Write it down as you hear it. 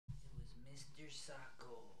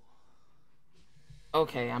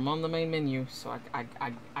Okay, I'm on the main menu, so I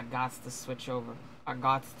got to switch over. I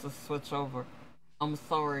got to switch over. I'm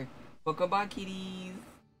sorry. But goodbye, kitties.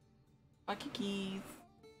 Bye, kikis.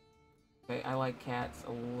 Okay, I like cats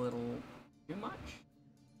a little too much.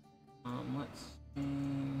 Let's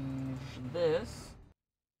change this.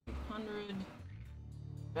 800.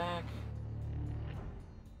 Back.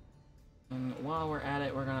 And while we're at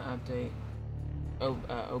it, we're gonna update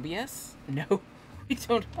OBS? No, we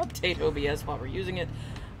don't update OBS while we're using it.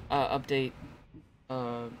 Update,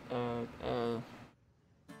 what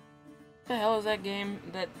the hell is that game?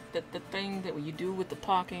 The thing that you do with the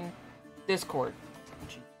talking? Discord.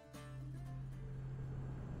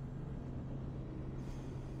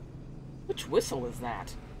 Which whistle is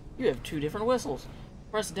that? You have two different whistles.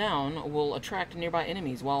 Press down will attract nearby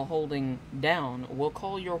enemies, while holding down will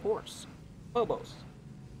call your horse. Phobos.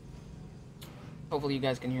 Hopefully you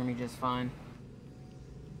guys can hear me just fine.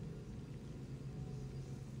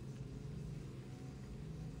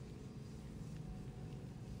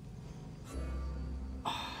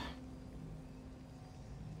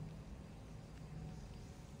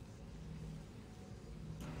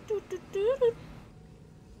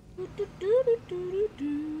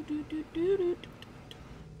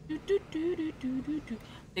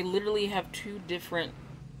 They literally have two different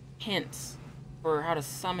hints for how to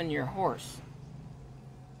summon your horse.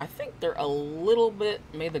 I think they're a little bit,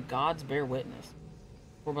 may the gods bear witness.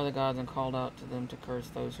 Swore by the gods and called out to them to curse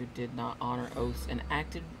those who did not honor oaths and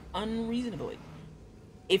acted unreasonably.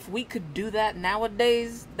 If we could do that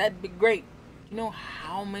nowadays, that'd be great. You know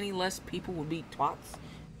how many less people would be twats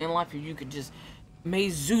in life if you could just, may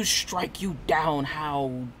Zeus strike you down,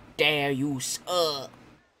 how dare you, sir.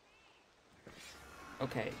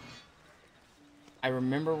 Okay. I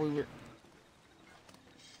remember we were...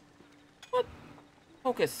 What?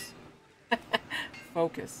 Focus.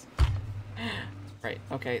 Focus. Right,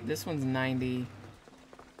 okay, this one's 90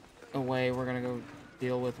 away. We're gonna go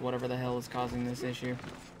deal with whatever the hell is causing this issue.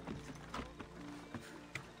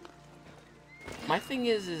 My thing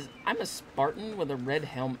is I'm a Spartan with a red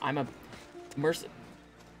helmet. I'm a merc...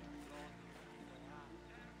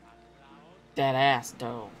 That ass,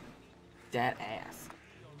 though. That ass.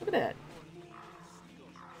 Look at that.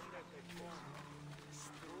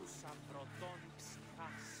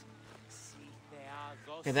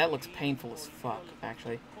 Okay, that looks painful as fuck,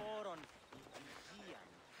 actually.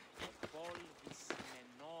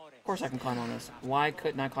 Of course I can climb on this. Why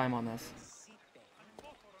couldn't I climb on this?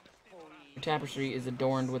 Your tapestry is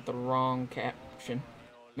adorned with the wrong caption.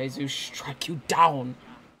 May Zeus strike you down!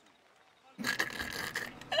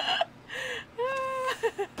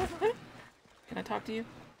 Can I talk to you?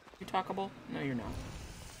 You talkable? No, you're not.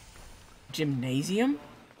 Gymnasium?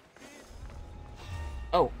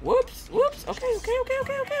 Oh, whoops, whoops. Okay.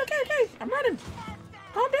 I'm running.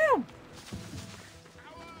 Calm down.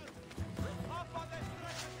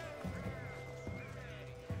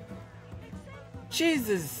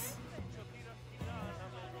 Jesus.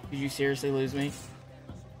 Did you seriously lose me?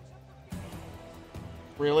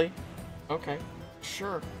 Really? Okay.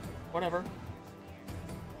 Sure. Whatever.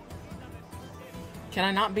 Can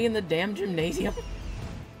I not be in the damn gymnasium?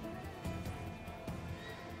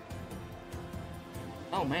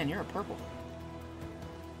 Oh man, you're a purple.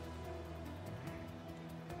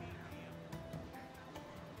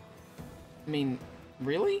 I mean,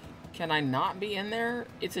 really? Can I not be in there?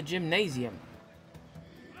 It's a gymnasium.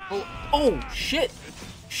 Oh, shit!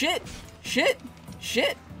 Shit! Shit!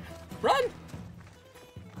 Shit! Run!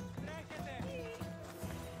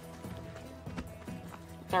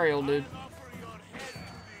 Sorry, old dude.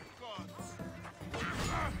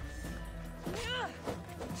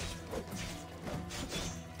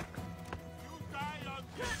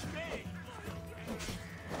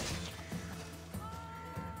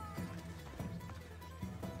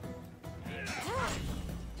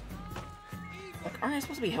 Aren't I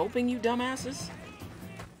supposed to be helping you, dumbasses?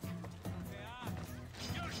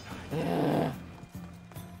 Ugh.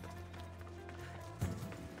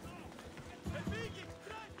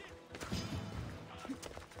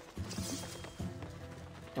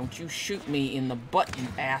 Don't you shoot me in the butt, you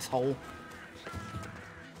asshole.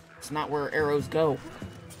 It's not where arrows go.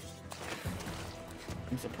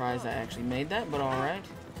 I'm surprised I actually made that, but alright.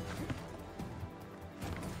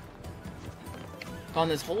 Gone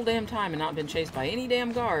this whole damn time and not been chased by any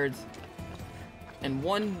damn guards, and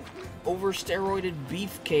one over-steroided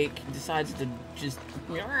beefcake decides to just...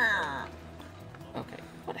 Okay,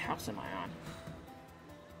 what house am I on?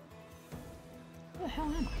 Where the hell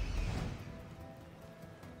am I?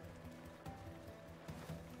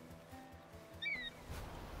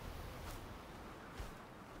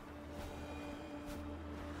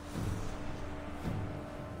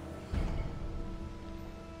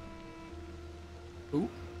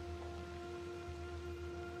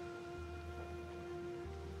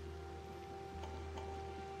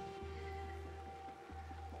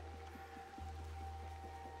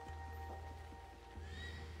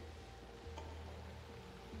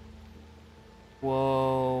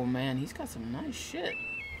 Whoa, man, he's got some nice shit.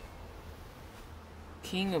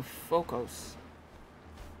 King of Focus.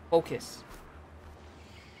 Focus.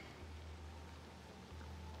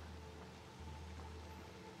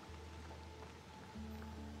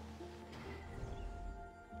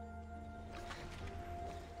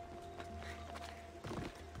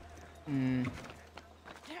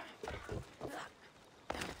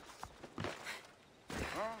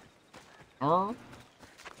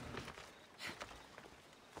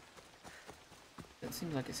 That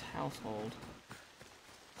seems like his household.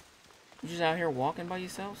 You just out here walking by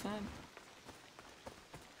yourself, son?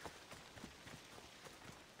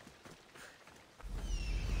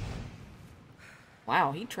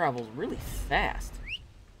 Wow, he travels really fast.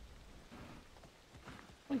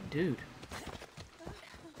 Like, dude.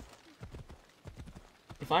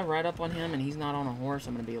 If I ride up on him and he's not on a horse,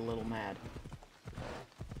 I'm gonna be a little mad.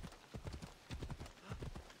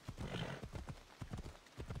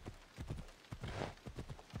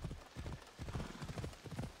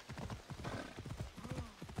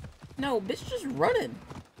 No, bitch just running.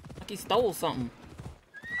 Like he stole something.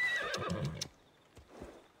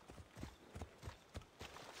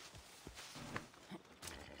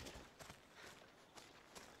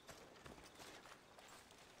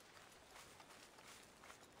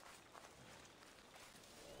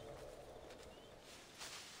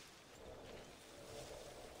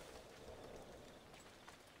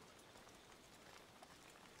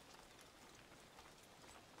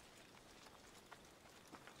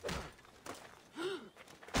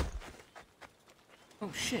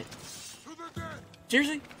 Oh shit.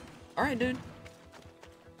 Seriously? Alright, dude.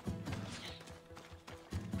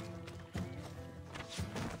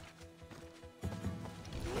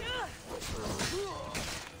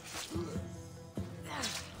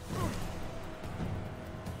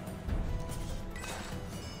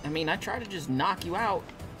 I mean, I tried to just knock you out.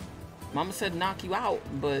 Mama said knock you out,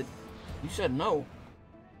 but you said no.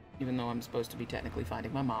 Even though I'm supposed to be technically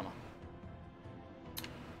fighting my mama.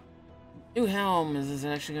 New helm. Is this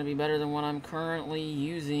actually going to be better than what I'm currently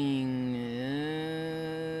using?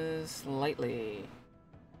 Slightly.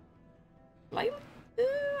 Slightly?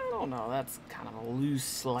 I don't know. That's kind of a loose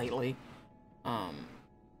slightly.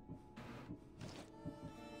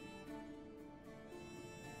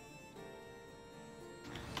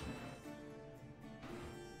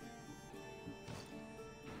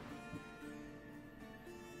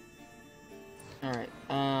 Alright,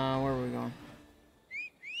 where were we going?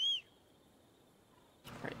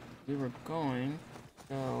 Right, we were going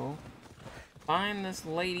to go find this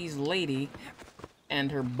lady's lady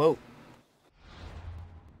and her boat.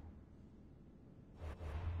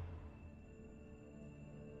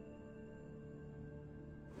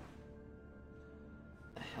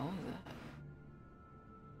 What the hell is that?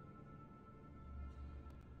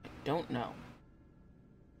 I don't know.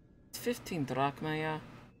 It's 15 drachma, yeah?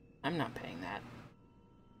 I'm not paying that.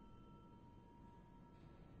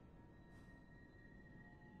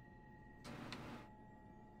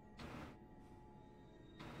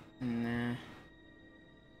 Nah.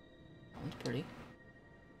 That one's pretty.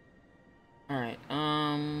 Alright,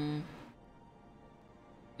 and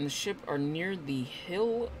the ship are near the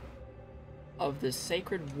Hill of the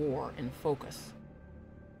Sacred War in Focus.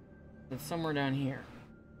 That's somewhere down here.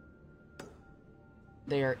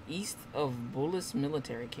 They are east of Bullis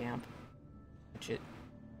military camp, which it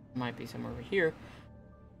might be somewhere over here.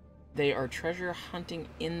 They are treasure hunting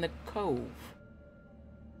in the cove.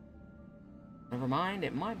 Never mind,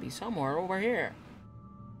 it might be somewhere over here.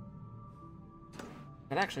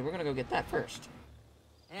 But actually, we're gonna go get that first.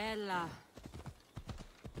 Ella.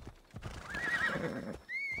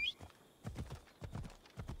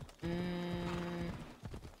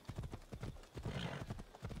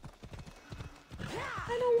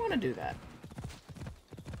 I don't want to do that.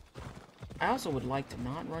 I also would like to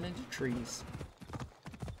not run into trees.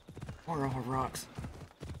 Or rocks.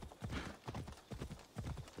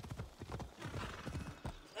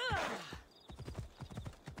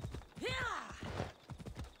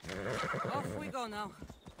 Off we go now.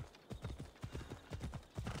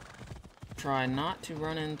 Try not to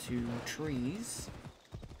run into trees.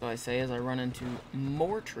 So I say as I run into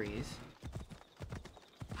more trees.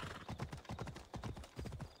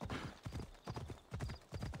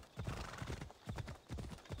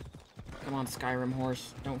 Come on, Skyrim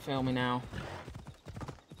horse. Don't fail me now.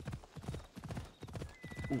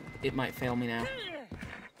 Ooh, it might fail me now.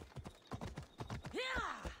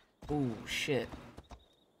 Ooh, shit.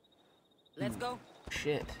 Let's go.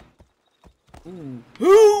 Shit. Ooh.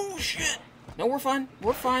 Ooh, shit! No, we're fine.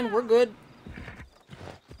 We're fine. We're good.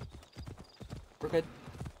 We're good.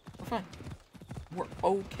 We're fine. We're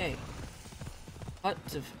okay. Hut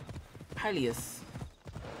of Hylius.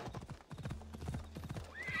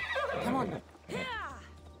 Come on.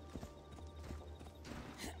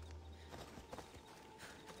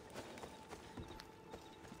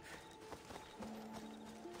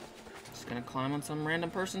 Just gonna climb on some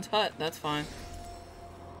random person's hut. That's fine.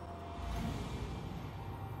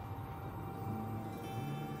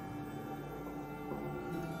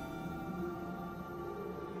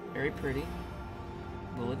 Very pretty.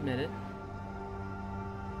 We'll admit it.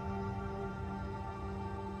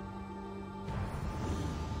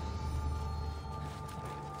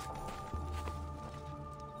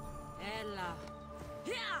 Ella.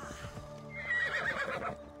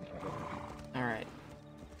 Alright.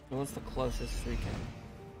 So what's the closest we can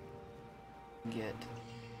get?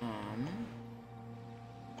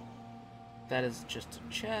 That is just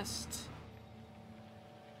a chest.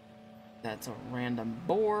 That's a random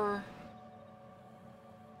boar.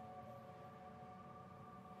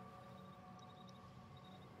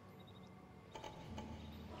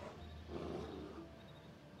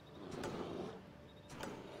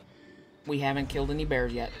 We haven't killed any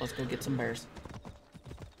bears yet. Let's go get some bears.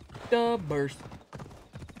 The bears.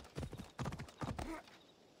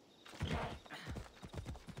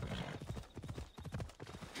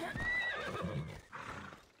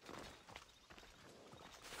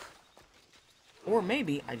 Or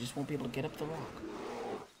maybe I just won't be able to get up the rock.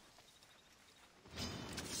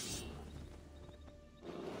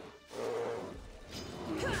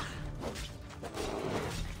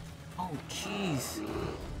 Oh, jeez.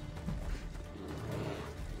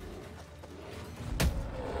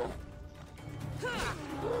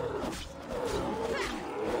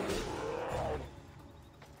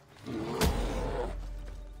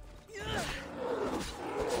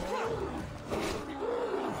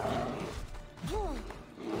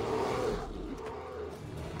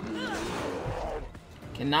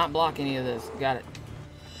 Cannot block any of this. Got it.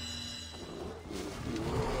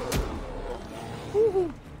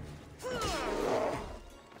 Woohoo.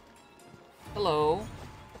 Hello.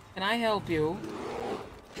 Can I help you?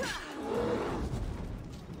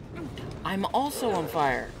 I'm also on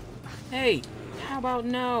fire. Hey, how about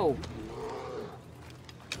no?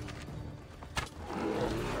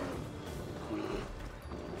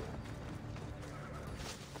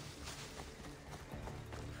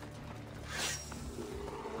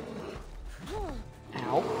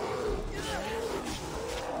 Ow.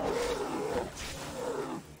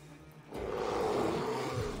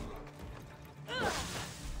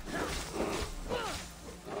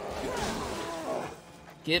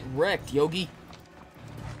 Get wrecked, Yogi.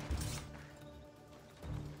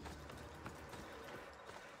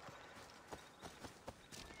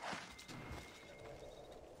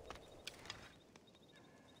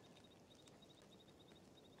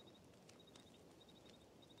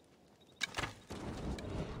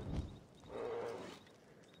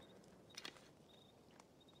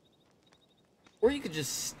 Or you could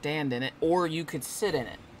just stand in it, or you could sit in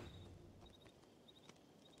it.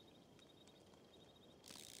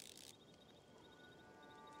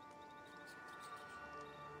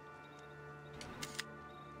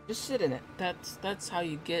 Just sit in it. That's how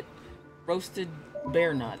you get roasted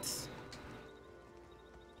bear nuts.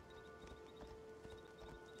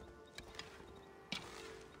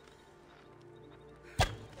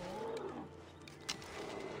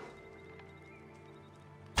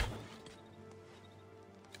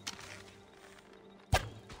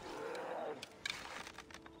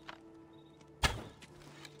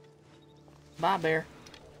 Bye, bear.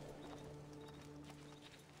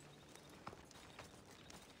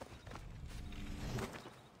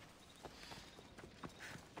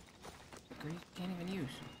 You can't even use.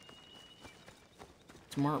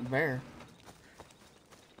 Smart bear.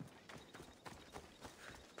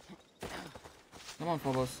 Come on,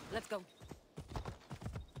 Phobos. Let's go.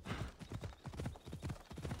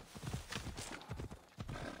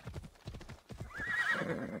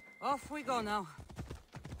 Off we go now.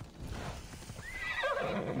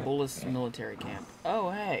 Bullis military camp. Oh,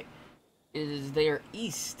 hey. They are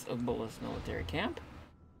east of Bullis military camp.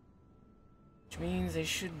 Which means they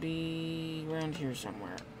should be around here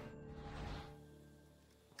somewhere.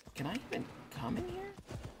 Can I even come in here?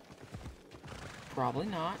 Probably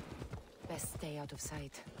not. Best stay out of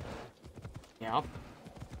sight. Yep.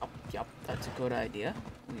 Yep, that's a good idea.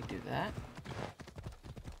 We do that.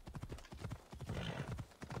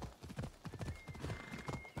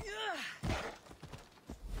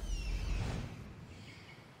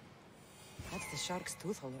 That's the shark's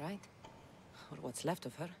tooth, all right. Or what's left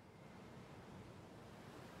of her.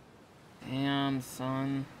 Damn,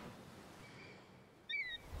 son.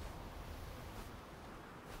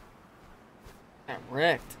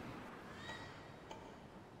 wrecked.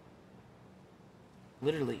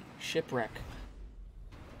 Literally, shipwreck.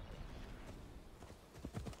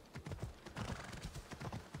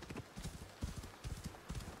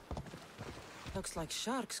 Looks like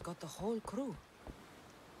sharks got the whole crew.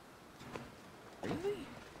 Really?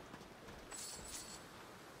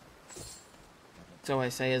 So I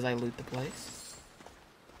say as I loot the place.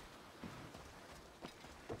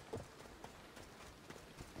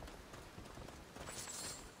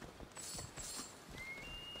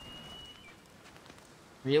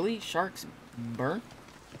 Really? Sharks burn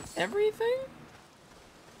everything?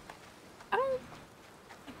 I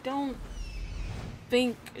don't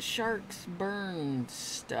think sharks burn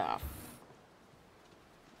stuff.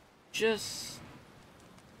 Just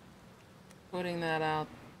putting that out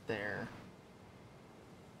there.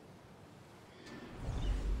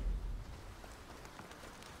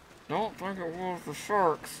 Don't think it was the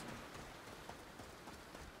sharks.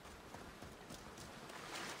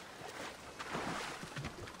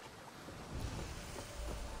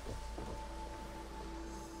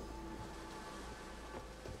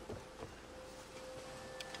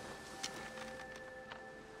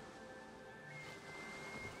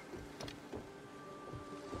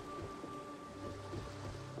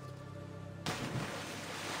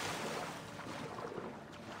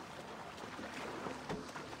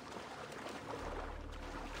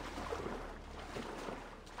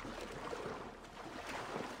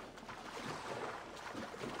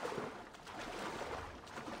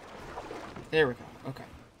 There we go. Okay.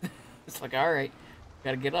 It's like, alright.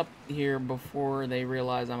 Gotta get up here before they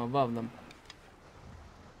realize I'm above them.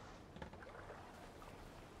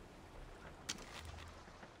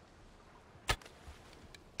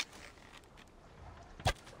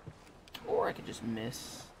 Or I could just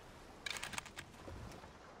miss.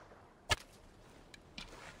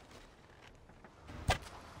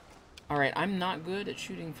 Alright, I'm not good at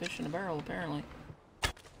shooting fish in a barrel, apparently.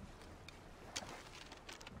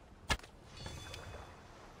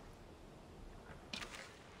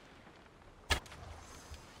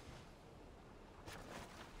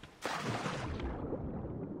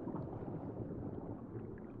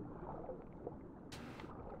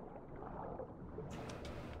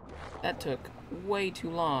 That took way too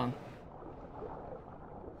long.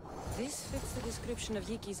 This fits the description of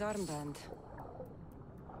Yiki's armband.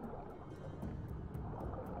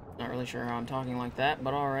 Not really sure how I'm talking like that,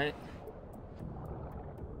 but alright.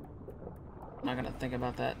 I'm not gonna think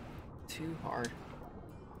about that too hard.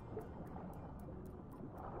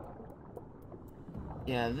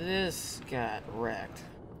 Yeah, this got wrecked.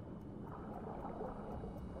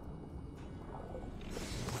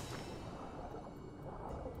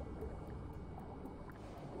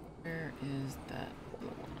 Where is that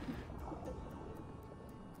little one?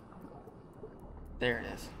 There it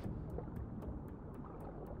is.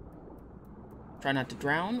 Try not to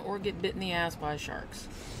drown or get bit in the ass by sharks.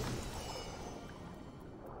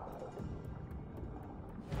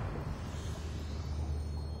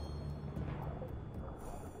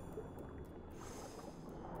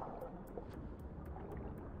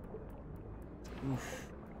 Oof.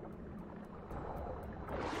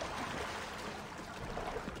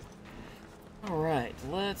 Alright,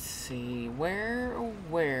 let's see. Where?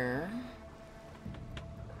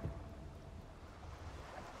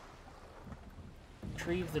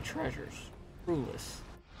 Retrieve the treasures. Clueless.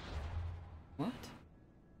 What?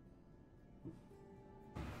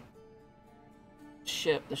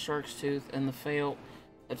 Ship, the Shark's Tooth, and the failed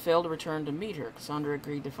to return to meet her. Cassandra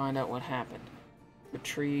agreed to find out what happened.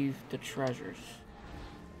 Retrieve the treasures.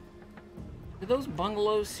 Did those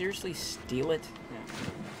bungalows seriously steal it? Yeah.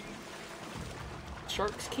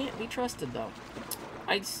 Sharks can't be trusted, though.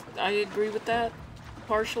 I agree with that,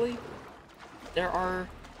 partially. There are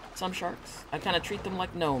some sharks. I kind of treat them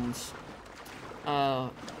like gnomes.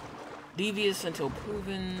 Devious until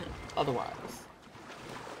proven otherwise.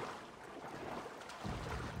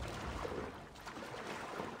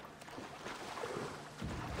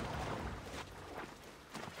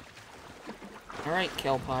 Alright,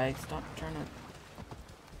 Kelpie, stop trying to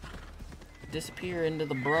disappear into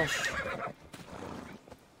the brush.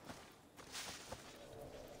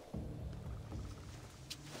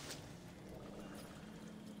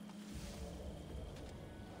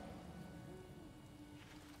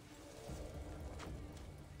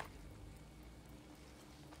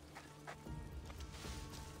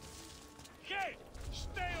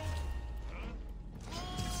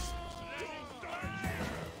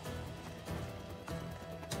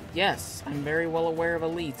 Yes, I'm very well aware of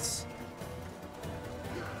elites.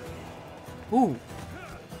 Ooh.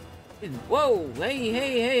 Whoa! Hey,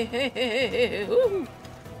 hey, hey, hey, hey, hey, hey, woo!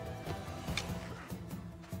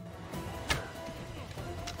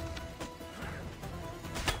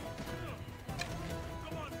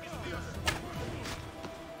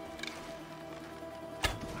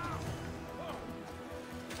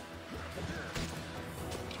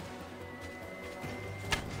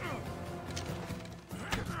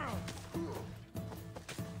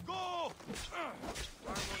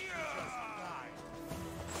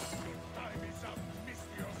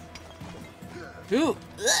 Ooh.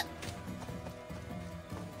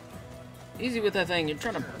 Easy with that thing. You're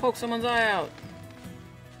trying to poke someone's eye out.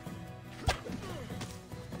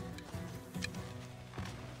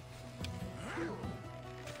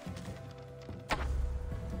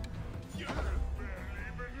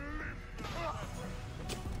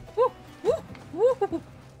 Woo, woo, woo, woo,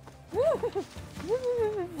 woo.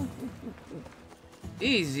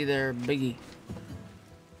 Easy there, biggie.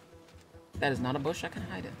 That is not a bush I can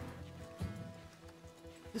hide in.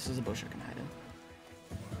 This is a bush I can hide in.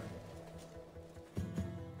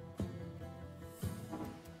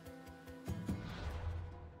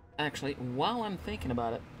 Actually, while I'm thinking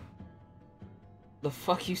about it, the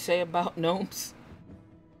fuck you say about gnomes?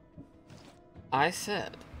 I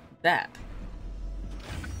said that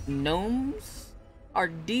gnomes are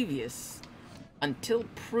devious until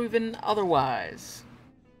proven otherwise.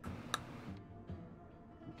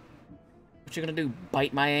 What you gonna do,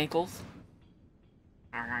 bite my ankles?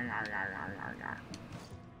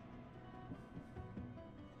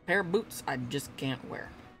 Pair of boots I just can't wear.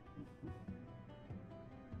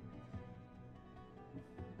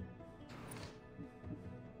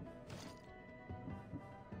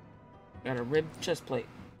 Got a ribbed chest plate.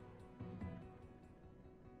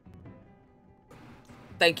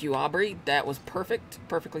 Thank you, Aubrey. That was perfect.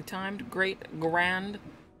 Perfectly timed. Great. Grand.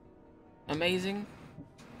 Amazing.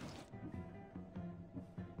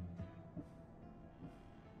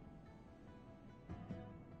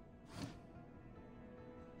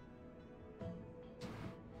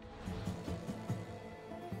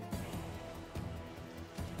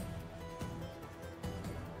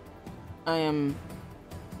 I am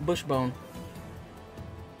Bushbone.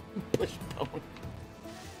 Bushbone.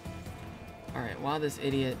 Alright, while this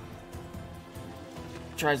idiot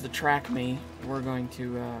tries to track me, we're going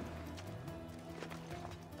to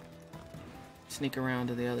sneak around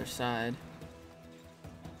to the other side.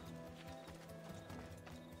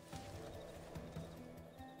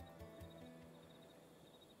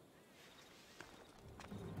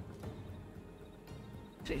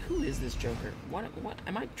 Actually, who is this Joker? What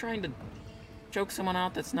am I trying to choke someone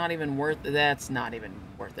out that's not even worth it? That's not even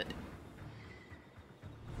worth it.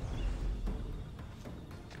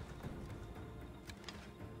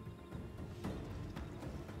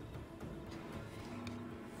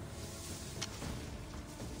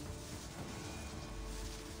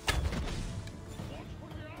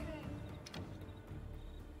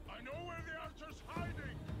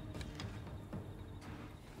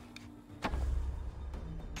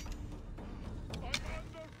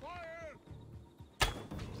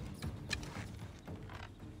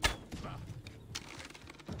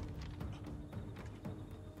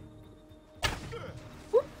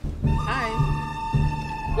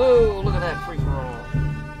 Whoa, look at that free-for-all.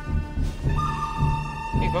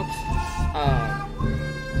 Hey, folks.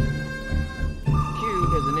 Cube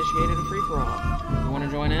has initiated a free-for-all. If you want to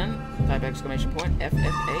join in, type exclamation point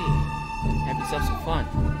FFA. Have yourself some fun.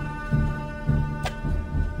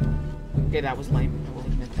 Okay, that was lame. I will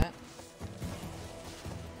admit that.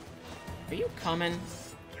 Are you coming?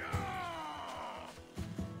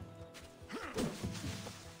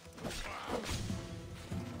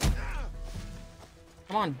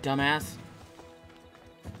 Come on, dumbass.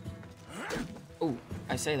 Ooh,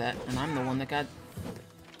 I say that, and I'm the one that got...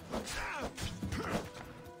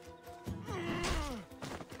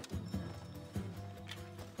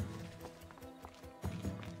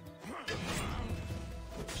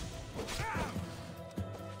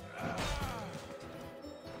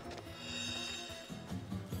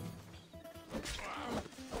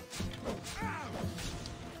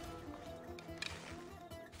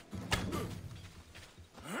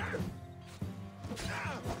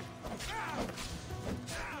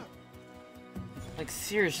 Like,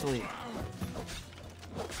 seriously.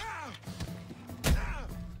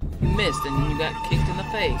 You missed and you got kicked in the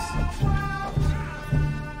face.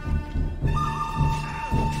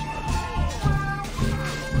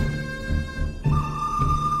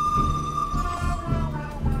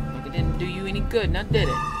 Like it didn't do you any good, now did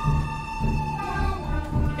it?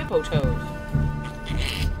 Hippo toes.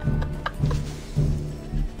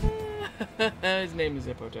 His name is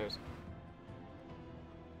Hippo Toes.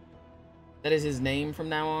 That is his name from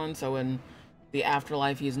now on, so in the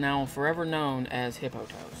afterlife, he is now forever known as Hippotoes.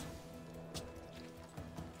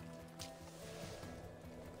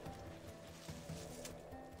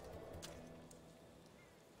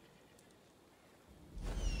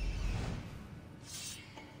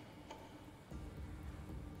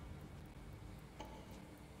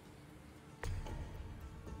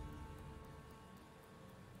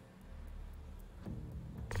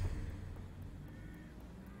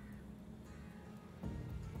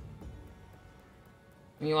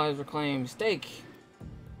 New lives reclaimed. Stake!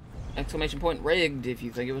 Exclamation point rigged if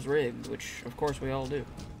you think it was rigged, which of course we all do.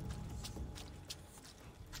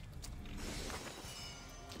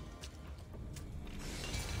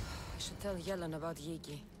 I should tell Yellen about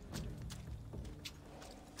Yiki.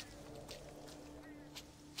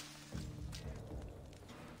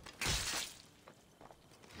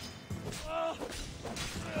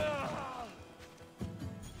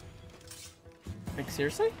 Like,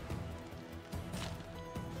 seriously?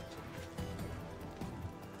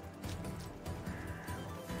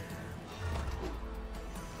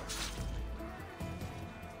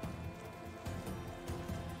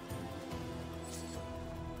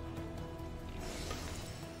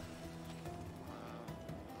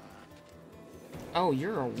 Oh,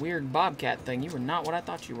 you're a weird bobcat thing. You were not what I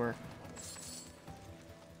thought you were.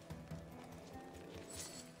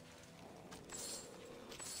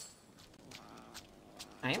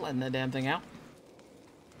 I ain't letting that damn thing out.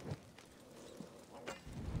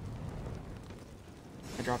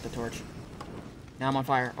 I dropped the torch. Now I'm on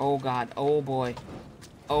fire. Oh god. Oh boy.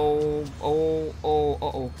 Oh.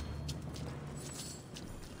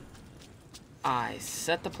 I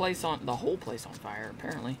set the whole place on fire,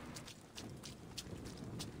 apparently.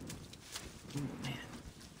 Ooh, man.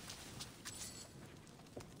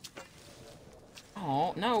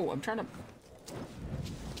 Oh, no, I'm trying to...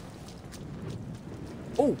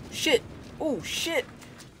 Oh, shit! Oh, shit!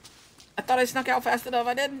 I thought I snuck out fast enough.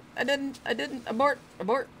 I didn't. Abort.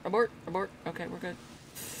 Okay, we're good.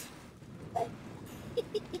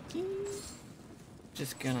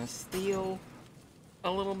 Just gonna steal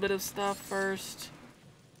a little bit of stuff first.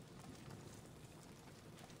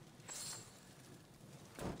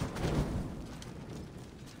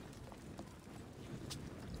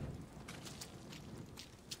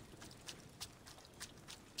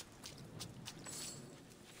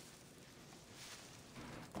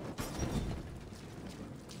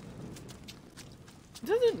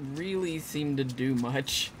 Doesn't really seem to do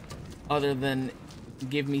much other than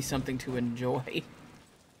give me something to enjoy.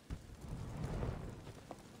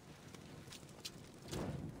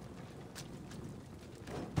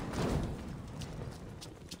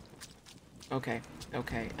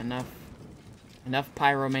 Okay, enough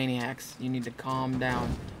pyromaniacs. You need to calm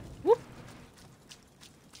down. Whoop.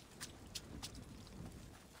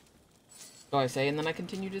 So I say, and then I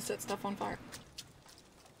continue to set stuff on fire.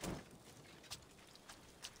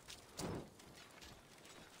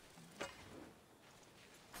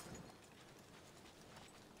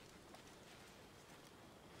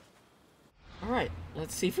 Alright,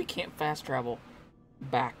 let's see if we can't fast travel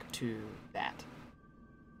back to that.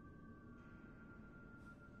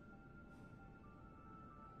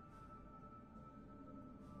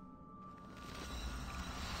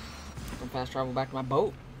 I can fast travel back to my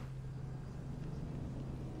boat.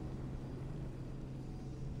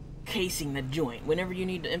 Casing the joint. Whenever you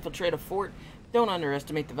need to infiltrate a fort, don't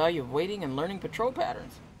underestimate the value of waiting and learning patrol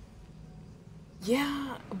patterns.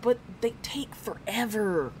 Yeah, but they take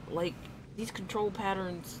forever. Like, these control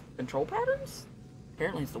patterns... Control patterns?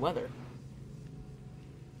 Apparently it's the weather.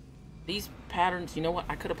 These patterns, you know what?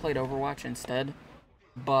 I could have played Overwatch instead,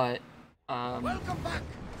 but, Welcome back!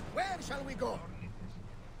 Where shall we go?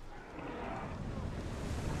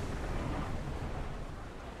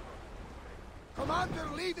 Commander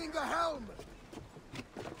leading the helm!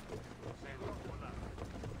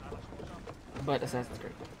 But Assassin's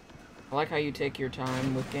Creed. I like how you take your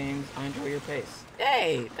time with games. I enjoy your pace.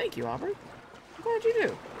 Hey! Thank you, Aubrey. I'm glad you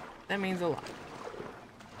do. That means a lot.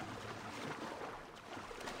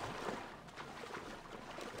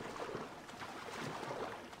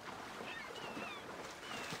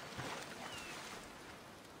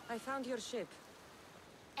 I found your ship.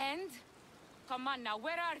 And? Come on now,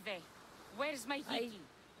 where are they? Where's my I Yiki?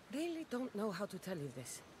 really don't know how to tell you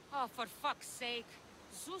this. Oh, for fuck's sake.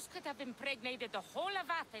 Zeus could have impregnated the whole of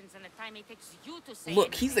Athens in the time it takes you to say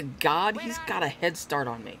Look, he's a anything. god. Where He's are got a they? head start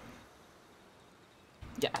on me.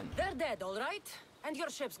 Yeah. They're dead, all right? And your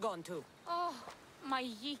ship's gone too. Oh, my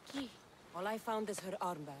Yiki. All I found is her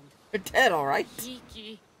armband. They're dead, alright?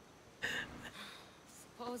 Yiki.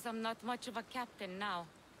 Suppose I'm not much of a captain now.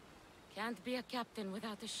 Can't be a captain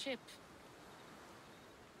without a ship.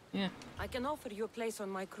 Yeah. I can offer you a place on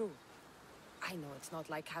my crew. I know it's not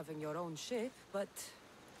like having your own ship, but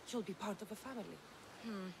you'll be part of a family.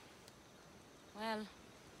 Well,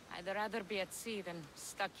 I'd rather be at sea than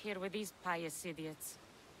stuck here with these pious idiots.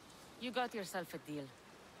 You got yourself a deal.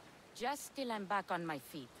 Just till I'm back on my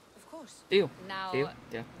feet. Of course. Deal. Now, Deal.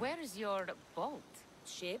 Deal. where's your boat?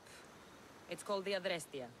 Ship? It's called the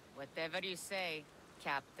Adrestia. Whatever you say,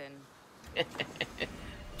 Captain.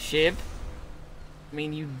 Ship? I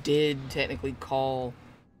mean, you did technically call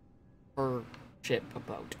her ship a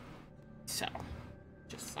boat. So,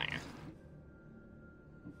 just saying.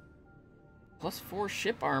 +4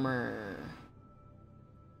 ship armor.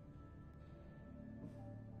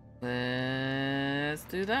 Let's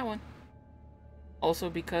do that one. Also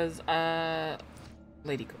because,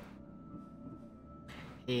 Lady Girl.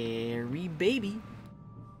 Harry baby.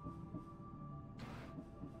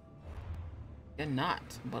 And not,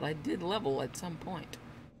 but I did level at some point.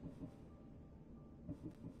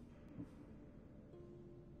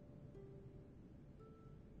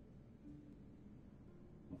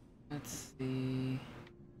 Let's see.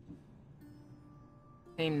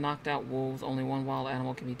 Tame knocked out wolves. Only one wild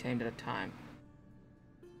animal can be tamed at a time.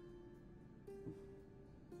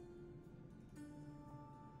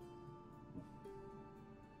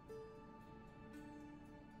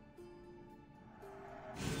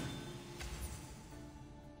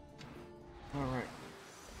 Alright.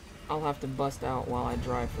 I'll have to bust out while I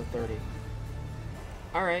drive for 30.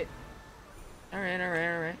 Alright.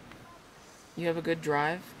 Alright. You have a good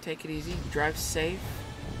drive. Take it easy. Drive safe.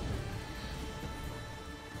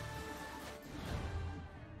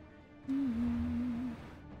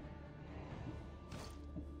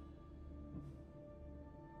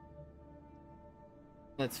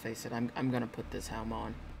 Let's face it, I'm gonna put this helm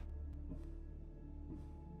on.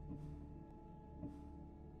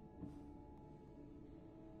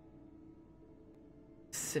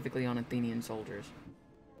 Specifically on Athenian soldiers.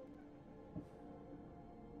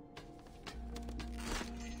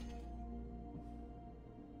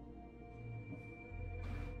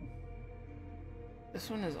 This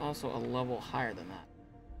one is also a level higher than that.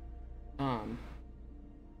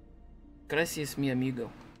 Gracias, mi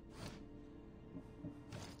amigo.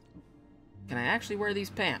 Can I actually wear these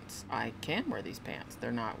pants? I can wear these pants.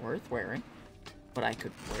 They're not worth wearing, but I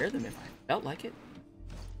could wear them if I felt like it.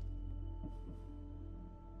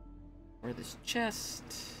 Wear this chest,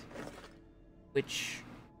 which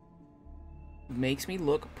makes me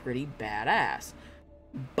look pretty badass,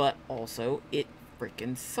 but also it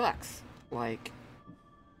freaking sucks. Like,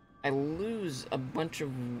 I lose a bunch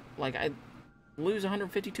of, like, I lose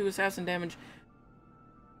 152 assassin damage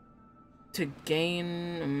to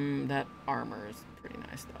gain, that armor is pretty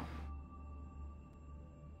nice, though.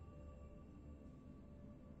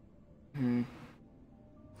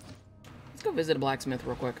 Let's go visit a blacksmith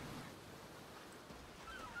real quick.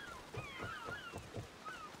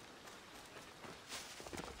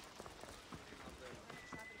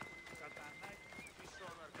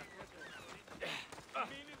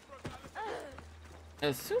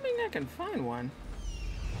 Assuming I can find one.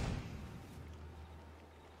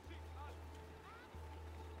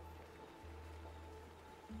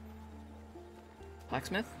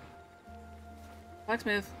 Blacksmith?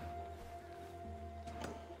 Blacksmith.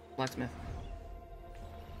 Blacksmith.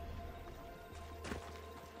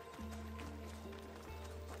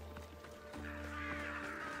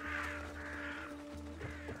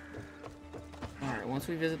 Alright, once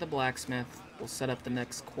we visit the blacksmith, we'll set up the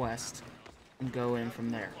next quest and go in from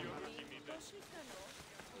there.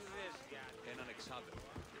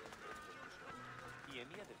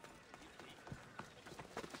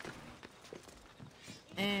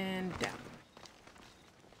 And down.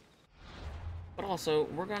 But also,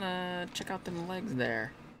 we're gonna check out them legs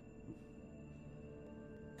there.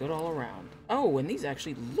 Good all around. Oh, and these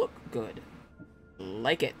actually look good.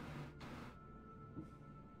 Like it.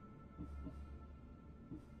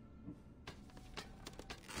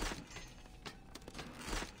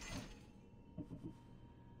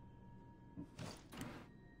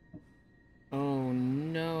 Oh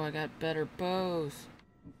no, I got better bows.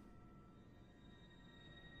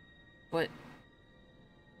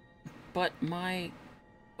 But my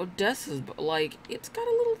Odysseus, like, it's got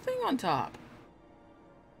a little thing on top.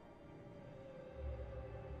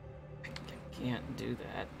 I can't do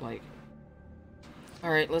that, like.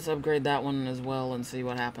 Alright, let's upgrade that one as well and see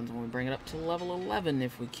what happens when we bring it up to level 11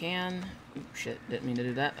 if we can. Ooh, shit, didn't mean to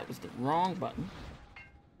do that. That was the wrong button.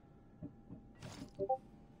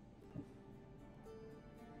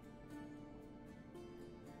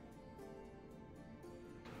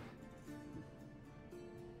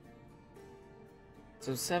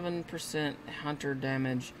 So 7% hunter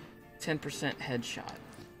damage, 10% headshot.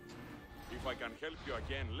 If I can help you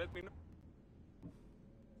again, let me know.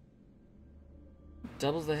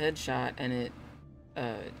 Doubles the headshot and it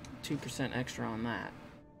 2% extra on that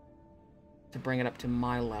to bring it up to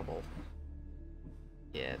my level.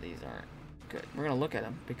 Yeah, these aren't good. We're gonna look at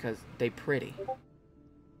them because they pretty.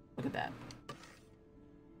 Look at that.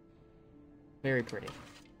 Very pretty.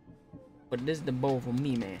 But this is the bow for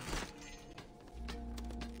me, man.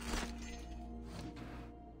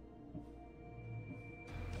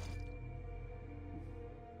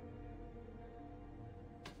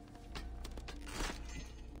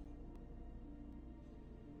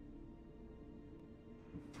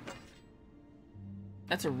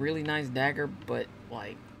 That's a really nice dagger, but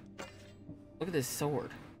like, look at this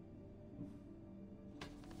sword.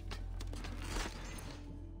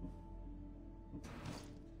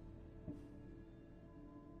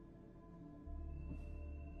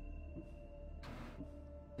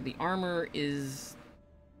 The armor is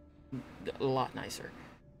a lot nicer.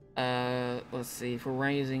 Let's see, if we're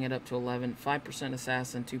raising it up to 11, 5%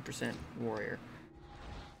 assassin, 2% warrior.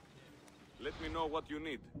 Let me know what you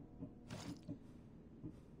need.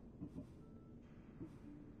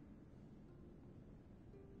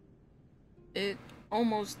 It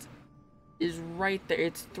almost is right there.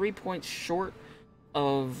 It's 3 points short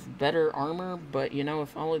of better armor, but you know,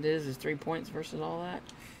 if all it is 3 points versus all that,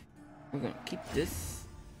 we're gonna keep this.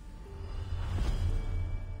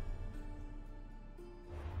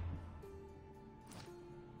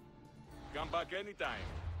 Come back anytime.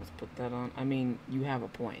 Let's put that on. I mean, you have a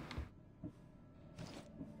point.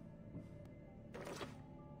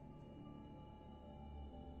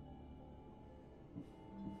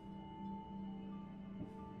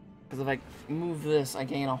 Because if I move this, I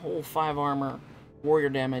gain a whole 5 armor, warrior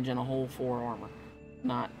damage, and a whole 4 armor.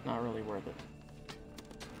 Not really worth it.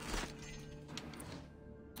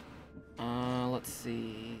 Let's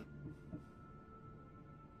see.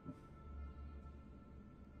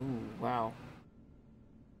 Ooh, wow.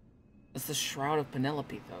 It's the Shroud of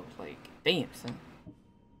Penelope, though. Like, damn, son.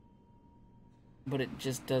 But it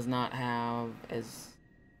just does not have as...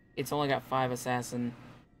 It's only got 5 assassin.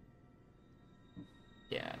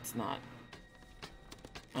 Yeah, it's not.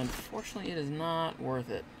 Unfortunately, it is not worth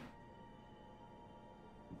it.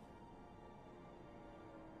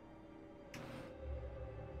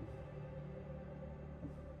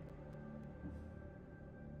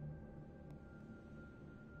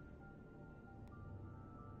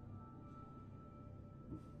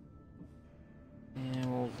 Yeah,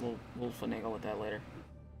 we'll finagle with that later.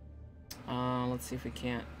 Let's see if we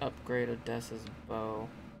can't upgrade Odessa's bow.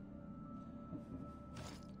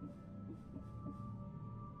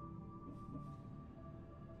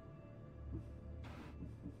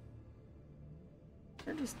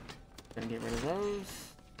 We're just gonna get rid of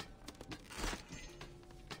those.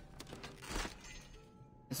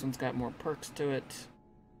 This one's got more perks to it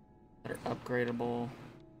that are upgradable.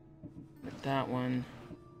 Like that one.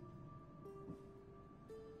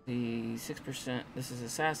 The 6%, this is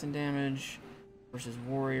assassin damage versus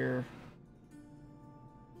warrior.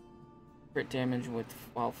 Crit damage with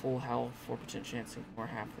while full health, 4% chance to ignore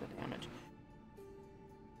half of the damage.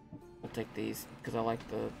 We'll take these because I like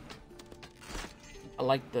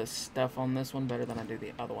the stuff on this one better than I do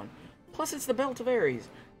the other one. Plus, it's the Belt of Ares.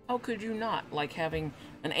 How could you not like having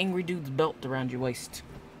an angry dude's belt around your waist?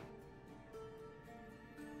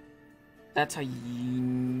 That's how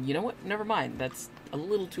you know what? Never mind. That's a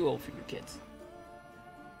little too old for your kids.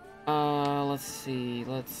 Let's see.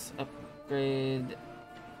 Let's upgrade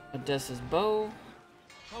Odessa's bow.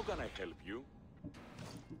 How can I help you?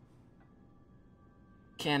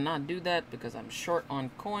 Cannot do that because I'm short on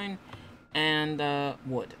coin and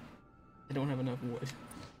wood. I don't have enough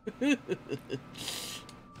wood.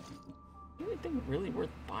 Anything really worth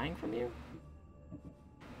buying from you?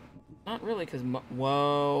 Not really, because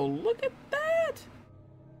whoa, look at that!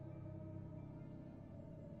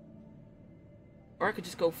 Or I could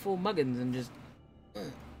just go full muggins and just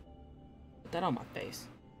put that on my face.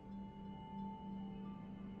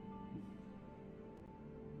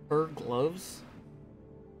 Fur gloves?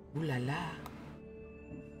 Ooh la la.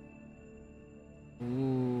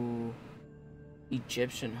 Ooh.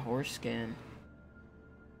 Egyptian horse skin.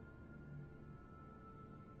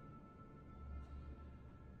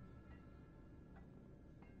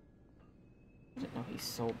 I didn't know he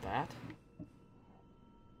sold that.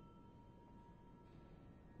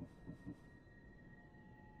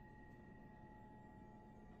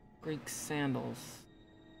 Greek sandals.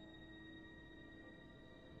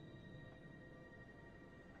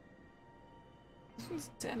 This one's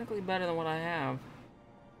technically better than what I have.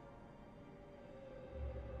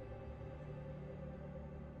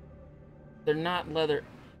 They're not leather.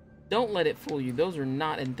 Don't let it fool you. Those are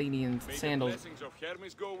not Athenian May sandals. the blessings of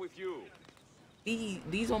Hermes go with you.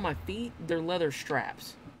 These on my feet, they're leather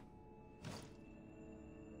straps.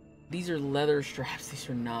 These are leather straps. These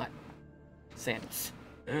are not sandals.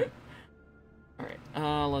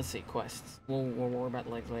 Alright, let's see. Quests. We'll worry about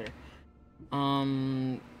the legs later.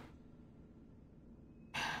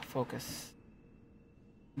 Focus.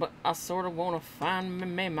 But I sort of want to find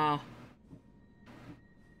Mema.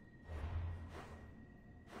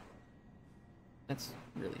 That's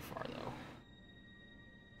really far, though.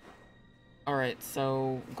 Alright,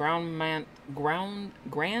 so Grand Mount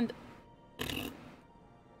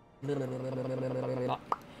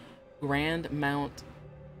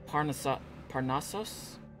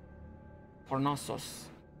Parnassus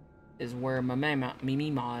is where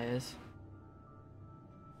Mimima is.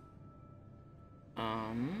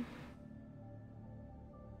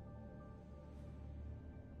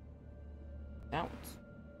 That one's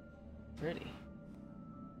pretty.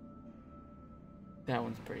 That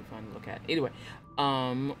one's pretty fun to look at. Either way,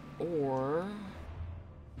 or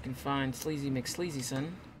you can find Sleazy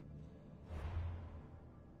McSleazyson.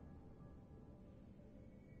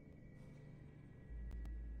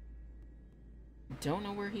 Don't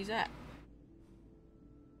know where he's at.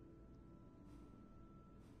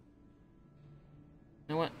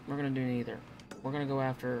 You know what? We're gonna do neither. We're gonna go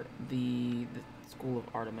after the School of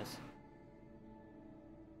Artemis.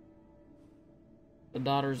 The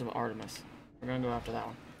Daughters of Artemis. We're gonna go after that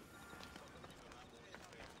one.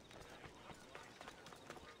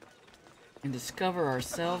 And discover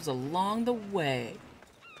ourselves along the way.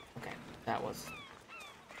 Okay, that was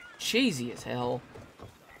cheesy as hell.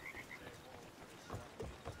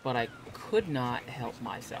 But I could not help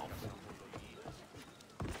myself.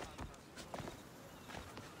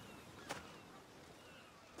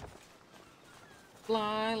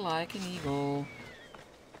 Fly like an eagle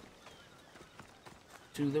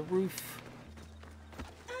to the roof.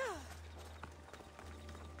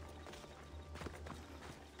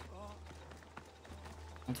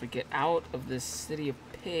 Once we get out of this city of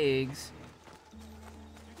pigs.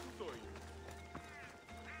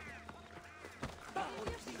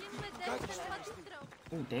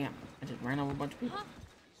 Oh, damn. I just ran over a bunch of people.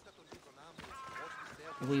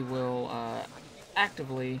 We will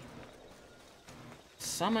actively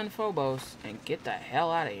summon Phobos and get the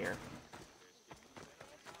hell out of here.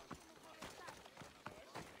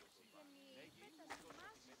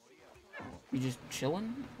 You just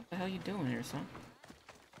chilling? What the hell you doing here, son?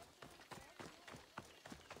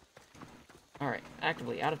 Alright,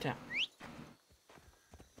 actively out of town.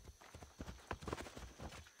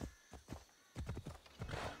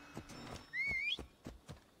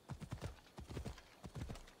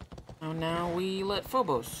 So now we let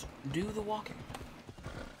Phobos do the walking.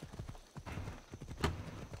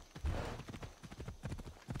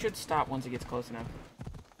 Should stop once it gets close enough.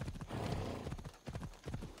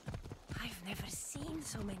 I've never seen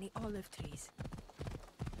so many olive trees.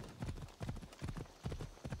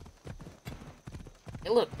 Hey,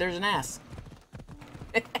 look, there's an ass.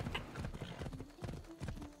 That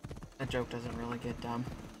joke doesn't really get dumb.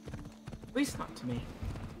 At least not to me.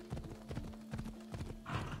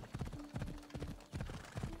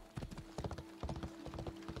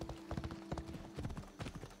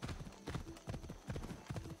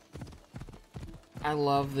 I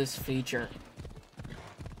love this feature.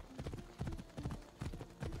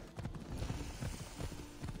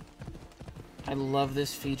 I love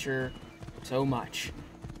this feature so much.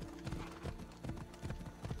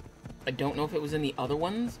 I don't know if it was in the other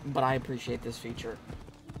ones, but I appreciate this feature.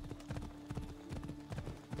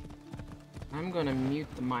 I'm gonna mute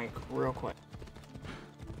the mic real quick.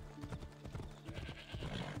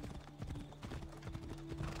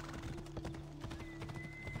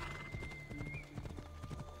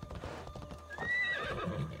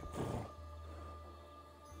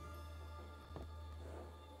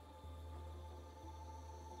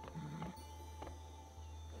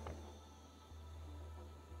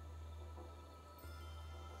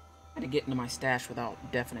 To get into my stash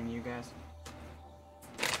without deafening you guys.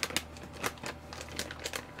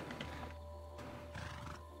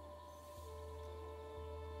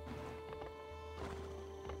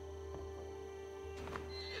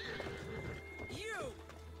 You!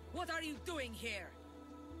 What are you doing here?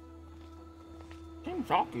 Didn't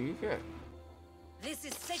talk to you, yeah. This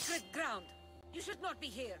is sacred ground. You should not be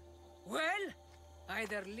here. Well,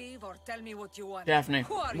 either leave or tell me what you want. Daphne,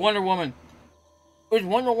 Who are you? Wonder Woman. Who's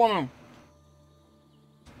Wonder Woman?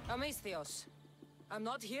 Amistios. I'm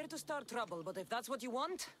not here to start trouble, but if that's what you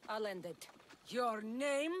want, I'll end it. Your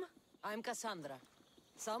name? I'm Cassandra.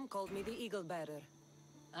 Some called me the Eagle Bearer.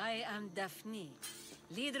 I am Daphne,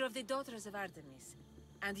 leader of the Daughters of Artemis.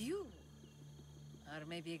 And you are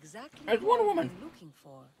maybe exactly There's who Wonder I've Woman. been looking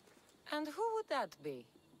for. And who would that be?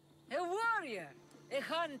 A warrior, a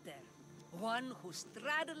hunter, one who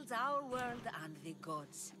straddles our world and the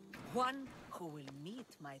gods. One who will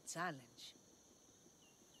meet my challenge.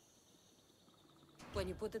 When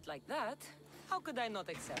you put it like that, how could I not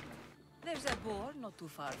accept? There's a boar not too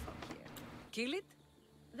far from here. Kill it,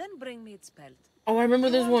 then bring me its pelt. Oh, I remember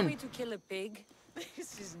You this want one. me to kill a pig?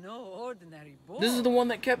 This is no ordinary boar. This is the one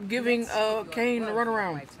that kept giving Let's see if you are Cain the worthy of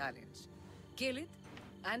runaround. my challenge. Kill it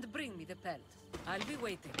and bring me the pelt. I'll be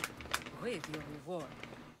waiting with your reward.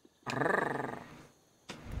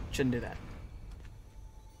 Shouldn't do that.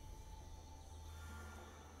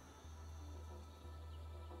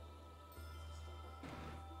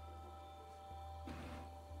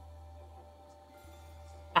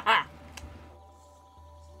 Aha!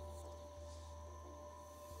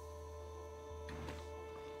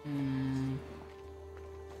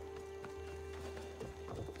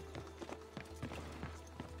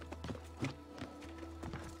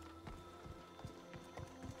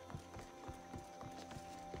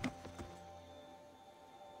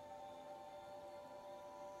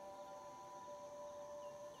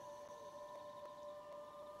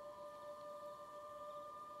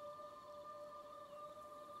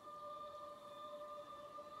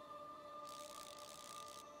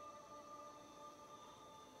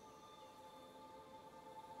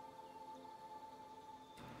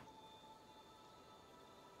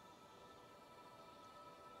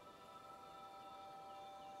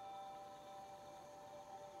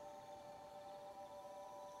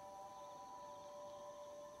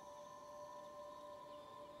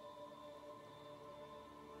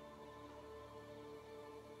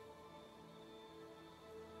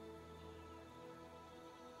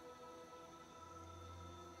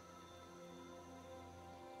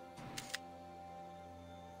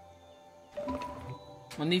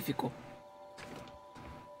 Magnifico.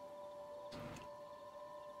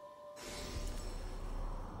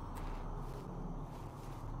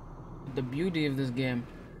 The beauty of this game.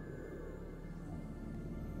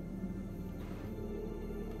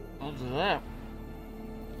 What's that?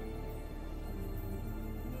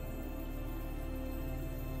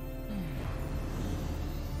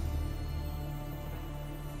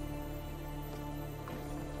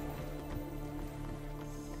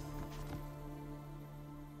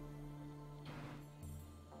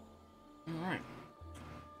 Alright.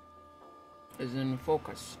 Is in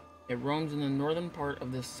focus. It roams in the northern part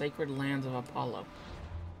of the sacred lands of Apollo.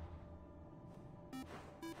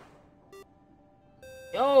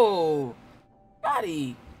 Yo!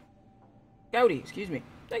 Scotty! Scouty, excuse me.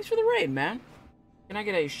 Thanks for the raid, man. Can I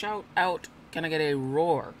get a shout out? Can I get a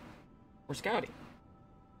roar? For Scouty.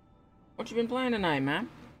 What you been playing tonight, man?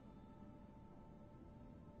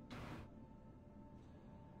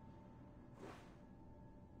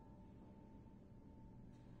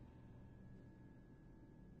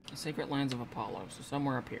 The sacred lands of Apollo, so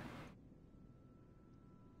somewhere up here.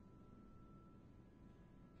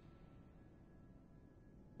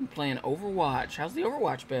 I'm playing Overwatch. How's the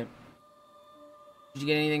Overwatch been? Did you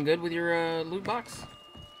get anything good with your loot box?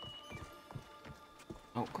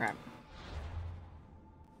 Oh crap.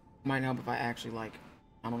 Might help if I actually, like,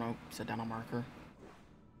 I don't know, set down a marker.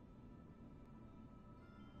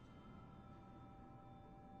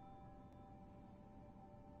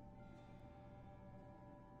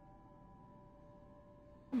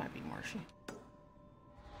 That might be Marshy.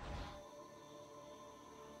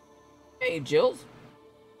 Hey, Jills.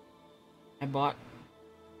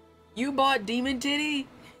 You bought Demon Titty?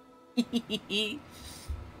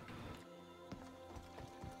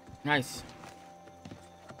 Nice.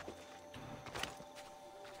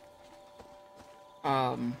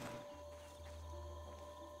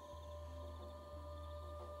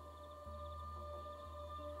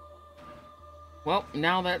 Well,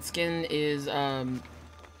 now that skin is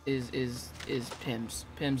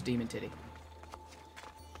Pim's Demon Titty.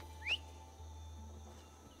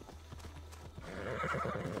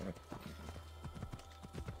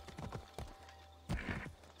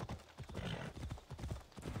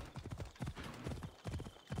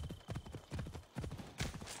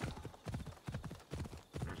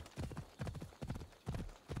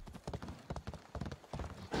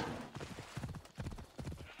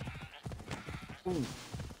 Ooh.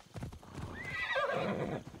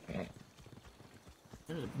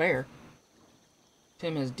 There's a bear.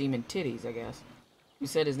 Tim has demon titties, I guess. You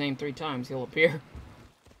said his name 3 times, he'll appear.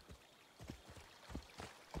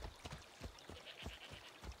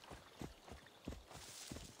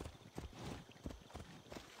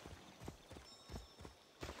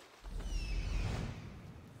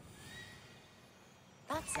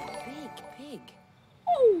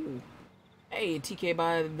 Hey, TK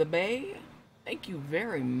by the Bay. Thank you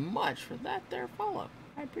very much for that there follow.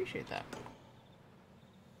 I appreciate that.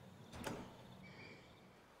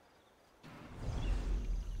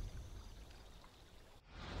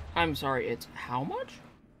 I'm sorry, it's how much?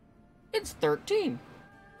 It's 13.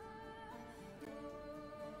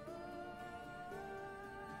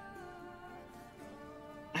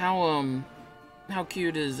 How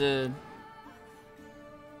cute is, I'm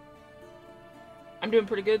doing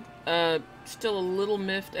pretty good. Still a little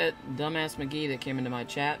miffed at Dumbass McGee that came into my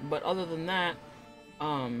chat, but other than that,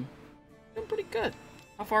 doing pretty good.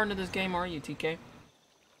 How far into this game are you, TK?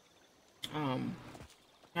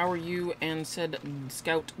 How are you and said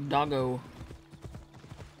Scout Doggo?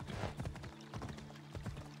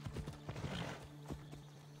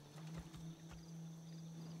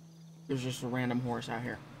 There's just a random horse out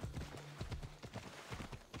here.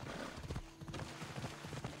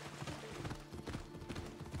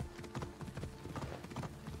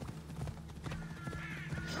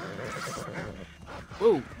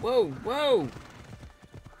 Whoa, whoa, whoa!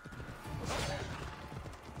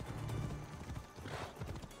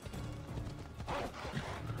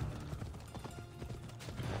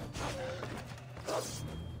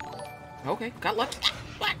 Okay, got lucky.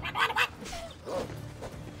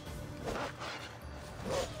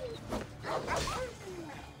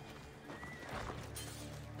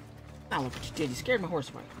 Now look what you did. You scared my horse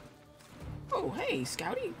away. Oh, hey,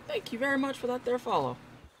 Scouty. Thank you very much for that there follow.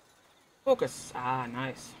 Focus. Ah,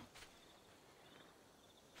 nice.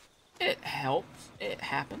 It helps. It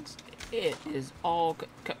happens. It is all...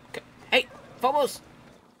 Hey, Phobos!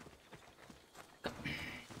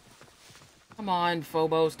 Come on,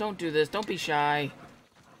 Phobos. Don't do this. Don't be shy.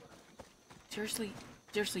 Seriously?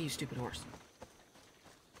 Seriously, you stupid horse.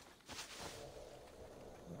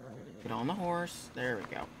 Get on the horse. There we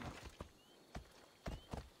go.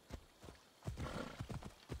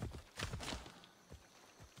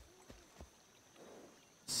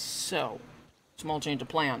 So, small change of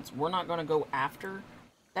plans. We're not going to go after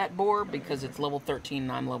that boar because it's level 13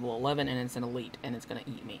 and I'm level 11 and it's an elite and it's going to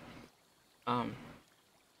eat me.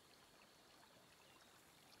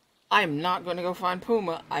 I'm not going to go find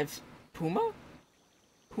Puma. Puma?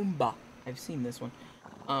 Pumbaa. I've seen this one.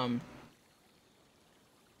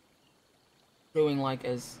 Doing like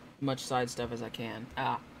as much side stuff as I can.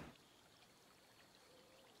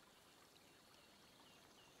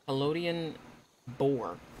 Elodian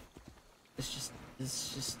boar. It's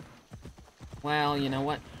just, well, you know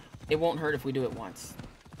what? It won't hurt if we do it once.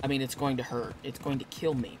 I mean, it's going to hurt. It's going to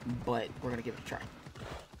kill me, but we're going to give it a try.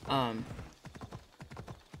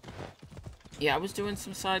 Yeah, I was doing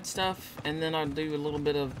some side stuff, and then I'd do a little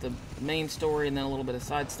bit of the main story, and then a little bit of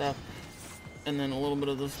side stuff, and then a little bit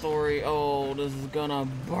of the story. Oh, this is gonna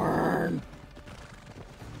burn.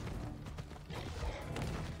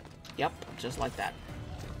 Yep, just like that.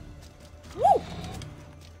 Woo!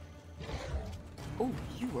 Oh,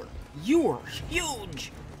 you are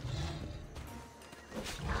huge!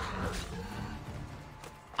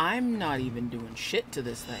 I'm not even doing shit to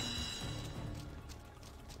this thing.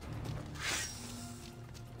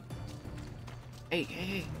 Hey, hey,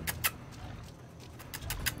 hey.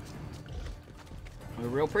 I'm a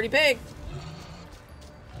real pretty pig.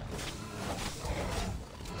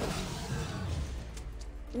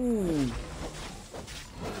 Ooh.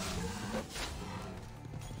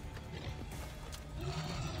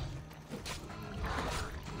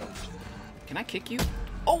 Can I kick you?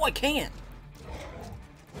 Oh, I can!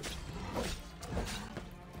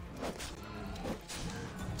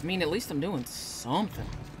 I mean, at least I'm doing something.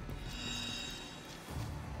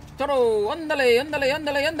 Toro! Andale, andale,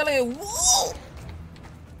 andale, andale! Whoa!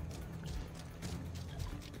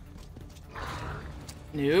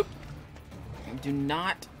 Nope. Do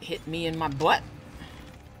not hit me in my butt.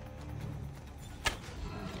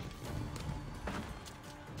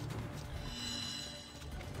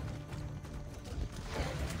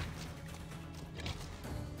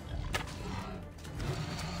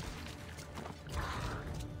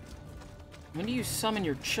 When do you summon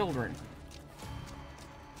your children?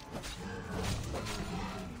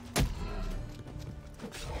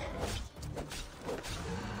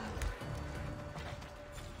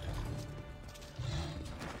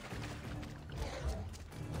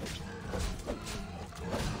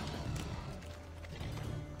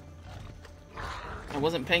 I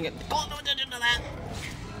wasn't paying it. Call no attention to that.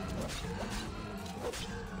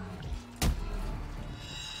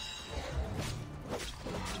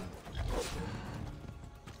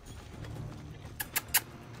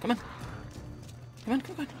 Come on. Come on,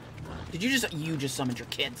 come on. Did you just summoned your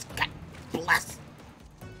kids? God bless.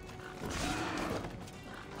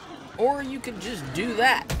 Or you could just do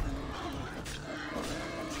that.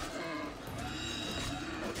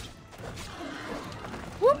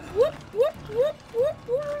 Whoop, whoop, whoop, whoop,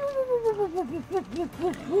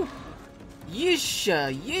 whoop, whoop.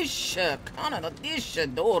 Yisha, kana disha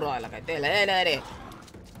dora like I tell it.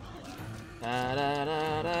 Da da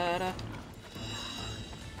da da da.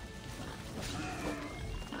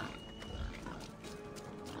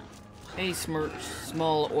 Hey,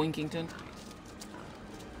 small Oinkington.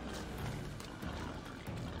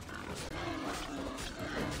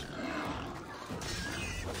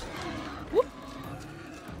 Whoop.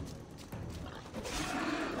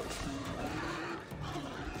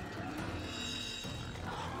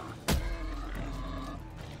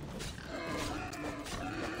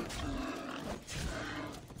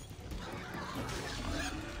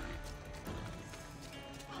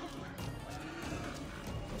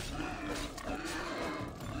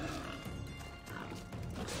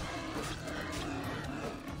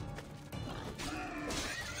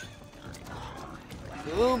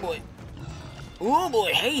 Oh boy. Oh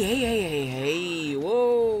boy. Hey.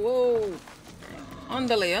 Whoa.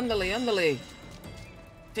 Andale.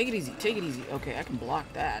 Take it easy. Okay, I can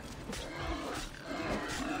block that.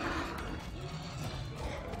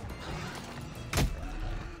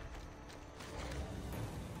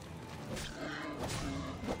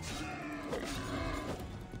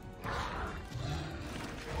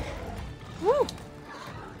 Woo!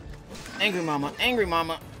 Angry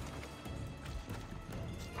mama.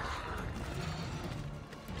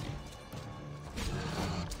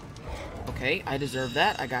 Okay, I deserve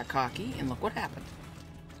that. I got cocky, and look what happened.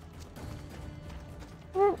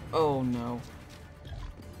 Oh no.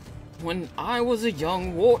 When I was a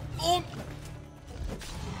young war... Oh!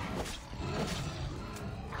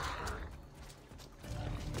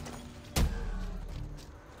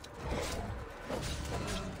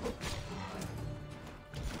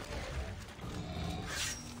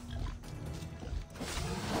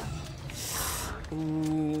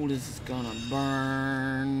 Ooh, this is gonna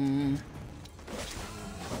burn.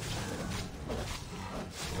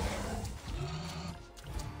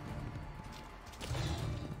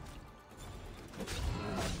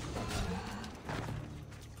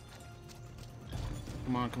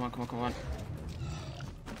 Come on.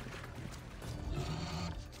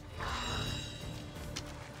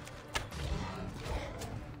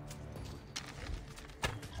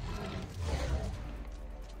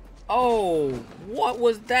 Oh, what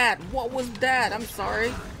was that? I'm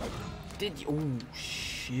sorry. Did you? Oh,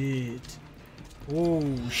 shit.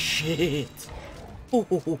 Oh, shit.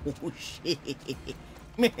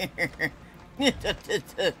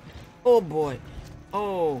 Oh, boy.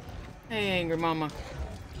 Oh, hey, angry mama.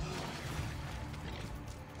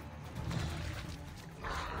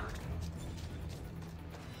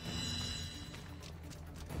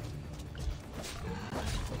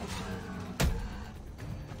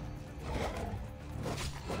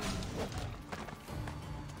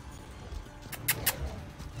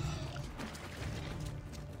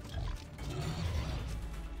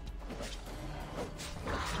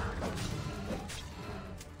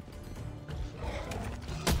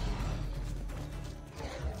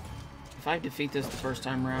 If I defeat this the first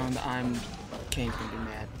time around, Kane's gonna be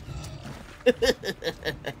mad.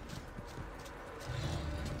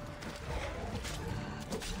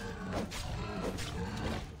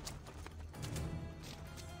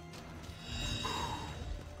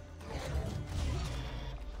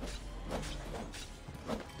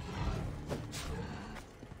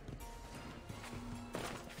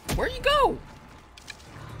 Where'd you go?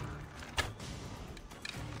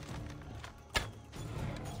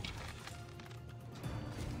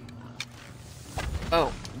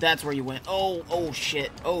 Oh, that's where you went. Oh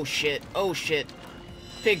shit.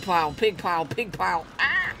 Pig pile.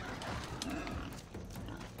 Ah!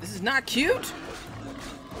 This is not cute.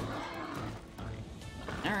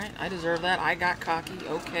 Alright, I deserve that. I got cocky.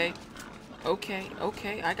 Okay,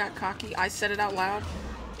 I got cocky. I said it out loud.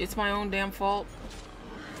 It's my own damn fault.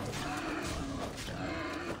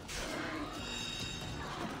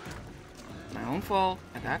 My own fault.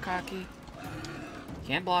 I got cocky.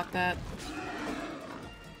 Can't block that.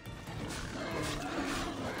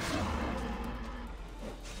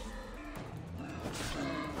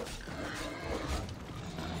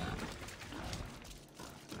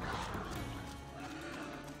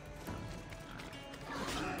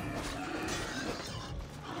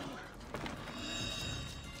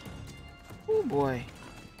 Oh boy.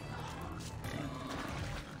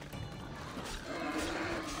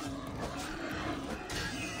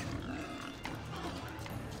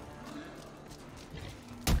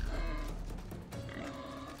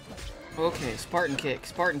 Okay, Spartan kick.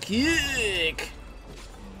 Spartan kick!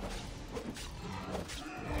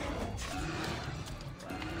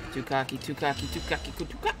 Too cocky, too cocky, too cocky, too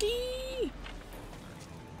cocky!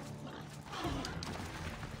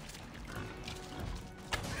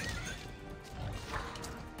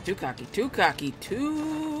 Too cocky, too cocky,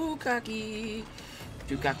 too cocky.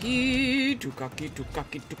 Too cocky, too cocky, too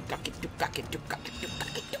cocky, too cocky, too cocky, too cocky, too cocky, too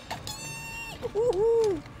cocky.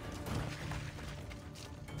 Woohoo!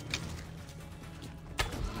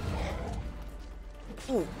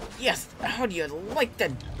 Ooh, yes! How do you like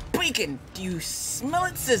that bacon? Do you smell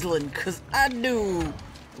it sizzling? 'Cause I do!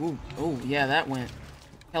 Ooh, oh, yeah, that went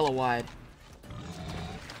hella wide.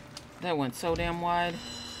 That went so damn wide.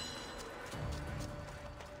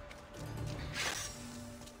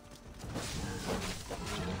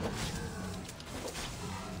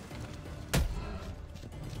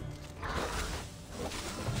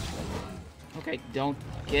 Okay, don't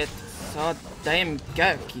get so damn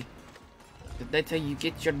cocky. Did they tell you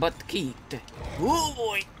get your butt kicked? Oh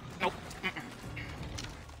boy! Nope.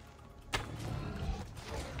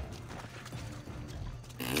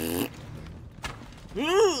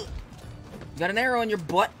 Got an arrow in your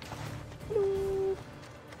butt.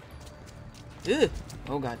 Ugh.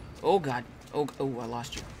 Oh god. Oh god. Oh, I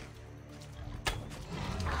lost you.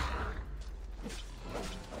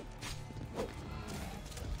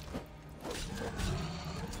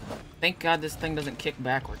 Thank God this thing doesn't kick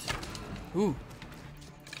backwards. Ooh.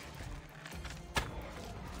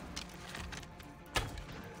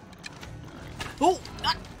 Oh!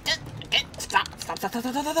 Stop! Stop! Stop! Stop! Stop!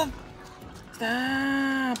 Stop! Stop!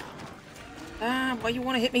 Stop! Stop! Why you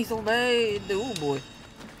want to hit me so bad? Oh boy.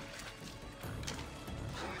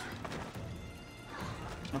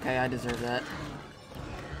 Okay, I deserve that.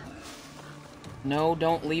 No,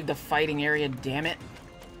 don't leave the fighting area, damn it.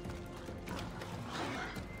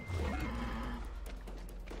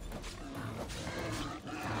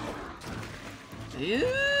 Ooh.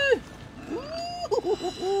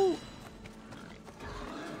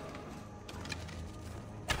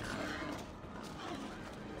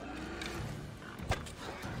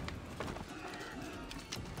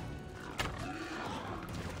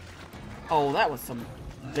 Oh, that was some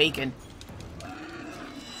bacon.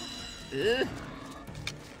 Ugh.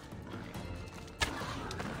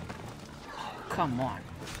 Oh, come on.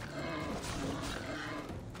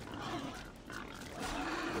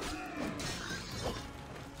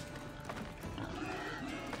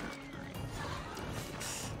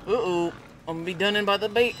 Uh-oh. I'm gonna be done in by the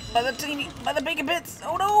bacon bits.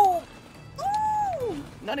 Oh no! Ooh!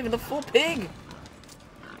 Not even the full pig.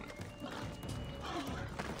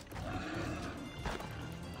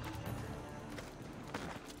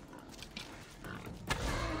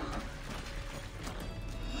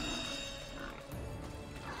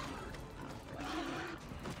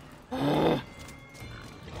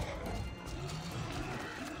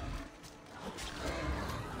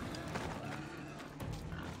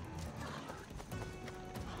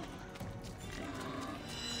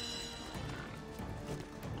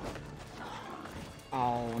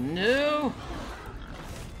 Oh no!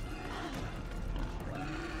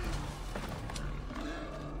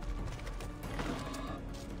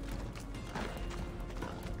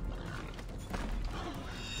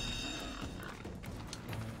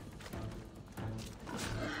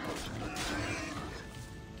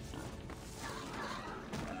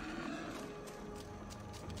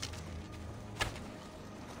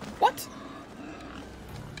 What?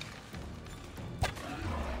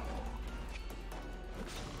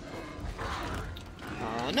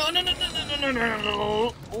 No, no, no, no, no, no, no, no,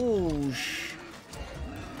 no. Oh, sh.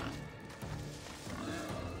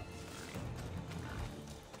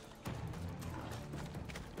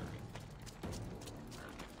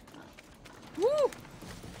 Woo.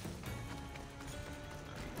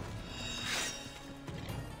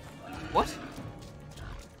 What?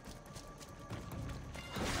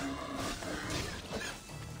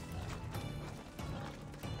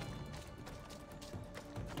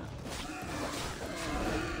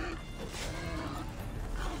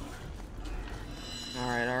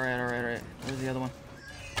 Alright. Where's the other one?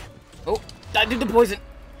 Oh, I did the poison.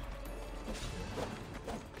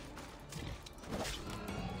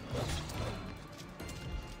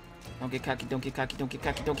 Don't get cocky, don't get cocky, don't get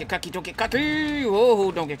cocky, don't get cocky, don't get cocky!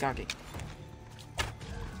 Whoa, don't get cocky.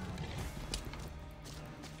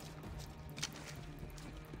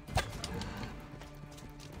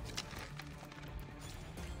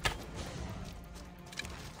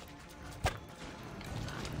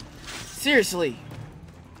 Seriously,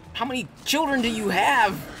 how many children do you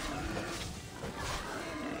have?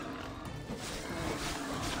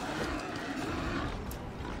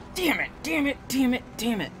 Damn it, damn it, damn it,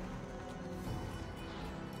 damn it.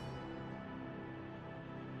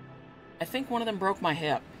 I think one of them broke my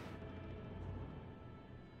hip.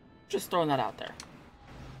 Just throwing that out there.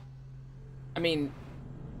 I mean,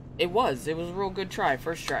 it was a real good try,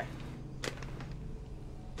 first try.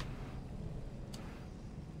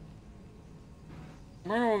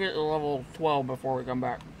 We're gonna get to level 12 before we come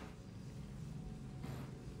back.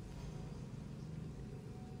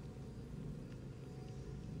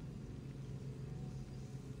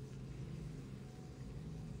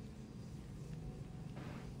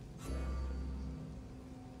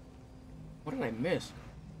 What did I miss?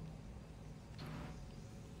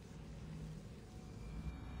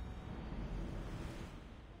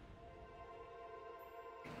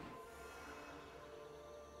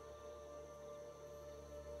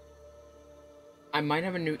 I might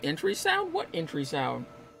have a new entry sound? What entry sound?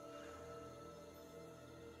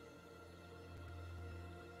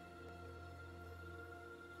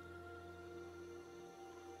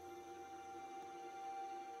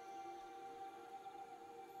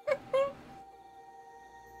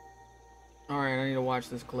 Alright, I need to watch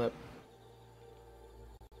this clip.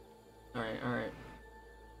 Alright, alright.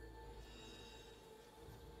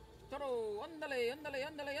 Toro, ándale, ándale,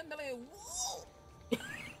 ándale, ándale.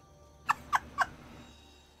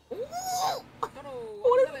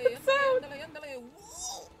 What is that sound?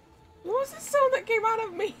 What was the sound that came out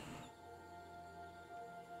of me?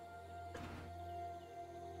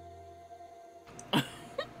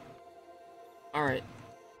 Alright.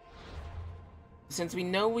 Since we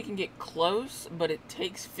know we can get close, but it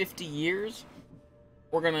takes 50 years,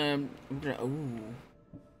 we're gonna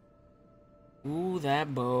ooh,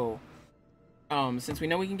 that bow. Since we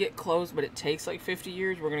know we can get close, but it takes like 50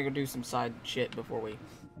 years, we're gonna go do some side shit before we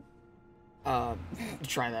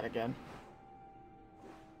try that again.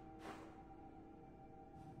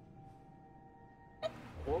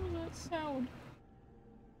 What was that sound?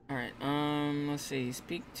 Alright, let's see.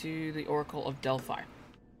 Speak to the Oracle of Delphi.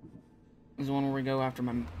 This is the one where we go after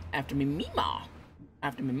me mama.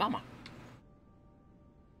 After me mama.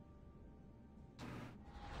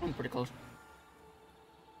 I'm pretty close.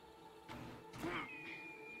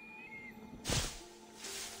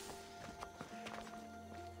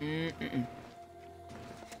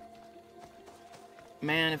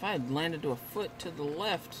 Man, if I had landed to a foot to the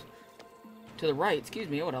left, to the right, excuse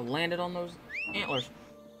me, I would have landed on those antlers.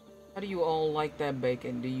 How do you all like that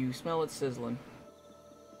bacon? Do you smell it sizzling?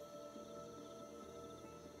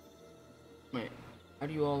 Wait, how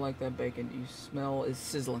do you all like that bacon? Do you smell it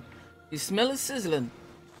sizzling? You smell it sizzling?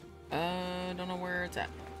 Don't know where it's at.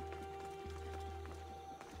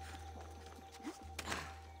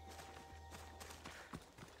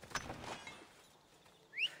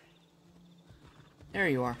 There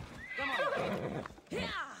you are.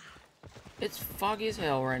 It's foggy as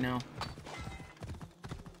hell right now.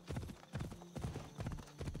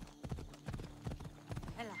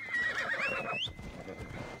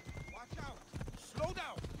 Watch out! Slow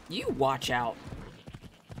down! You watch out.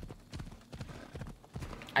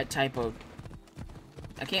 I typoed.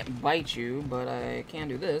 I can't bite you, but I can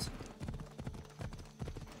do this.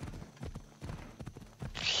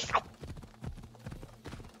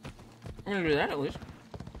 I'm gonna do that at least.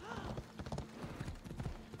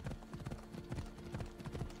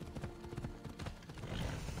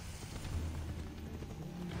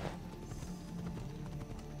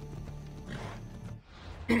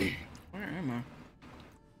 Where am I?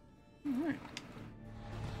 Alright.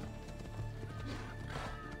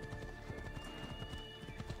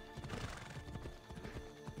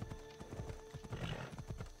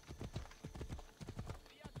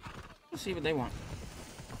 Let's see what they want.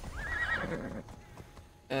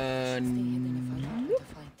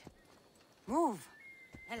 Move!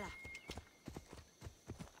 Ella.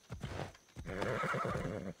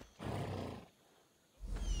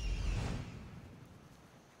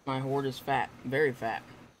 My horde is fat. Very fat.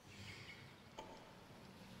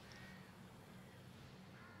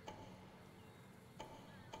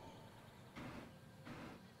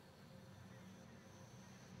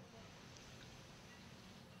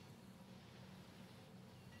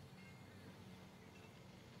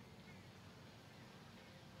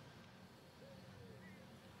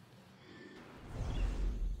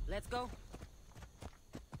 Let's go.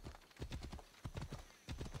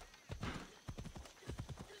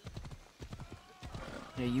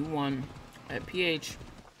 Yeah, you won at PH.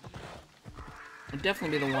 I'd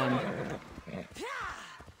definitely be the one.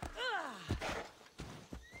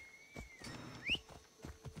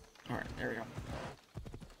 Alright, there we go.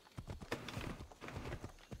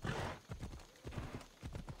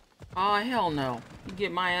 Oh, hell no. You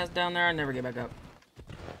get my ass down there, I never get back up.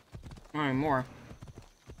 Not anymore.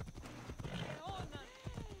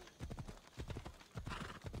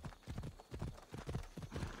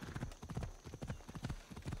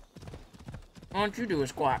 Why don't you do a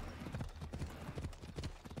squat?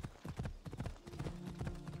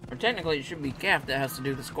 Or technically it should be Calf that has to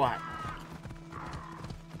do the squat.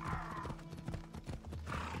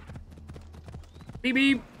 Beep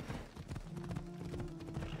beep.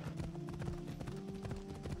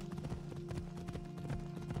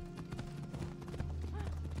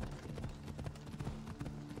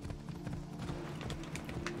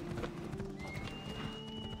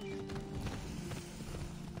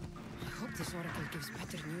 I hope this oracle gives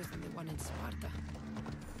better news than the one in Sparta.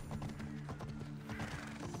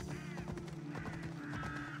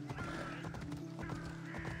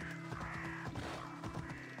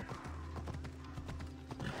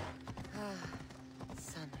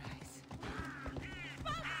 Sunrise.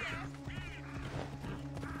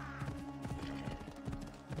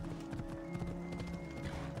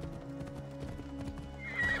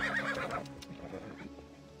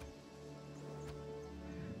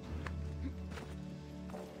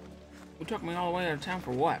 You took me all the way out of town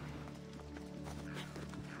for what?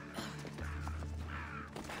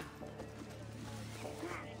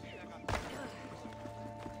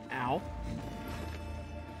 Ow.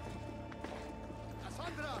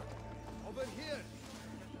 Cassandra! Over here!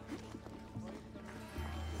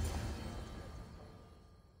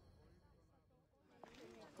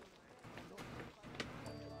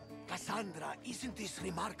 Cassandra, isn't this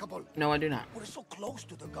remarkable? No, I do not. We're so close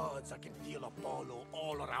to the gods, I can feel Apollo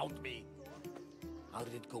all around me. How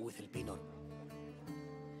did it go with Elpinor?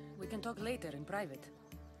 We can talk later in private.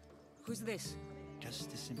 Who's this?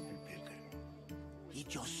 Just a simple pilgrim. He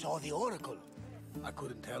just saw the oracle. I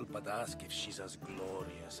couldn't help but ask if she's as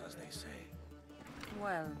glorious as they say.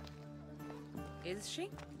 Well, is she?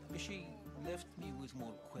 She left me with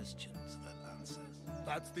more questions than answers.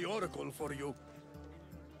 That's the oracle for you.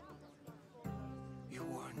 You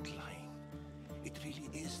weren't lying. It really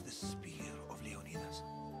is the spear of Leonidas.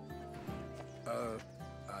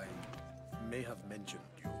 I may have mentioned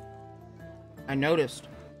you. I noticed.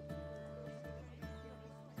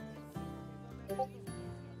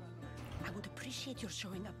 I would appreciate your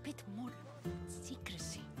showing a bit more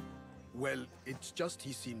secrecy. Well, it's just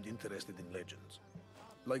he seemed interested in legends.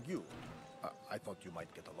 Like you. I thought you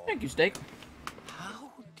might get along. Thank you, Steak.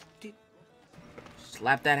 How did...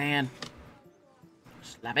 Slap that hand.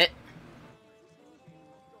 Slap it.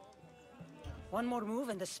 One more move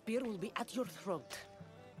and the spear will be at your throat.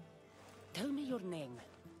 Tell me your name.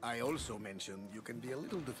 I also mentioned you can be a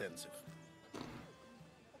little defensive.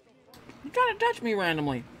 You're trying to touch me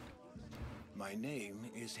randomly. My name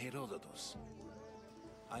is Herodotus.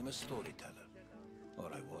 I'm a storyteller. Or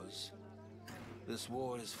I was. This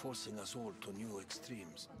war is forcing us all to new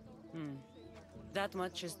extremes. That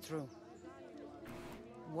much is true.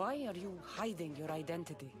 Why are you hiding your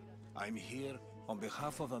identity? I'm here on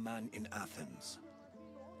behalf of a man in Athens.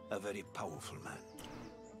 A very powerful man.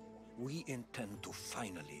 We intend to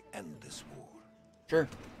finally end this war. Sure.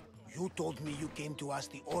 You told me you came to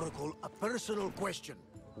ask the oracle a personal question.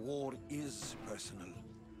 War is personal,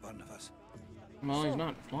 Barnabas. Well, he's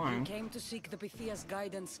not You lying. came to seek the Pythia's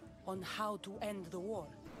guidance on how to end the war.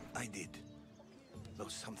 I did. Though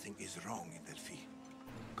something is wrong in Delphi.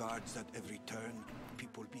 Guards at every turn,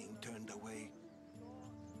 people being turned away.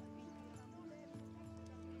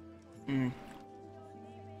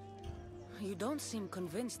 You don't seem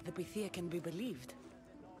convinced the Pythia can be believed.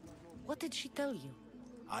 What did she tell you?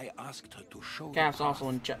 I asked her to show Calf's the path also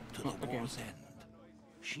in chat. to the Oh, okay. war's end.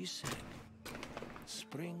 She said,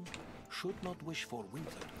 spring should not wish for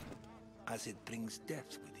winter, as it brings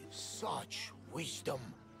death with it. Such wisdom.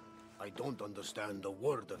 I don't understand a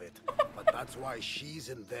word of it, but that's why she's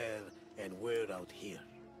in there and we're out here.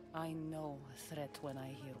 I know a threat when I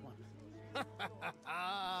hear one.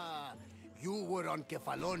 You were on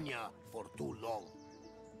Kefalonia for too long.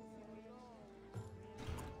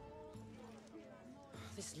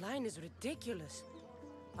 This line is ridiculous.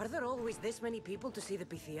 Are there always this many people to see the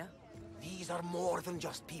Pythia? These are more than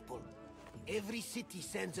just people. Every city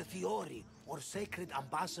sends a Fiori or sacred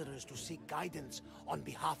ambassadors to seek guidance on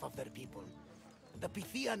behalf of their people. The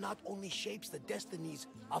Pythia not only shapes the destinies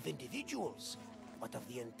of individuals, but of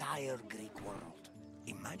the entire Greek world.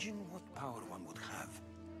 Imagine what power one would have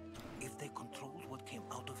if they controlled what came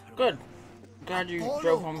out of her. Good. Glad you Apollo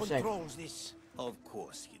drove home safe. controls this. Of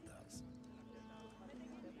course he does.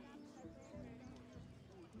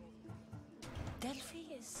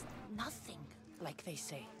 Delphi is nothing, like they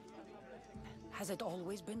say. Has it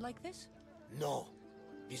always been like this? No,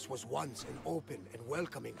 This was once an open and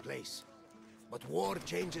welcoming place. But war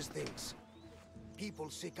changes things. People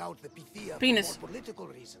seek out the Pythia for more political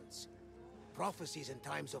reasons. Prophecies in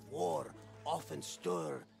times of war often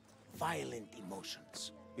stir violent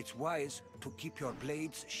emotions. It's wise to keep your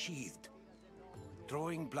blades sheathed.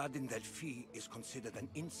 Drawing blood in that fee is considered an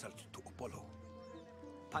insult to Apollo.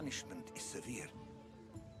 Punishment is severe.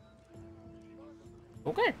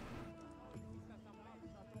 Okay.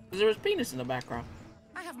 There was penis in the background.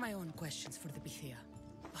 I have my own questions for the Pythia.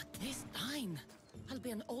 But this time, I'll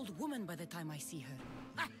be an old woman by the time I see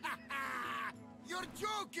her. You're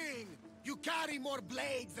joking! You carry more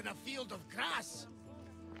blades than a field of grass.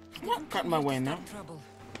 I'm not cutting my way now. Trouble.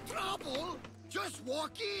 Trouble? Just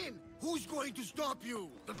walk in! Who's going to stop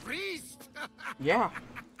you? The priest? Yeah.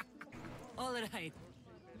 All right.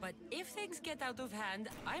 But if things get out of hand,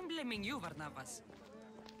 I'm blaming you, Barnabas.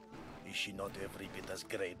 Is she not every bit as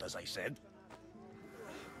great as I said?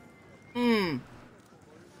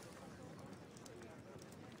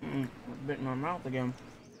 Bit in my mouth again.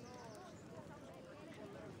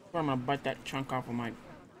 I'm gonna bite that chunk off of my...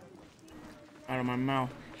 out of my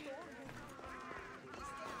mouth.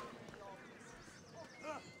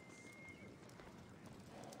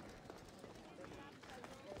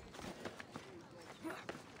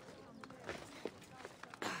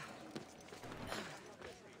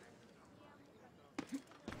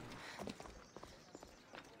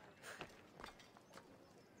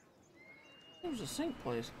 There's a sink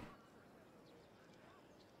place.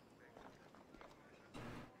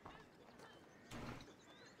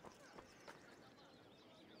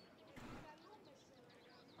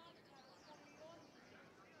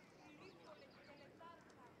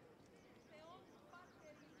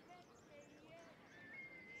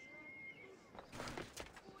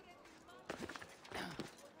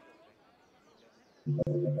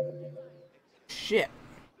 Shit.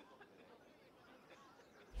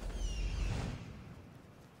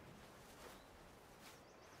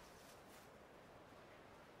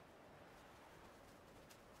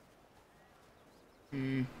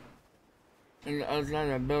 And the other side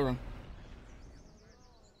of the building.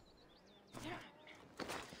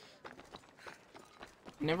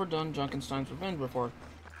 Never done Junkenstein's Revenge before.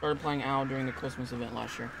 Started playing Owl during the Christmas event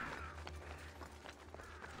last year.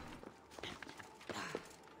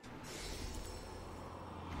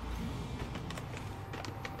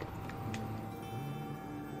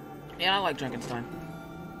 Yeah, I like Junkenstein.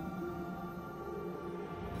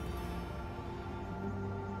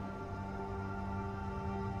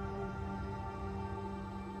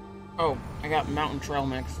 Oh, I got Mountain Trail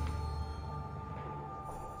Mix.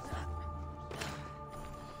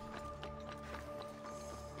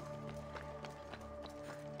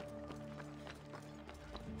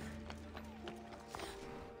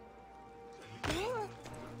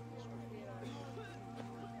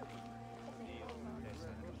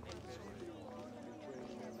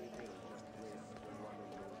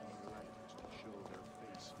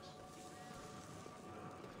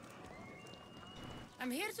 I'm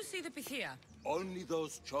here to see the Pythia. Only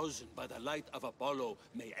those chosen by the light of Apollo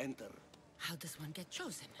may enter. How does one get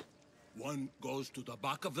chosen? One goes to the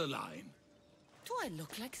back of the line. Do I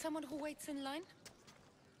look like someone who waits in line?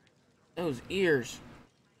 Those ears.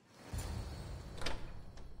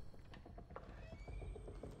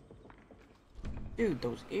 Dude,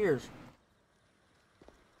 those ears.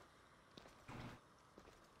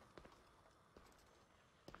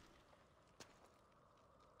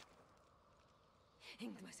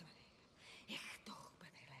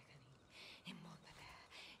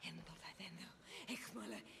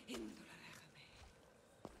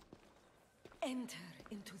 Enter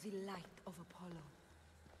into the light of Apollo,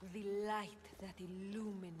 the light that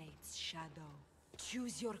illuminates shadow.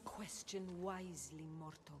 Choose your question wisely,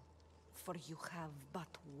 mortal, for you have but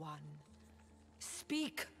one.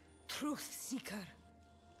 Speak, truth seeker.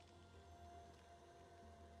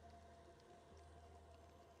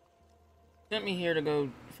 Sent me here to go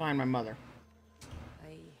find my mother.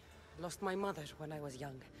 I lost my mother when I was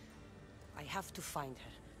young. I have to find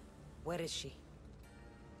her. Where is she?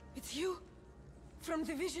 It's you! From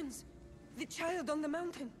the visions! The child on the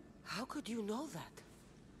mountain! How could you know that?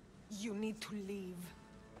 You need to leave.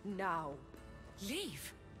 Now.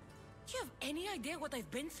 Leave? Do you have any idea what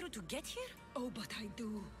I've been through to get here? Oh, but I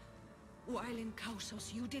do. While in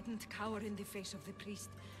Kausos, you didn't cower in the face of the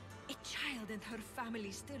priest. A child and her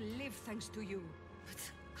family still live thanks to you. But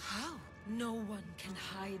how? No one can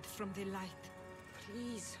hide from the light.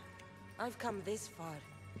 Please. I've come this far.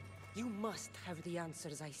 You must have the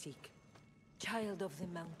answers I seek. Child of the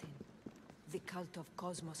mountain. The cult of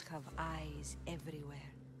Cosmos have eyes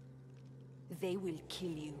everywhere. They will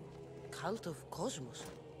kill you. Cult of Cosmos?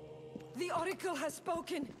 The Oracle has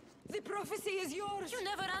spoken. The prophecy is yours. You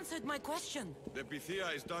never answered my question. The Pythia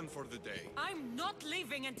is done for the day. I'm not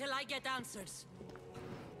leaving until I get answers.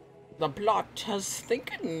 The plot has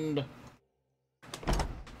thickened.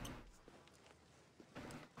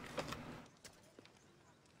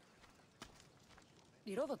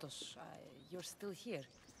 Herodotus, you're still here.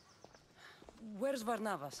 Where's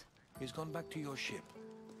Barnabas? He's gone back to your ship.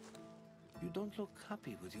 You don't look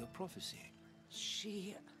happy with your prophecy.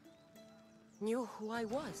 She knew who I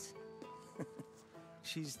was.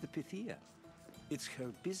 She's the Pythia. It's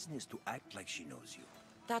her business to act like she knows you.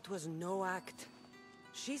 That was no act.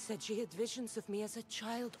 She said she had visions of me as a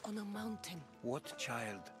child on a mountain. What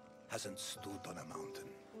child hasn't stood on a mountain?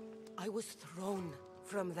 I was thrown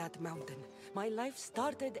from that mountain. My life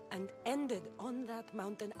started and ended on that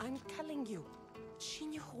mountain. I'm telling you. She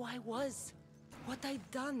knew who I was, what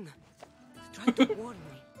I'd done. Tried to warn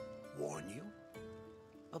me. Warn you?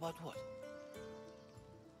 About what?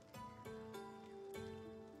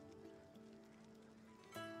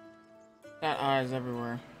 Got eyes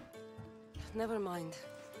everywhere. Never mind.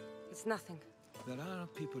 It's nothing. There are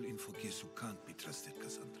people in Fogis who can't be trusted,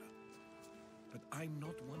 Cassandra. But I'm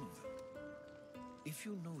not one of them. If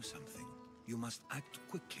you know something, you must act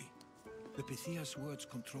quickly. The Pythia's words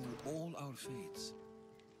control all our fates.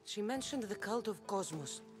 She mentioned the cult of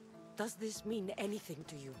Cosmos. Does this mean anything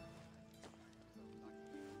to you?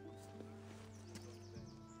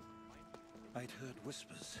 I'd heard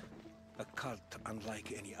whispers. A cult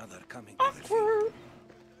unlike any other coming to their feet.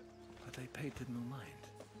 But I paid them no mind.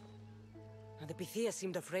 And the Pythia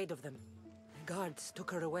seemed afraid of them. The guards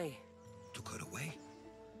took her away. Took her away?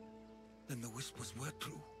 Then the whispers were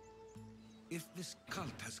true. If this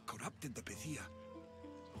cult has corrupted the Pythia,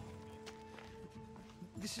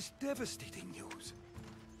 this is devastating news.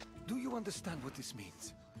 Do you understand what this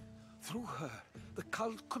means? Through her, the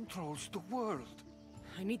cult controls the world.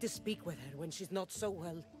 I need to speak with her when she's not so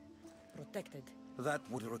well protected. That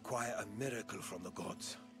would require a miracle from the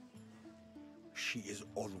gods. She is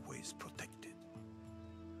always protected.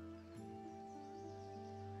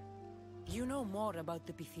 You know more about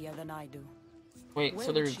the Pythia than I do. Wait, Where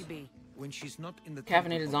so would there's she be? When she's not in the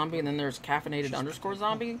caffeinated zombie and then there's caffeinated underscore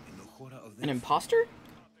zombie? An imposter?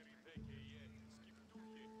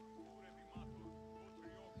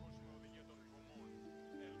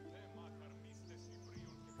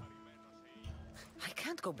 I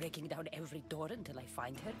can't go breaking down every door until I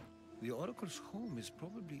find her. The Oracle's home is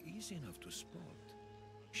probably easy enough to spot.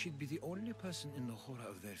 She'd be the only person in the Hora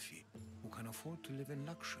of Delphi who can afford to live in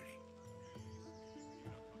luxury.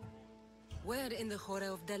 Where in the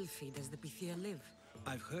Hora of Delphi does the Pythia live?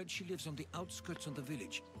 I've heard she lives on the outskirts of the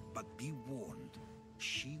village, but be warned,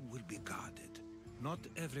 she will be guarded. Not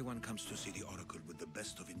everyone comes to see the Oracle with the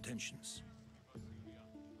best of intentions.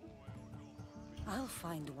 I'll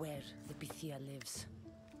find where the Pythia lives,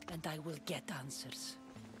 and I will get answers.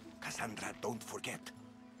 Cassandra, don't forget.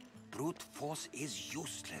 Brute force is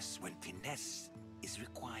useless when finesse is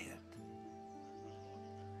required.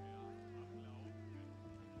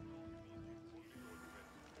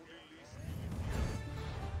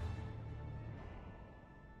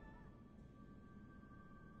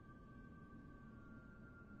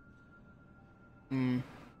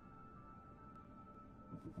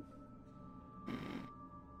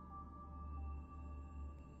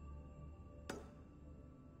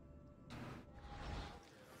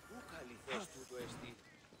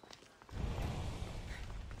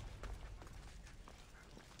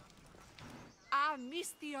 Ah,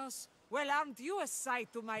 Mistios. Well, aren't you a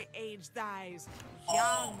sight to my aged eyes?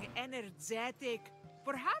 Young, energetic.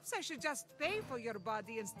 Perhaps I should just pay for your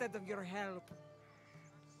body instead of your help.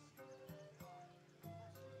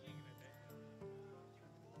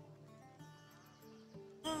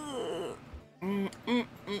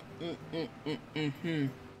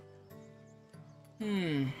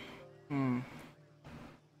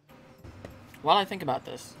 While I think about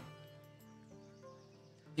this.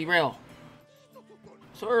 Derail.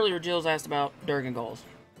 So earlier Jill's asked about dergengoals,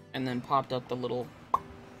 and then popped up the little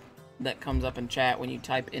that comes up in chat when you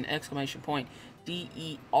type in exclamation point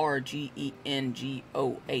DERGENGOALS.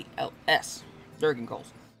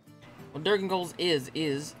 Dergengoals. What dergengoals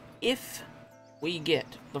is if we get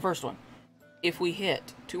the first one. If we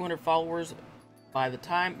hit 200 followers by the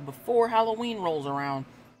time before Halloween rolls around,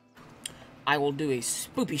 I will do a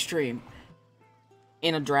spoopy stream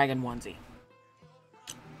in a dragon onesie.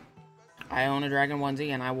 I own a dragon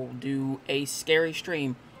onesie, and I will do a scary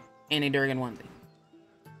stream in a dragon onesie.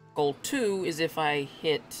 Goal 2 is if I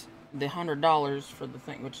hit the $100 for the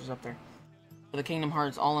thing, which is up there. for the Kingdom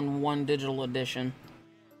Hearts All-in-One Digital Edition.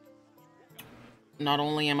 Not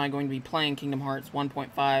only am I going to be playing Kingdom Hearts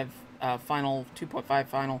 1.5 Final, 2.5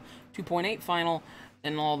 Final, 2.8 Final,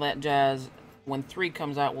 and all that jazz, when 3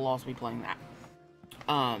 comes out, we'll also be playing that.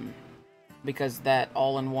 Because that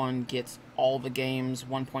all-in-one gets all the games,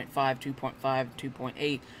 1.5, 2.5,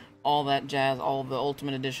 2.8, all that jazz, all the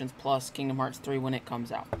Ultimate Editions, plus Kingdom Hearts 3 when it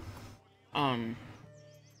comes out.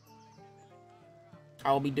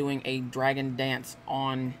 I'll be doing a dragon dance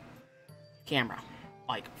on camera.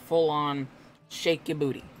 Like, full-on shake your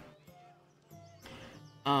booty.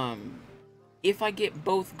 If I get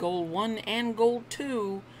both Goal 1 and Goal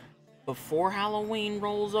 2 before Halloween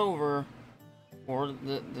rolls over, or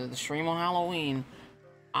the stream on Halloween,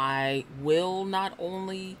 I will not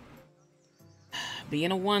only be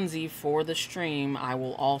in a onesie for the stream, I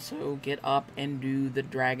will also get up and do the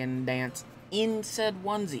dragon dance in said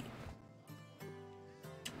onesie.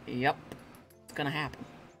 Yep, it's gonna happen.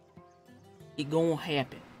 It gonna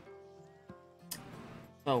happen.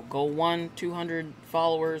 So, Goal 1, 200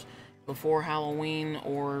 followers before Halloween,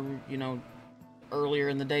 or, you know, earlier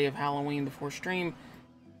in the day of Halloween before stream.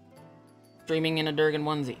 Streaming in a Durgan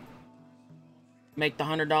onesie. Make the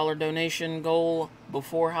 $100 donation goal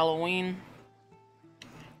before Halloween.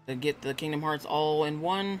 To get the Kingdom Hearts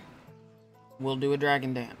all-in-one, we'll do a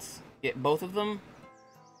dragon dance. Get both of them,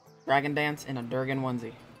 dragon dance in a Durgan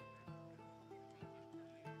onesie.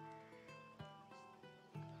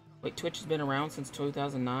 Wait, Twitch has been around since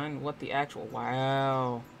 2009? What the actual?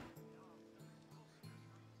 Wow.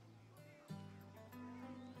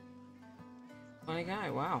 Funny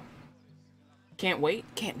guy, wow. Can't wait,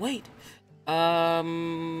 can't wait.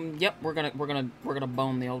 Yep, we're gonna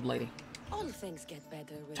bone the old lady. All things get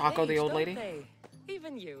better with Taco age, the old don't lady? they?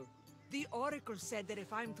 Even you. The Oracle said that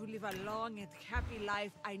if I'm to live a long and happy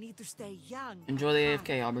life, I need to stay young. Enjoy the and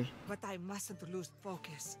AFK, Aubrey. But I mustn't lose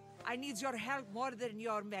focus. I need your help more than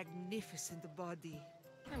your magnificent body.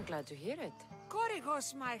 I'm glad to hear it.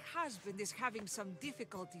 Korigos, my husband, is having some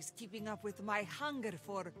difficulties keeping up with my hunger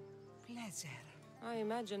for pleasure. I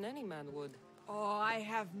imagine any man would. Oh, I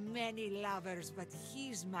have many lovers, but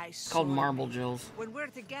he's my It's called soulmate. Marble Jills. When we're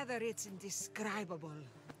together, it's indescribable.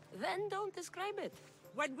 Then don't describe it.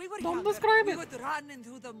 When we were Don't younger, describe we it. would run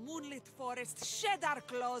into the moonlit forest, shed our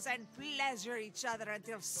clothes, and pleasure each other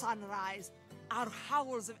until sunrise. Our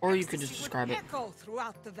howls of Or you could just ecstasy describe would it. echo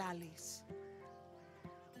throughout the valleys.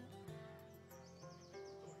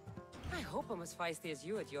 I hope I'm as feisty as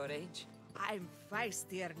you at your age. I'm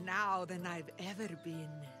feistier now than I've ever been.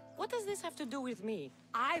 What does this have to do with me?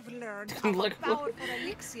 I've learned of a Look. powerful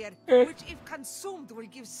elixir, which, if consumed, will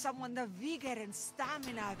give someone the vigor and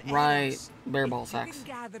stamina of Right, Eros. bear ball If sacks. you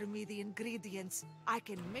can gather me the ingredients, I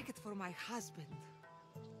can make it for my husband.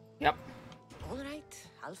 Yep. All right,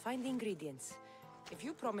 I'll find the ingredients. If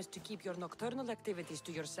you promise to keep your nocturnal activities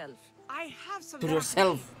to yourself. I have some To there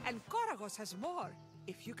yourself. already, and Koragos has more.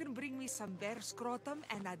 If you can bring me some bear scrotum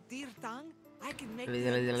and a deer tongue, I can make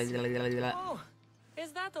the Oh,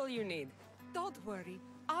 is that all you need? Don't worry,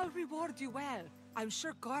 I'll reward you well. I'm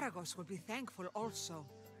sure Koragos will be thankful also.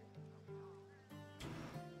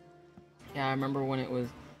 Yeah, I remember when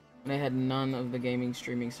they had none of the gaming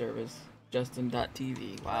streaming service.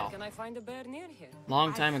 Justin.tv. Wow. Where can I find a bear near here?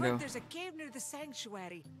 Long time I've ago. heard there's a cave near the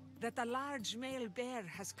sanctuary that a large male bear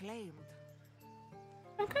has claimed.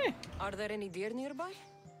 Okay. Are there any deer nearby?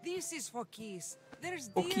 This is Fokis. There's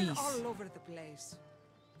For deer keys. all over the place.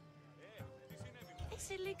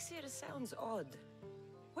 This elixir sounds odd.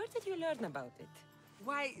 Where did you learn about it?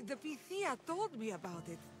 Why, the Pythia told me about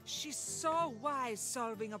it. She's so wise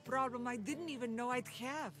solving a problem I didn't even know I'd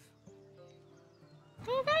have.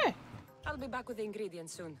 Okay. I'll be back with the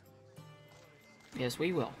ingredients soon. Yes,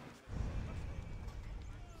 we will.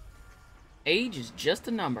 Age is just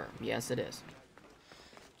a number. Yes, it is.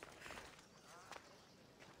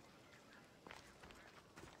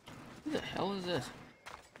 Who the hell is this?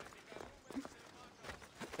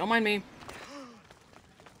 Don't mind me.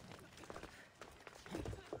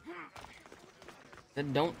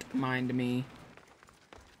 Said don't mind me.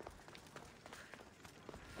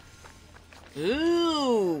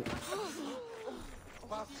 Ooh!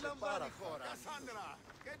 Cassandra,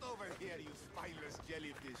 get over here, you spineless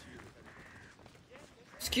jellyfish, you.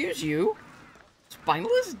 Excuse you?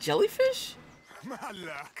 Spineless jellyfish?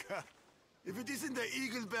 Malaka. If it isn't the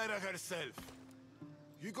eagle bearer herself.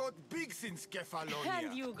 You got big since Kefalonia.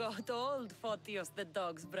 And you got old, Photios the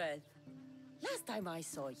dog's breath. Last time I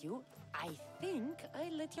saw you, I think I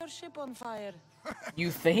lit your ship on fire.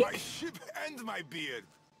 You think? My ship and my beard.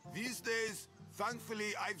 These days,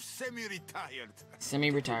 Thankfully, I've semi-retired.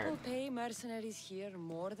 Semi-retired. People pay mercenaries here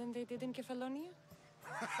more than they did in Kefalonia?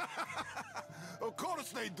 Of course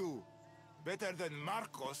they do. Better than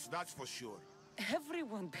Marcos, that's for sure.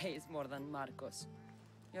 Everyone pays more than Marcos.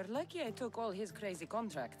 You're lucky I took all his crazy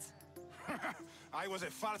contracts. I was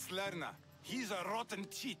a fast learner. He's a rotten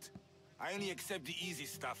cheat. I only accept the easy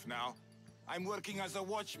stuff now. I'm working as a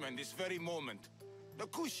watchman this very moment. The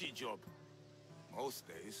cushy job. Most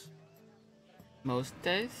days. Most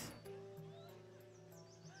days?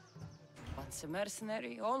 Once a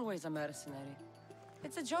mercenary, always a mercenary.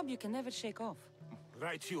 It's a job you can never shake off.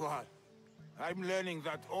 Right you are. I'm learning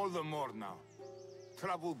that all the more now.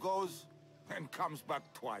 Trouble goes and comes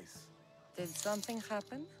back twice. Did something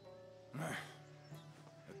happen?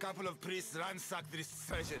 A couple of priests ransacked this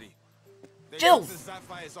treasury. They Jill! took the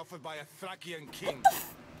sapphires offered by a Thracian king.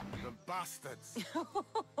 The bastards.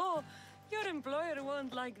 Your employer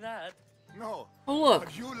won't like that. No. Oh, look.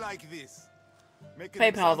 But you like this. Make an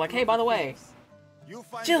PayPal's like, example hey, of by the the way, thieves. You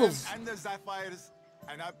find Jills. them and the sapphires,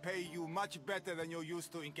 and I pay you much better than you're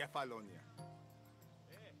used to in Kefalonia.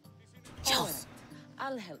 Jill, Alright,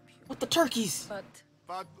 I'll help you. with the turkeys. But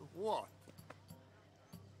But what?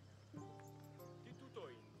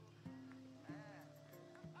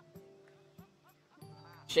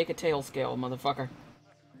 Shake a tail scale, motherfucker.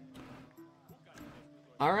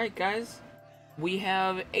 Alright, guys. We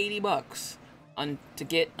have 80 bucks to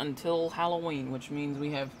get until Halloween, which means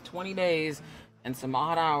we have 20 days and some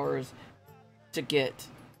odd hours to get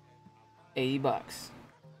 80 bucks.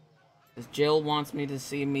 Because Jill wants to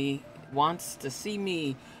see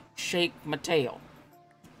me shake my tail.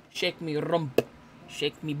 Shake me rump.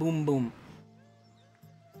 Shake me boom boom.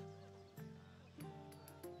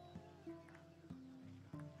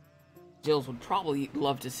 Jills would probably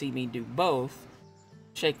love to see me do both.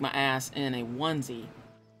 Shake my ass in a onesie.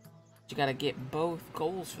 But you gotta get both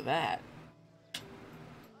goals for that.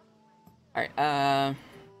 Alright, I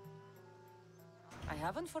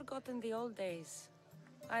haven't forgotten the old days.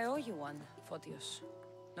 I owe you one, Photios.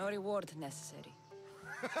 No reward necessary.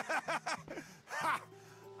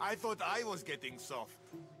 I thought I was getting soft.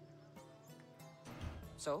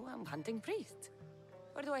 So I'm hunting priests.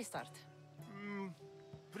 Where do I start?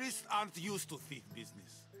 Priests aren't used to thief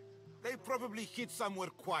business. They probably hid somewhere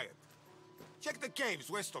quiet. Check the caves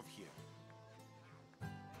west of here.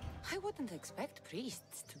 I wouldn't expect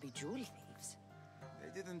priests to be jewel thieves.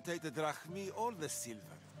 They didn't take the drachmi or the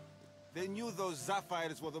silver. They knew those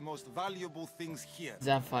sapphires were the most valuable things here.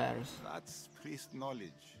 Sapphires. That's priest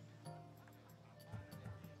knowledge.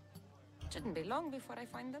 Shouldn't be long before I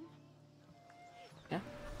find them. Yeah.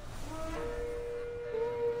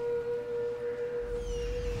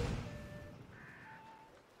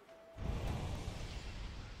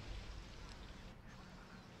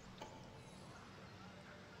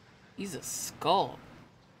 He's a skull.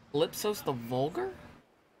 Calypsos the Vulgar?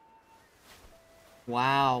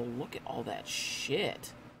 Wow, look at all that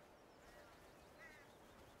shit.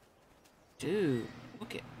 Dude,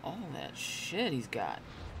 look at all that shit he's got.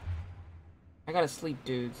 I gotta sleep,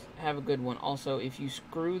 dudes. Have a good one. Also, if you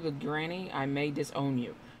screw the granny, I may disown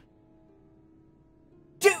you.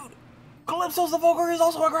 Dude! Calypso's the Vulgar is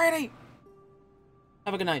also a granny!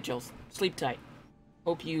 Have a good night, Jills. Sleep tight.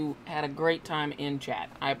 Hope you had a great time in chat.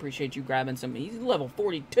 I appreciate you grabbing some. He's level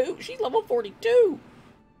 42. She's level 42.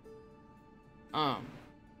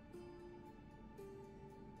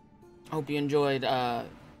 Hope you enjoyed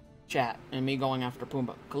chat and me going after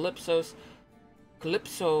Pumbaa. Calypso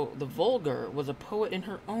the Vulgar was a poet in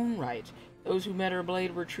her own right. Those who met her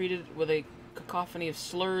blade were treated with a cacophony of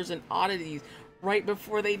slurs and oddities right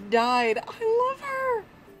before they died. I love her.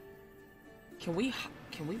 Can we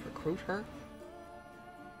recruit her?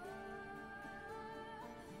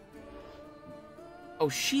 Oh,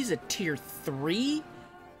 she's a tier 3?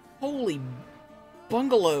 Holy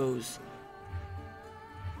bungalows.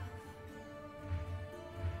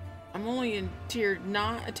 I'm only in tier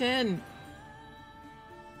 10.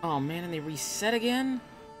 Oh man, and they reset again?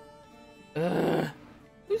 Ugh.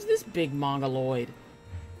 Who's this big mongoloid?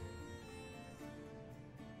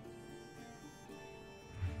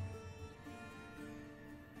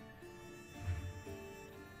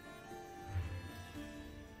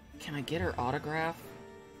 Can I get her autograph?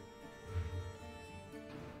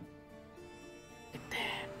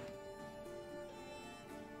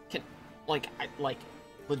 Like that.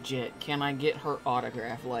 Legit, can I get her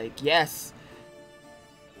autograph? Like, yes!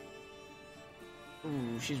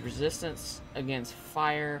 Ooh, she's resistance against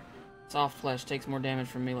fire. Soft flesh takes more damage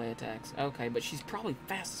from melee attacks. Okay, but she's probably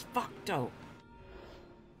fast as fuck, though.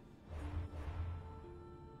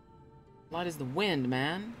 Light as the wind,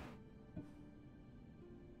 man.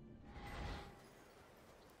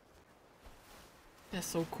 That's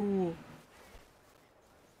so cool.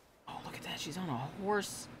 Oh, look at that. She's on a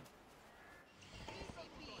horse.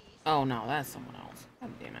 Oh, no. That's someone else. God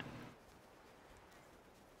damn it.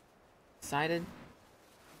 Excited?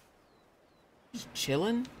 Just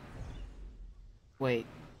chilling? Wait.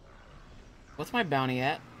 What's my bounty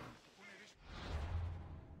at?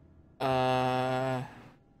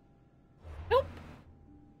 Nope.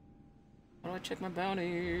 How do I check my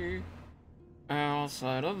bounty?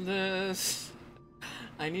 Outside of this.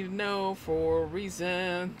 I need to know for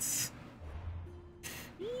reasons.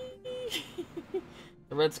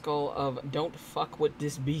 The red skull of don't fuck with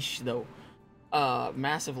this biche though.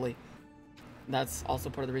 Massively. That's also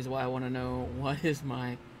part of the reason why I want to know what is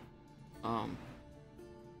my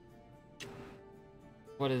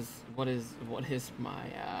what is my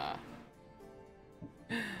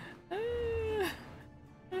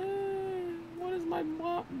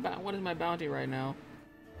what is my bounty right now?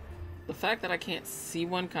 The fact that I can't see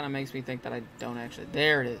one kind of makes me think that I don't actually.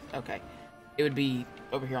 There it is. Okay, it would be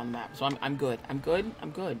over here on the map. So I'm good. I'm good.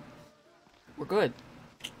 I'm good. We're good.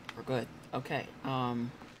 We're good. Okay. I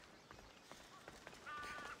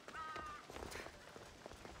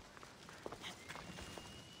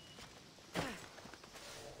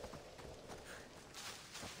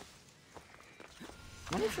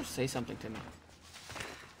wonder if she'll say something to me.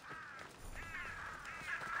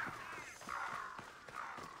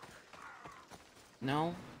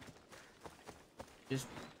 No? Just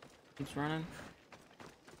keeps running?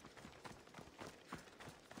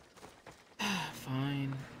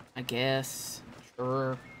 Fine. I guess.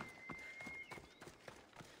 Sure.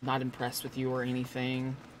 Not impressed with you or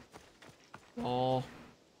anything. Lol.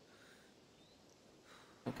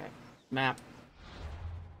 Okay. Map.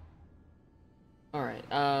 Alright,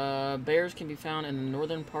 bears can be found in the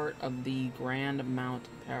northern part of the Grand Mount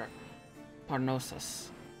Parnassus.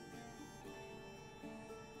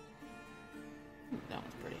 That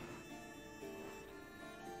one's pretty.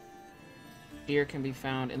 Deer can be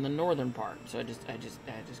found in the northern part, so I just gotta go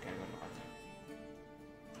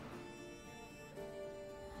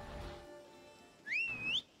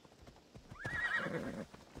north.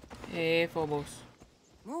 Hey, Phobos.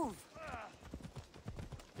 Move.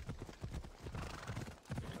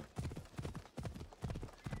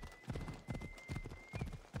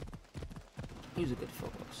 Who's a good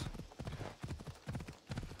Phobos?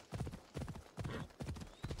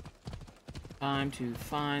 Time to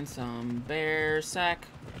find some bear sack.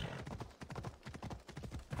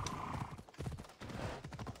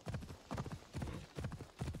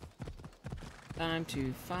 Time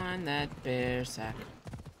to find that bear sack.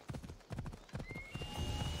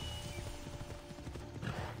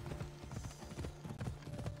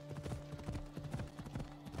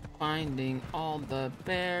 Finding all the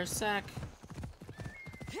bear sack.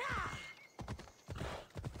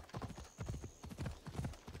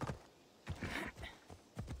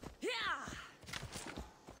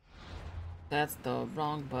 That's the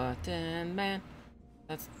wrong button, man.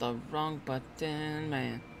 That's the wrong button,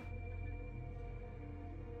 man.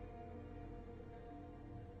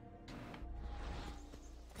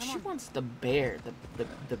 She wants the bear, the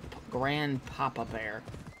grand papa bear.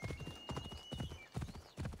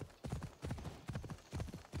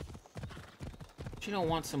 She don't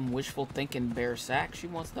want some wishful thinking bear sack. She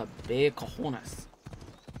wants the big cojones.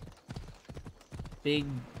 Big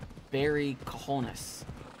berry cojones.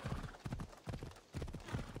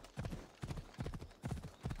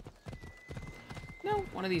 No,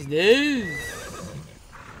 one of these days.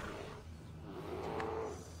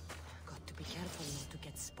 Got to be careful not to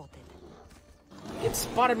get spotted. It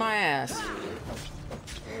spotted my ass.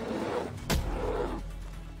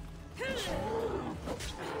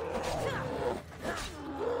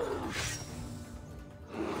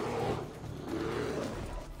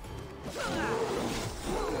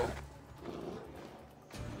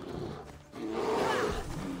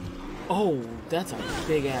 Oh, that's a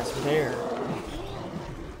big ass bear.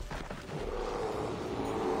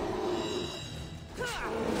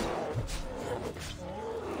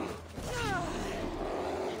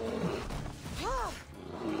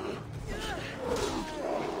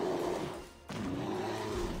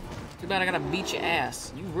 Too bad I gotta beat your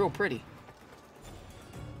ass. You real pretty.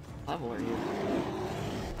 What level are you?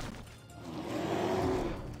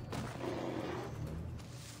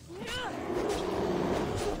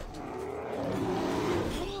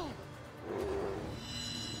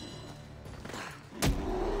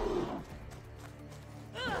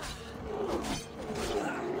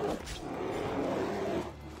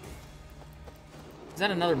 Is that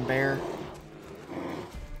another bear?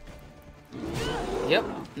 Yep,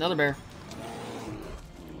 another bear.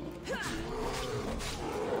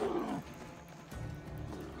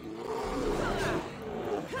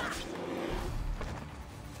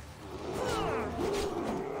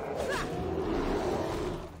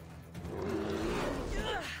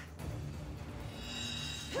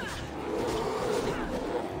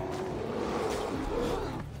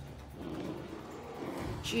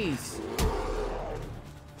 Jeez.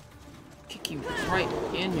 Kick you right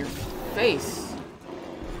in your face.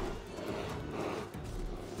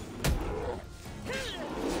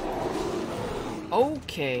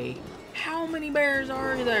 Okay. How many bears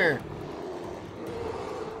are there?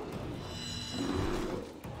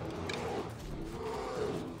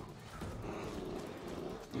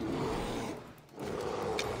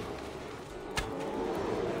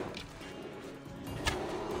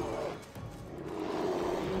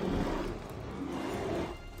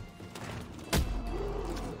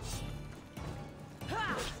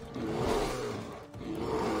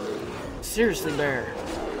 Seriously, bear.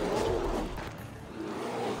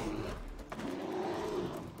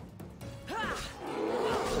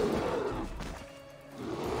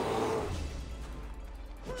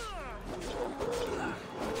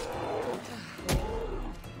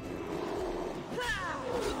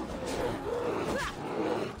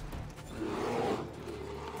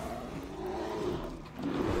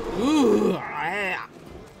 Ooh, ah.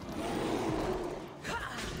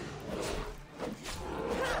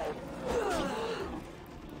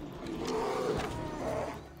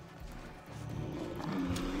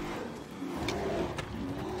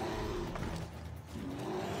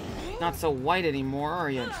 Not so white anymore, are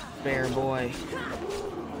you, bear boy?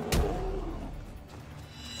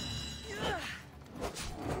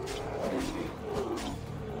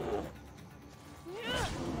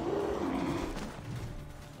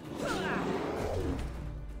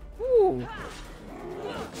 Ooh.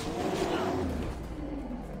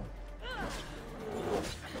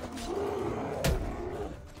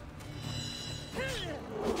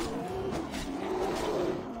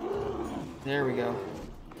 There we go.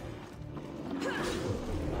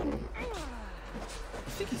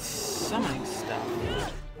 I think he's summoning stuff.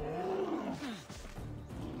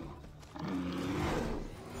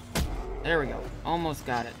 There we go. Almost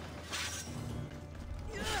got it.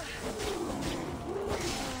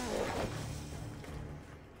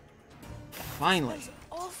 Finally. Smells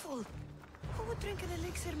awful. Who would drink an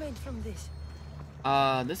elixir made from this?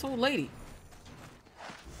 This old lady.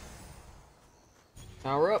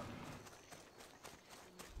 Power up.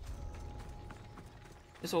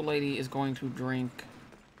 This old lady is going to drink,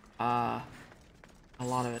 a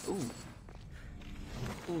lot of it.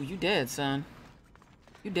 Ooh. Ooh, you dead, son.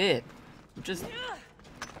 You dead. I'm just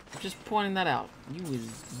pointing that out. You is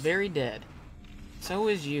very dead. So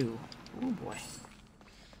is you. Oh boy.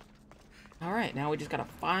 Alright, now we just gotta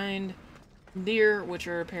find deer, which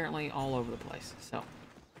are apparently all over the place. So,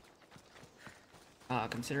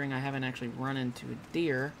 considering I haven't actually run into a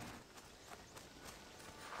deer,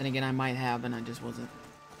 then again I might have, and I just wasn't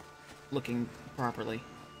looking properly.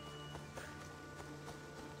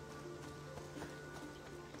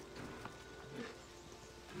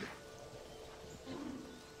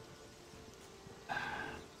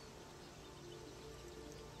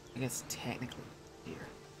 I guess technically deer.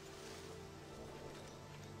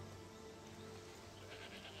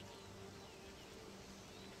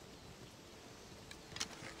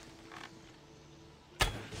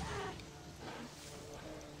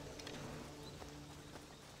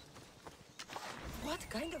 What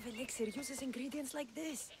kind of elixir uses ingredients like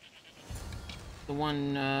this? The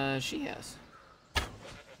one, she has.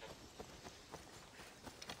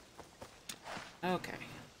 Okay.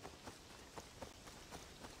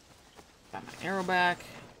 Got my arrow back.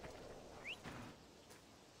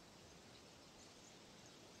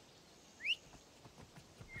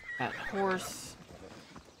 Got a horse.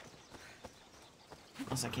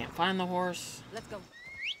 Unless I can't find the horse. Let's go.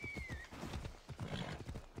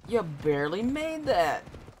 You barely made that.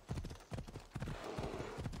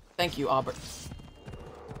 Thank you, Aubrey.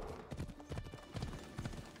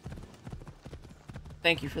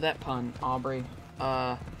 Thank you for that pun, Aubrey.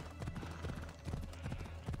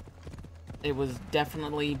 It was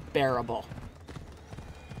definitely bearable.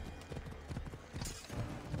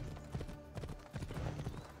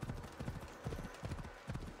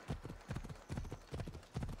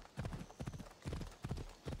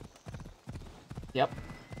 Yep.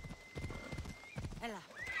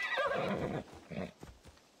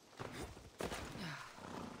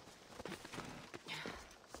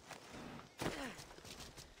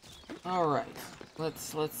 Alright.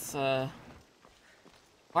 Let's, Why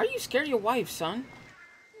are you scared of your wife, son?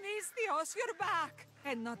 Mistios, you're back!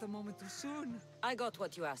 And not a moment too soon. I got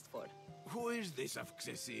what you asked for. Who is this of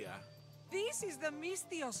Xesia? This is the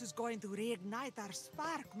Mistios who's going to reignite our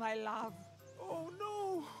spark, my love. Oh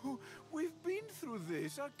no! We've been through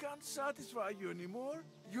this. I can't satisfy you anymore.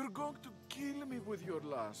 You're going to kill me with your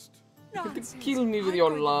lust. Nonsense. Kill me with I'm your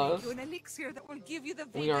going to love. make you an elixir that will give you the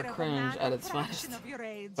We vigor are of a cringe man at a its fraction finest. of your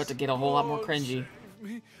age. But to get a whole lot more God cringy. save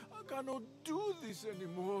me. I cannot do this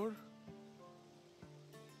anymore.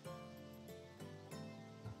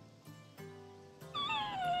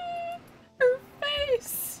 Her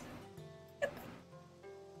face!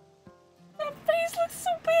 That face looks so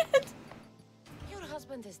bad! Your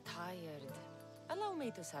husband is tired. Allow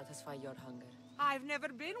me to satisfy your hunger. I've never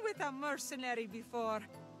been with a mercenary before.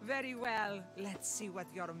 Very well. Let's see what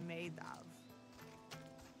you're made of.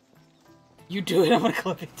 You do it, I'm gonna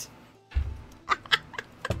clip it.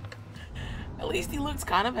 At least he looks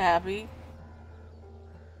kind of happy.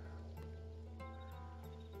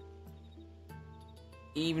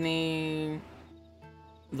 Evening.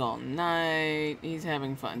 It's all night. He's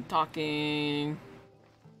having fun talking.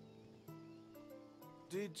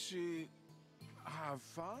 Did she have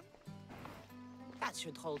fun? That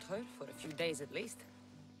should hold her for a few days at least.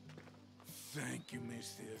 Thank you,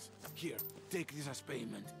 Mistress. Here, take this as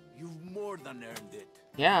payment. You've more than earned it.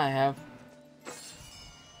 Yeah, I have.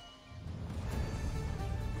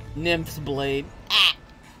 Nymph's blade.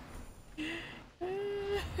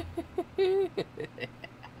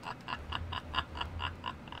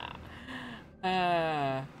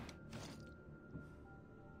 Ah!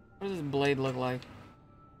 What does this blade look like?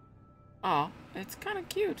 Oh, it's kind of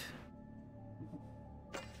cute.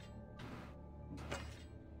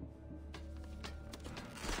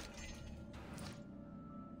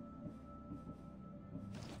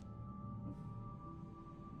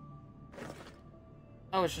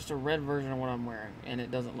 Oh, it's just a red version of what I'm wearing, and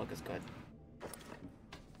it doesn't look as good.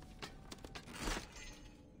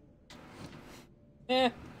 Eh.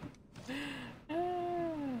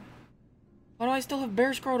 Why do I still have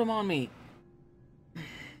bear scrotum on me?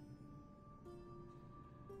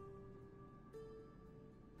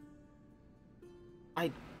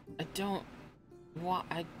 I don't... Why...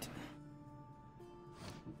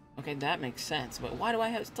 Okay, that makes sense, but why do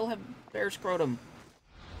I still have bear scrotum?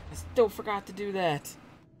 I still forgot to do that.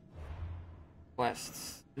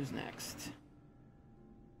 Quests. Who's next?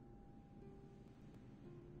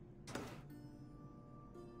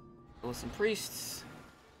 Go with some priests.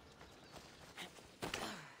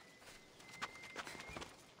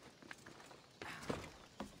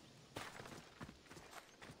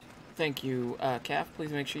 Thank you, Calf.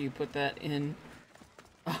 Please make sure you put that in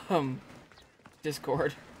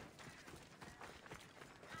Discord.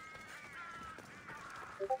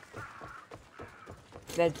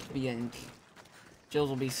 Lesbians. Jills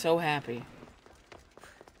will be so happy.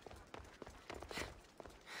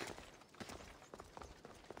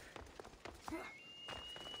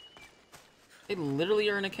 They literally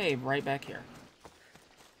are in a cave right back here.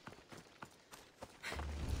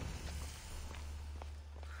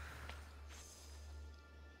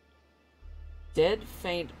 Dead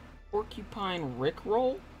faint porcupine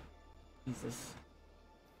rickroll? Jesus.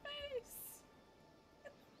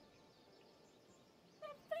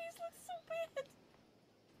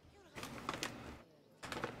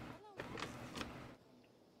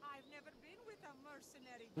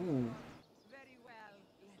 Ooh. Very well.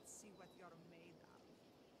 Let's see what you're made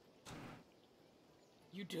of.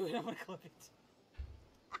 You do it, I'm gonna clip it.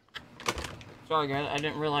 Sorry guys, I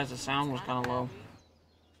didn't realize the sound was kind of low.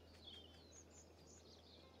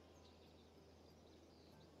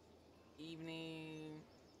 Evening.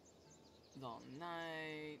 It's all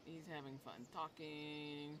night. He's having fun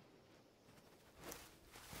talking.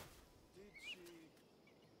 Did she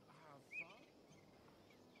have fun?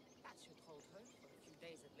 That should hold her for a few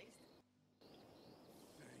days at least.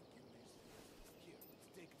 Thank you, Mistress. Here,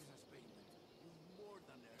 take this as payment. You've more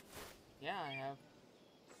than earned it. Yeah, I have.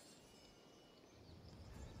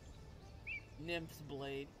 Nymph's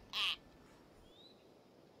blade.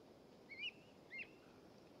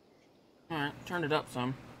 Alright, turn it up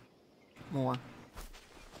some. More.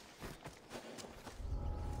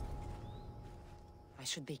 I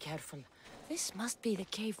should be careful. This must be the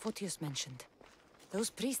cave Photius mentioned. Those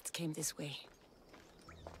priests came this way.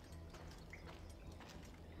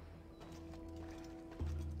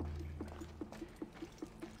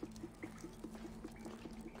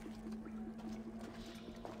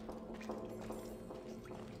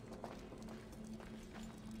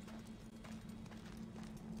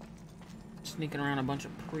 Sneaking around a bunch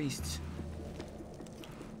of priests.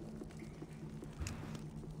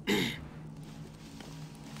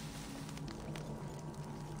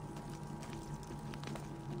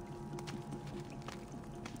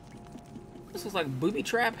 This is like booby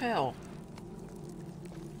trap hell.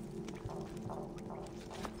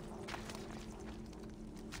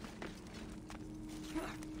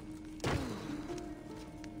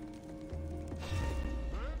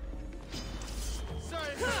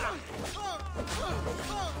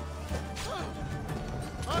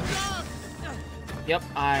 Yep,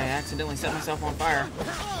 I accidentally set myself on fire.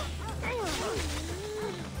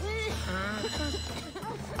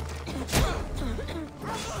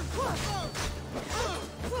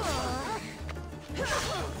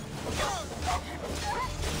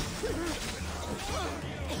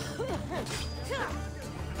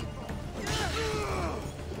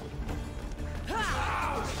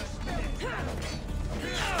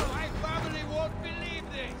 My family won't believe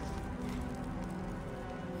this.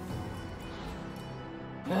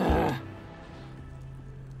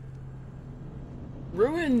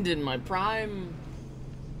 Ruined in my prime.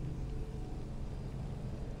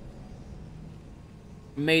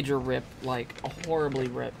 Major rip, like horribly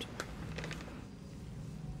ripped.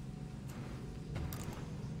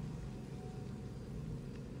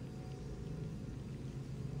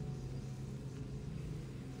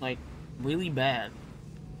 Like, really bad.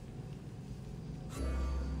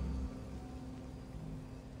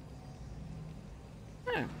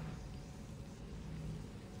 Yeah.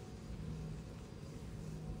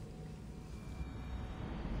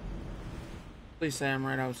 Please say I'm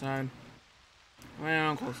right outside. Well,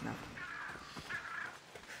 I'm close enough.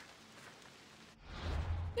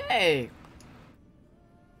 Yay!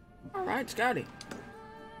 Alright, Scotty.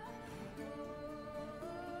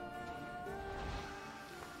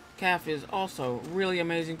 Calf is also a really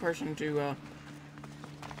amazing person to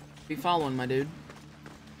be following, my dude.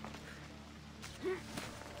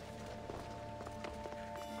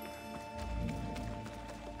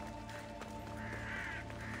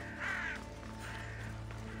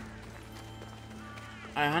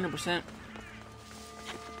 I 100%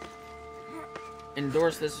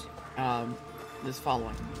 endorse this this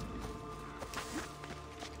following.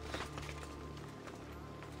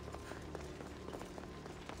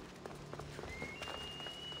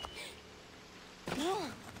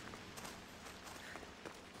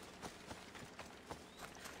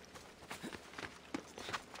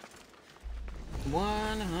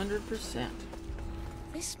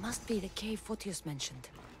 This must be the cave Photius mentioned.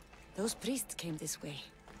 Those priests came this way.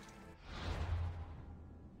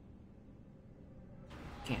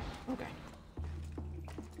 Can't. Okay.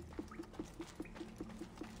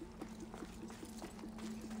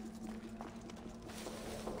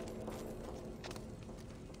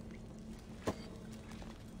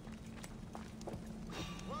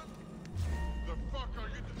 The fuck are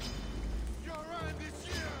you doing? You're right this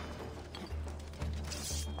year.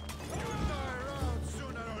 You'll die around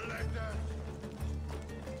sooner or later.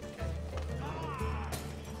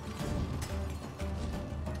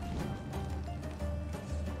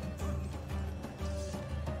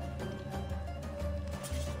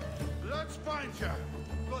 Let's find you.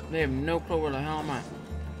 They have no clue where the hell I'm at.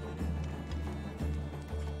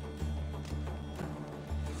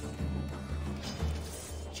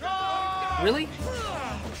 Really?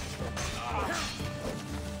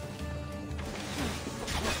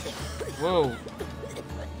 Whoa.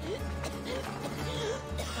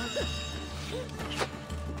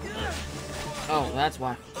 Oh, that's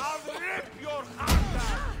why. I'll rip your heart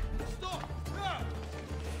out. Stop.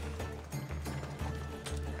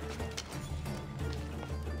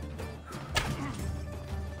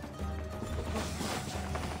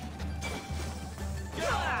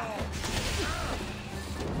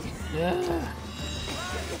 Yeah.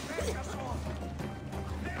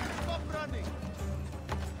 Stop running.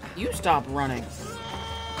 You stop running. You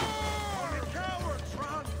cowards,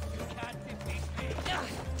 run. You can't defeat me.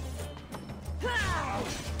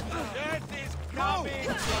 Death is coming,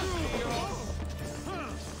 Castillo.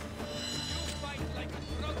 You fight like a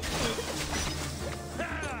drunk.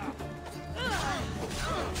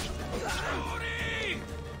 Howdy!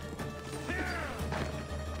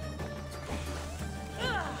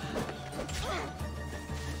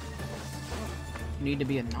 You need to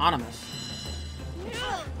be anonymous.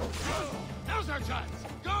 Now's our chance.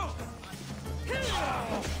 Go!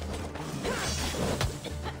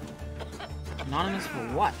 Anonymous for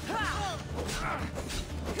what?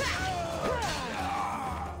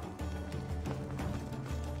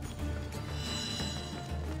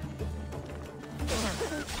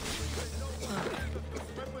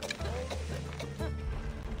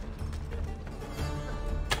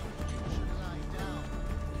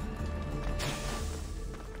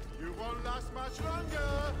 You won't last much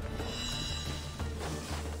longer.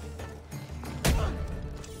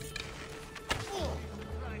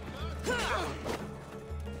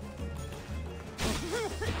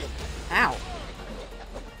 Ow.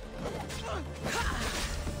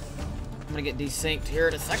 I'm gonna get desynced here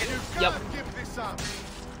in a second. Yep. Give this up.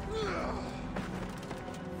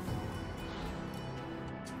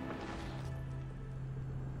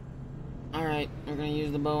 Alright. Alright, we're gonna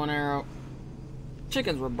use the bow and arrow.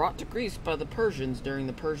 Chickens were brought to Greece by the Persians during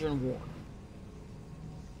the Persian War.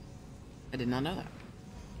 I did not know that.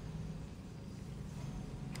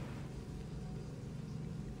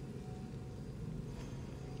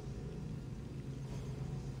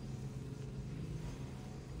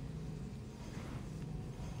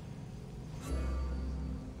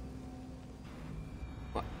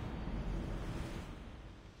 What?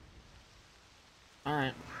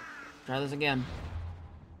 Alright, try this again.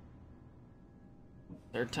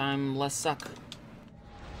 Third time, less suck.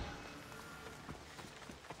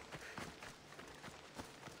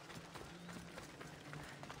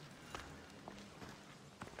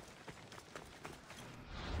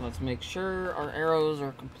 Let's make sure our arrows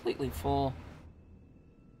are completely full.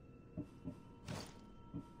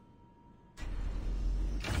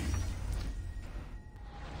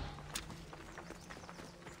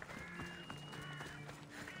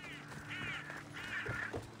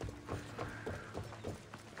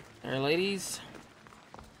 There, ladies.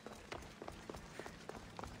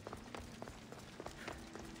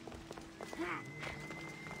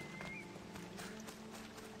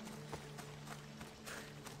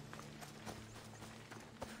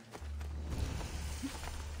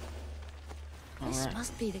 This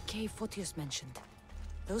must be the cave Photius mentioned.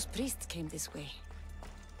 Those priests came this way.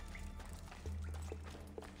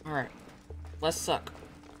 Alright. Less suck.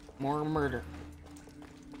 More murder.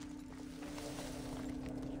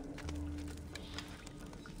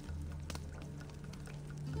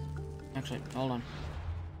 Actually, hold on.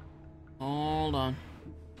 Hold on.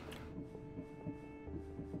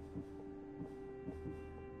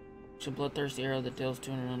 It's a bloodthirsty arrow that deals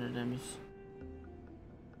 200 enemies.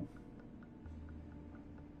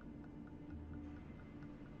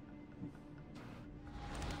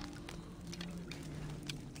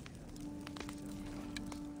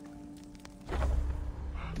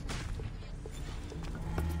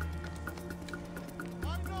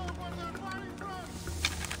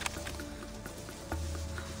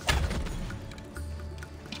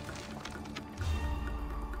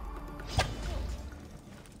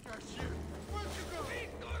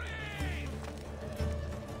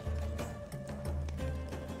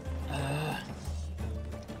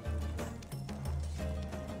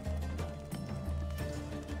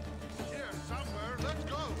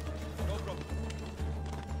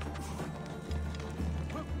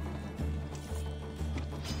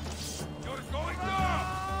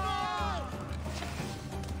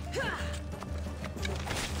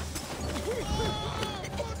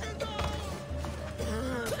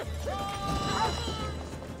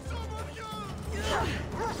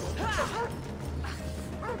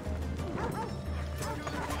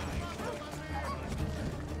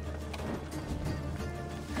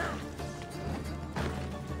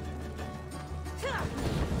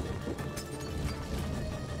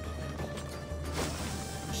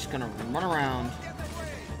 Gonna run around.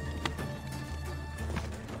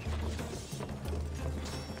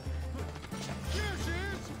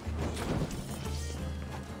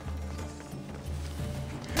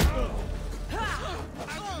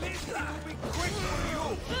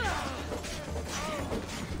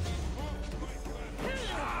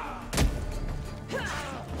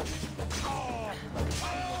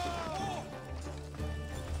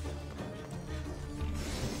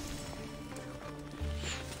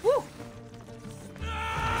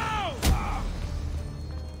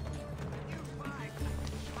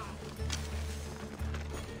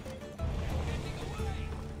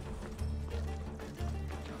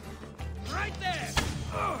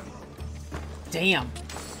 Damn.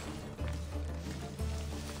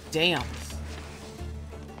 Damn.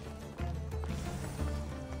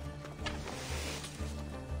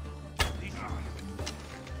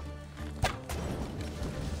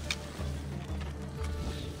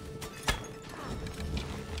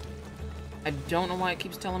 I don't know why it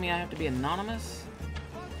keeps telling me I have to be anonymous.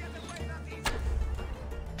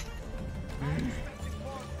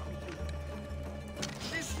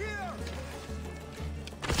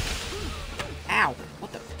 Ow!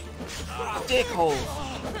 What the? Dickhole!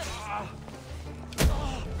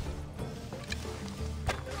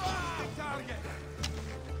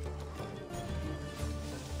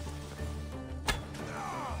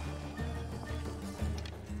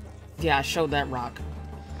 Yeah, I showed that rock.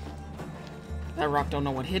 That rock don't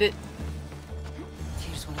know what hit it.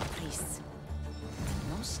 Here's one of the priests.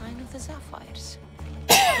 No sign of the sapphires.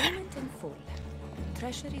 Payment in full.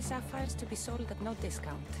 Treasury sapphires to be sold at no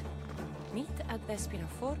discount. Meet at Vespina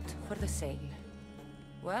Fort for the sale.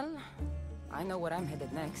 Well, I know where I'm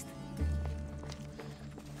headed next.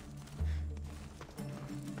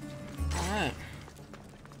 Alright.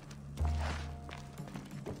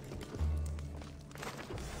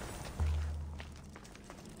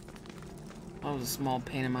 That was a small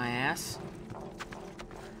pain in my ass.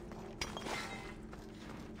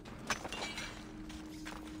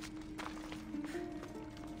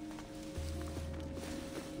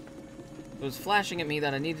 It was flashing at me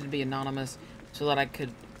that I needed to be anonymous so that I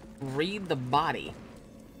could read the body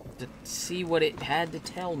to see what it had to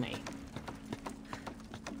tell me.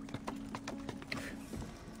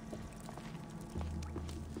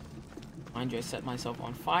 Mind you, I set myself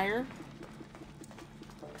on fire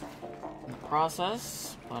in the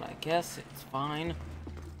process, but I guess it's fine.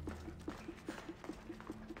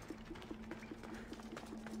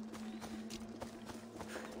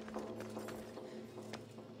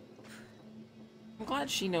 I'm glad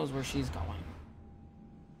she knows where she's going.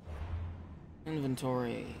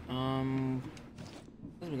 Inventory.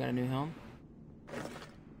 We got a new helm.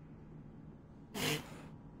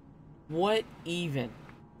 What even?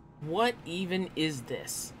 What even is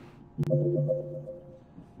this?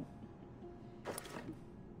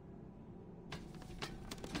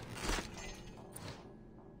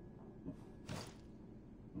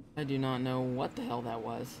 I do not know what the hell that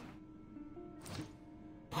was.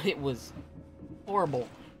 But it was horrible.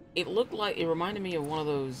 It looked like, it reminded me of one of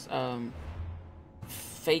those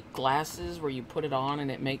fake glasses where you put it on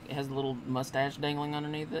and it has a little mustache dangling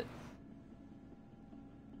underneath it.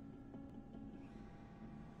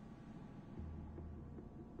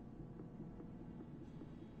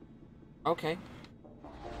 Okay.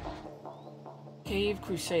 Cave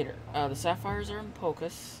Crusader. The sapphires are in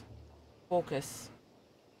Pocus.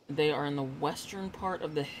 They are in the western part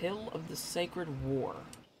of the Hill of the Sacred War.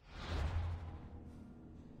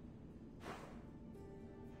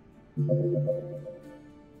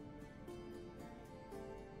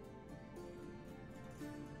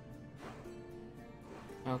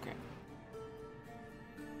 Okay.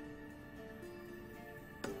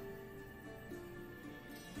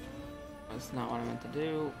 That's not what I meant to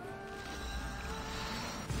do.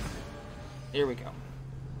 Here we go.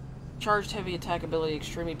 Charged heavy attack ability,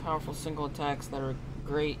 extremely powerful single attacks that are a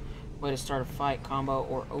great way to start a fight, combo,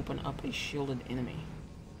 or open up a shielded enemy.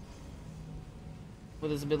 With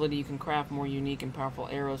this ability, you can craft more unique and powerful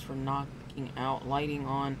arrows for knocking out, lighting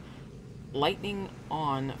on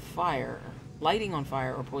fire,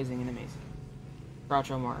 or poisoning enemies.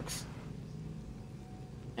 Groucho Marx.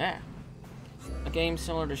 Yeah. A game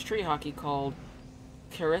similar to street hockey called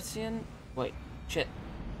Caressian. Wait, shit.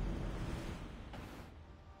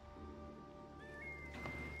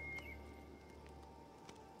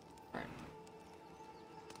 Alright.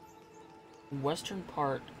 Western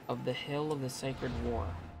part of the Hill of the Sacred War.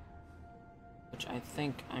 Which I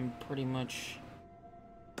think I'm pretty much...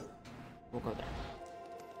 We'll go there.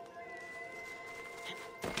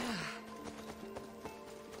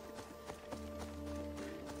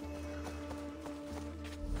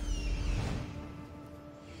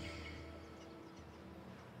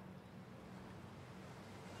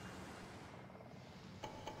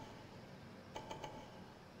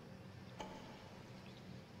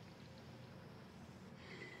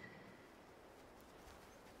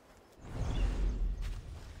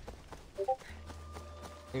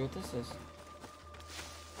 See what this is.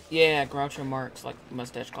 Yeah, Groucho Marx, like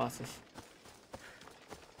mustache glasses.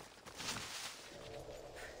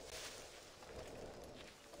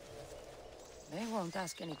 They won't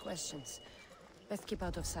ask any questions. Best keep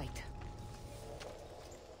out of sight.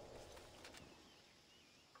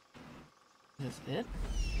 Is this it?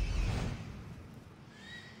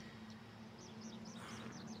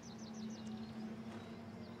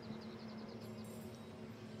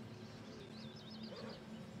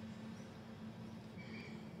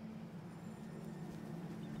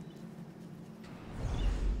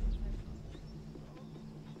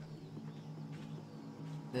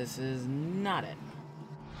 This is not it.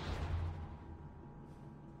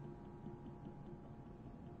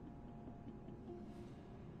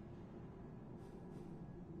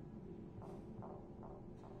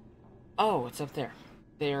 Oh, it's up there.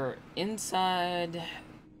 They're inside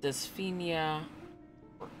Dysphonia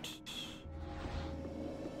Fort.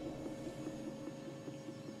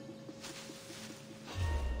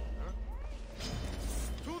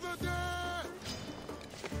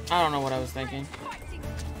 I don't know what I was thinking.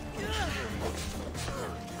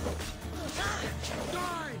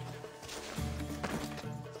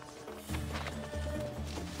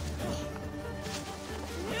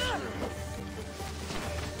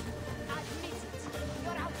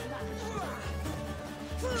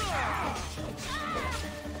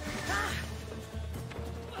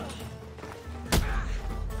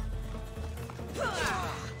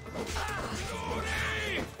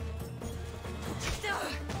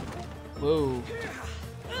 Whoa.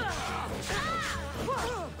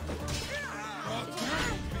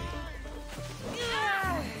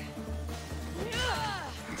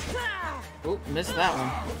 Oh, missed that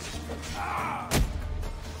one.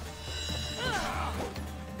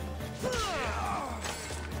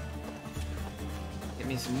 Get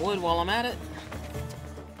me some wood while I'm at it.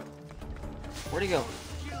 Where'd he go?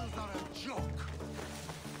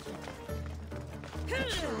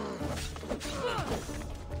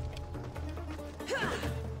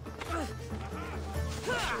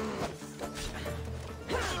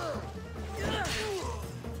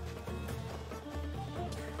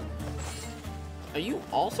 Are you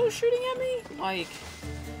also shooting at me? Like...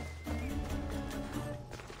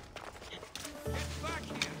 Back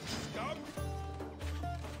here, scum!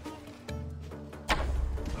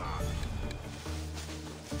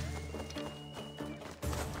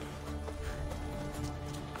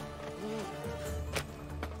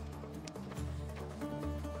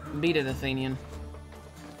 Beat it, Athenian.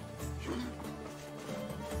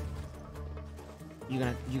 You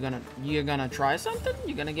gonna try something?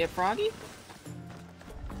 You gonna get froggy?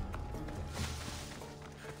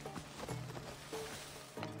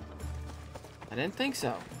 I didn't think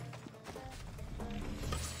so.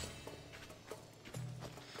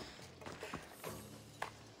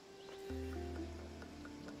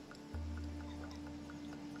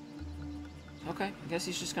 Okay, I guess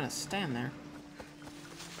he's just gonna stand there.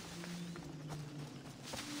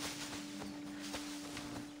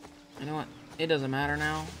 You know what? It doesn't matter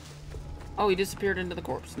now. Oh, he disappeared into the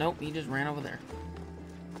corpse. Nope, he just ran over there.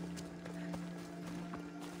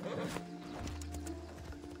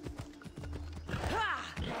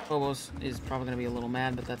 Phobos is probably going to be a little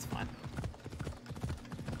mad, but that's fine.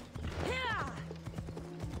 I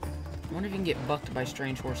wonder if you can get bucked by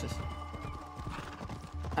strange horses.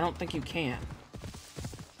 I don't think you can.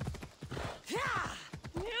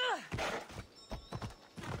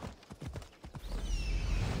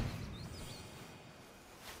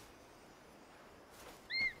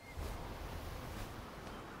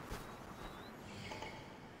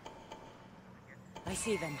 I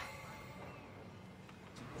see them.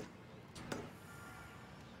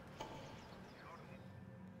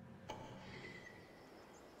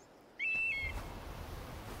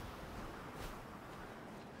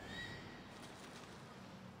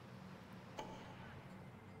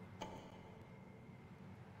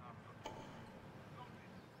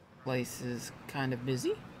 Place is kind of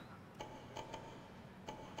busy.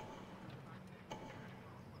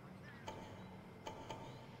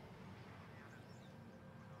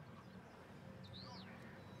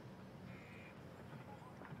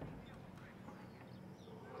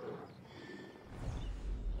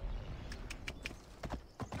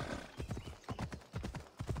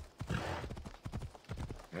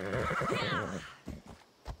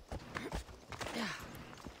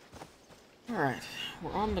 Alright,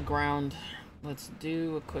 we're on the ground. Let's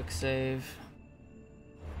do a quick save.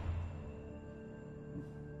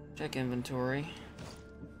 Check inventory.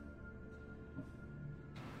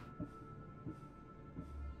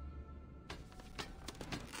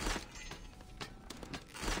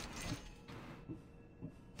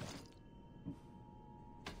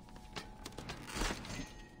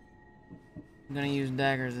 I'm gonna use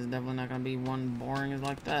daggers. It's definitely not gonna be one boring as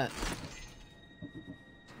like that.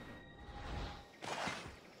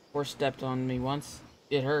 Horse stepped on me once.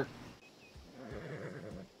 It hurt.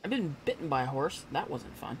 I've been bitten by a horse. That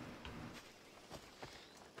wasn't fun.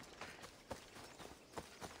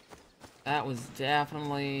 That was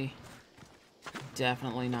definitely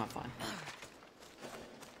not fun.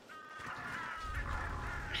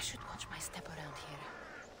 I should watch my step around here.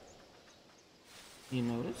 You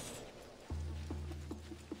noticed?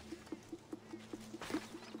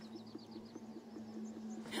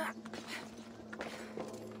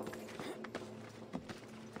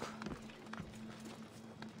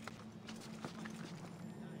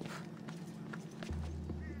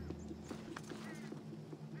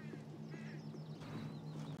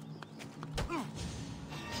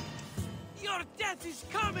 Your death is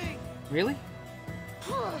coming! Really?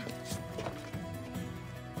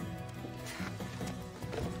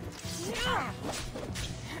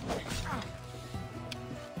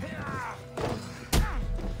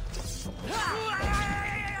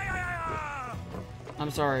 I'm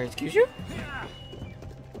sorry, excuse you?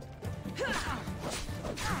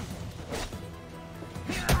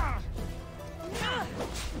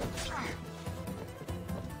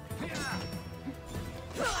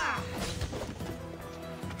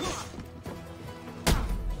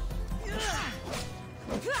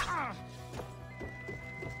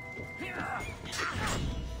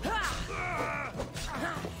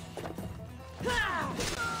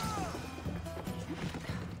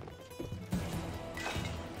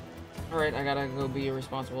 Alright, I gotta go be a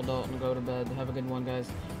responsible adult and go to bed. Have a good one, guys.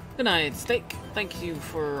 Good night, Steak. Thank you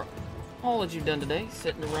for all that you've done today.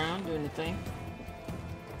 Sitting around, doing the thing.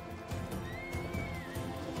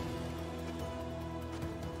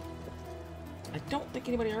 I don't think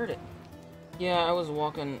anybody heard it. Yeah, I was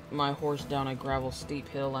walking my horse down a gravel steep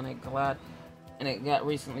hill and it got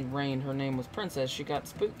recently rained. Her name was Princess. She got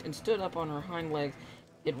spooked and stood up on her hind legs.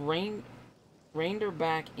 It reined her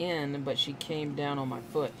back in, but she came down on my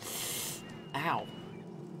foot. Ow.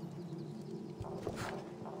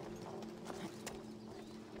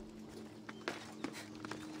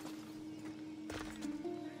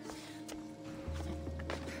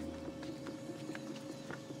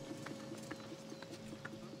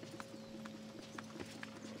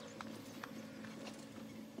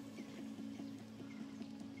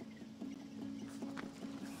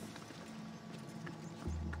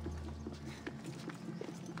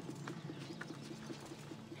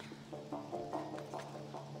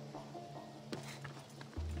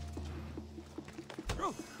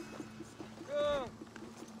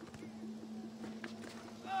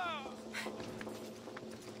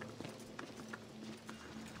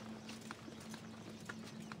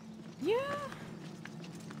 Yeah.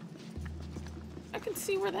 I can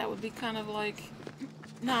see where that would be kind of like...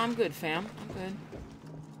 Nah, I'm good, fam. I'm good.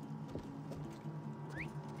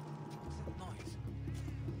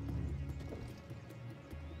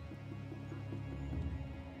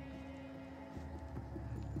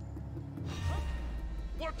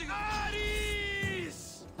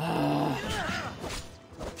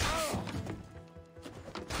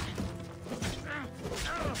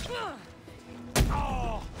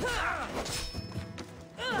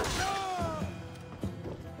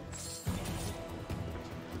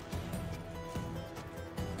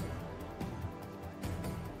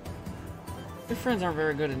 Your friends aren't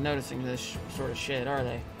very good at noticing this sort of shit, are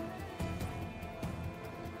they?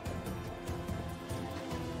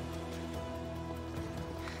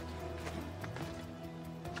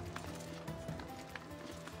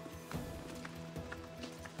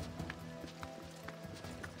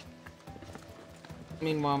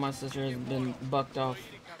 Meanwhile, my sister has been bucked off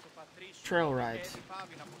trail rides.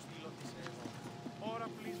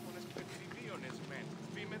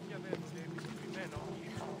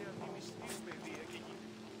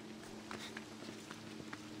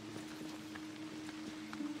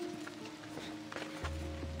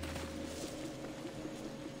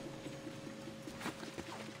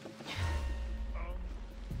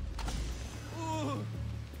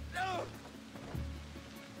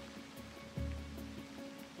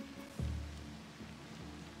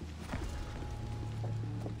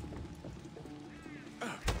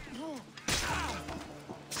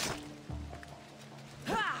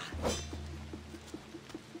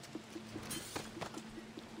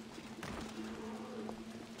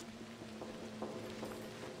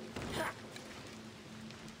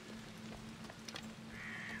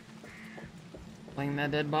 Fling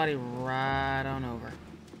that dead body right on over.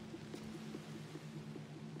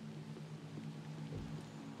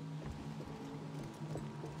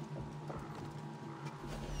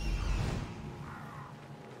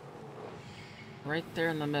 Right there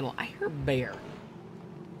in the middle. I hear bear.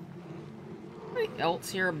 Anybody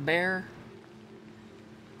else hear a bear?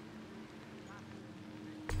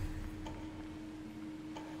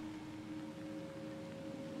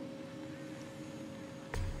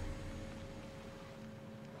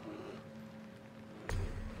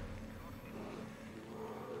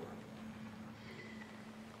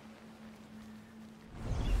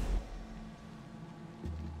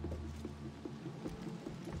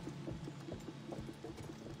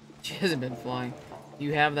 She hasn't been flying.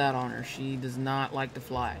 You have that on her. She does not like to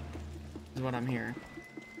fly, is what I'm hearing.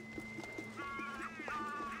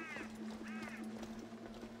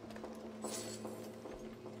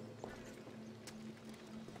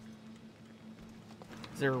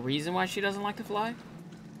 Is there a reason why she doesn't like to fly?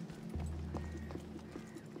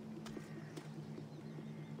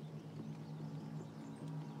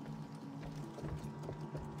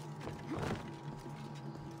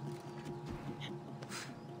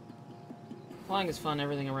 Flying is fun,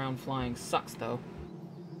 everything around flying sucks though.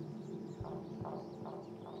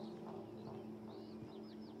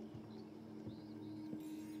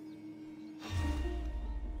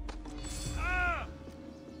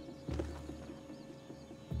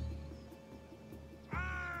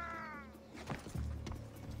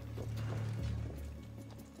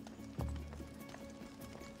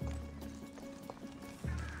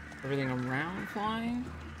 Everything around flying?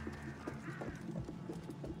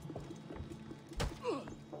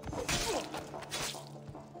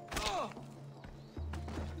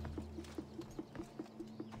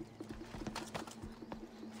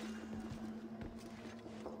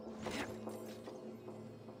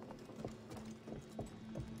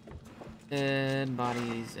 Dead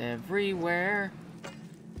bodies everywhere.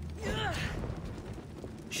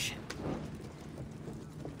 Shit.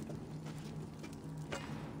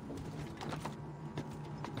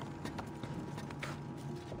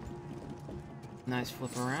 Nice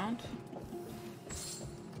flip around.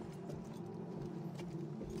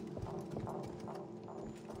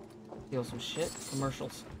 Steal some shit.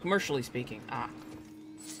 Commercially speaking. Ah.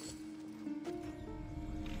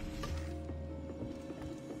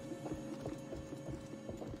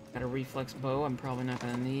 Got a reflex bow I'm probably not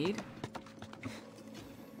gonna need.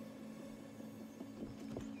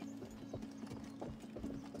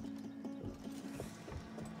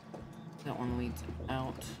 That one leads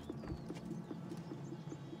out.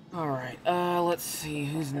 Alright, let's see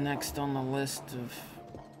who's next on the list of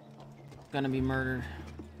gonna be murdered.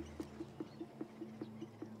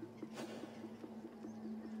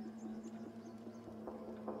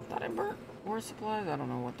 Thought I burnt war supplies? I don't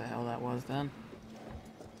know what the hell that was then.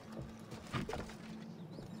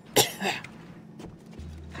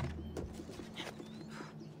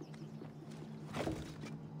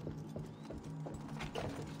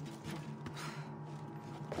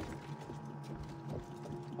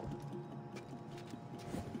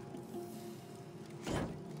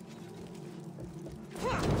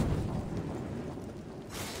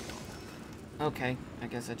 Okay, I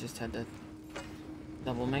guess I just had to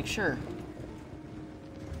double make sure.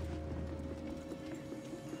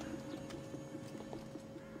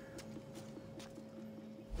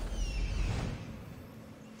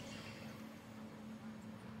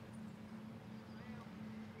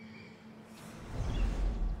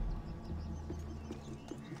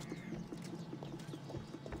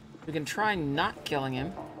 We can try not killing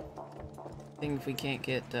him. Seeing if we can't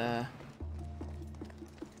get,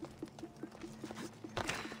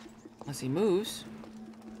 unless he moves.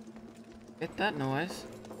 Get that noise.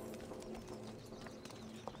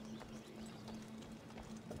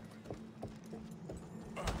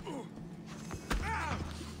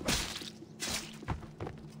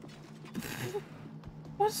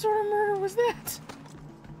 What sort of murder was that?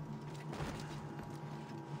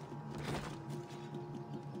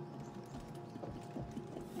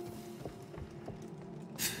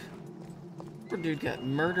 Poor dude got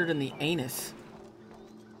murdered in the anus.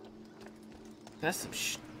 That's some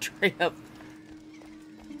straight up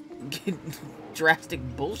drastic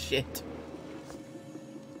bullshit.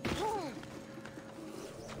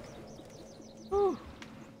 Whew.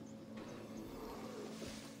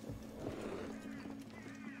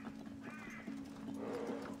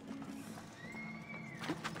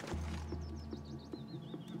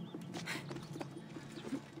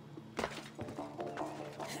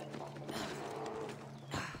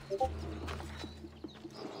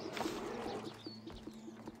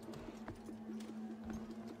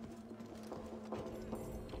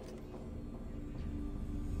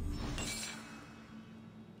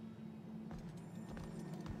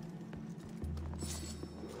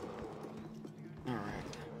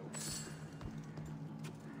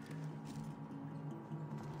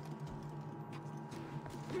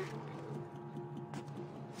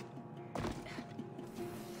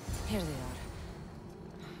 Here they are.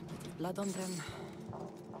 Blood on them,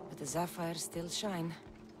 but the sapphires still shine.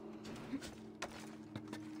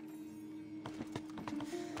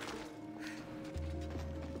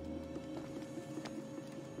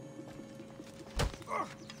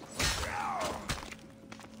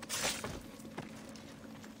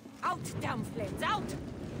 Out, damn flames, out!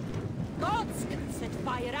 Gods can set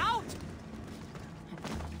fire out!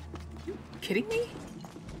 Kidding me?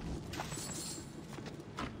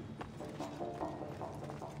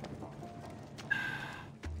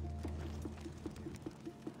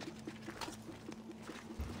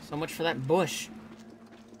 So much for that bush.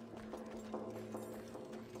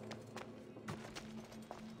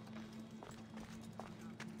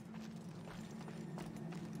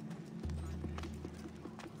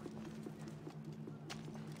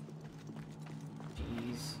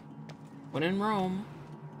 Jeez. When in Rome.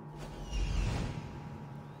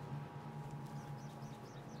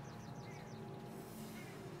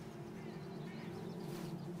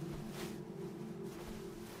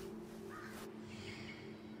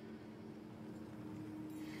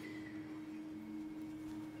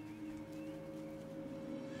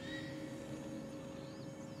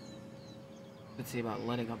 Let's see about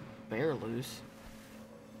letting a bear loose.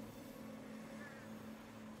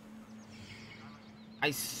 I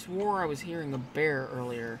swore I was hearing a bear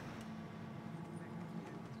earlier.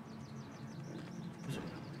 Those are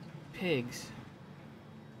pigs.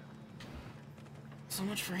 So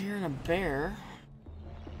much for hearing a bear.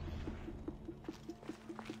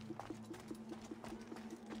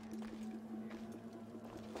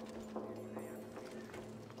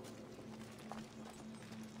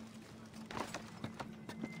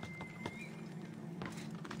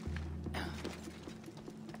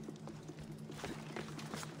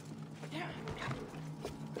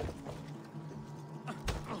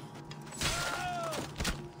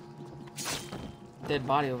 dead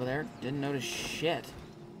body over there. Didn't notice shit.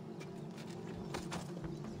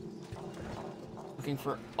 Looking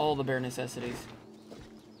for all the bear necessities.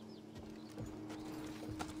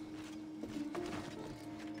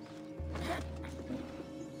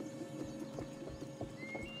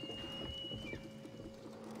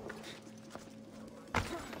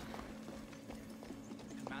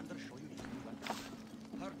 Commander, show you his new weapon.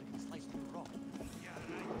 Heard it was sliced through rock. Yeah,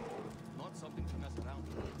 right. Not something to mess around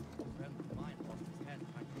with. A friend of mine lost his head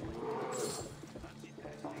trying to find it. That's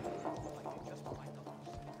interesting. I can just find the horse.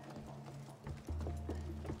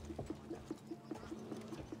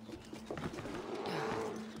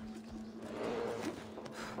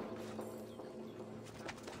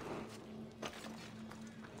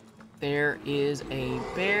 There is a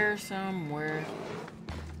bear somewhere.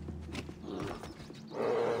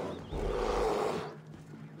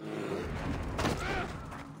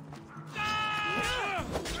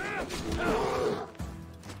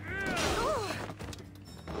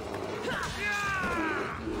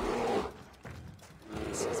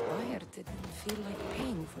 This wire didn't feel like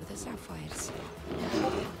pain for the sapphires.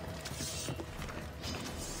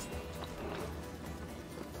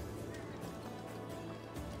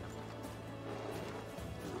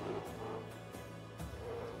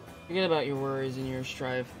 Forget about your worries and your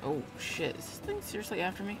strife. Oh shit, is this thing seriously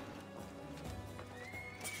after me?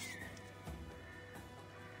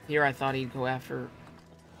 Here I thought he'd go after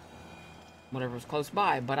whatever was close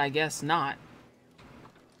by, but I guess not.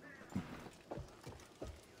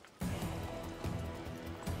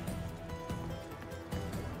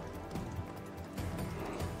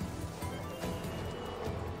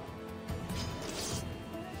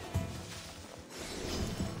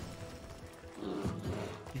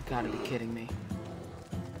 You've got to be kidding me.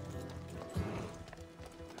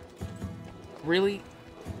 Really?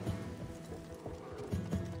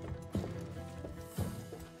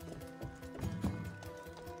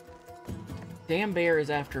 Damn bear is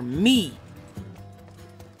after me.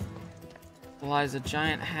 Lies a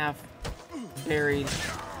giant half buried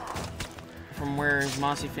from where his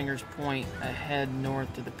mossy fingers point ahead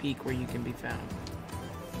north to the peak where you can be found.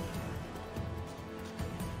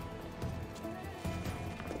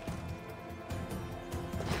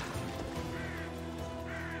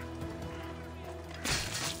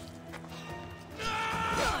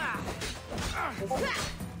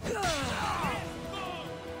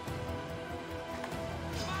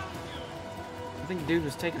 I think dude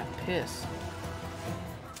was taking a piss.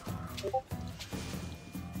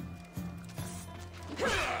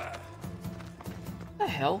 What the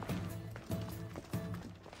hell?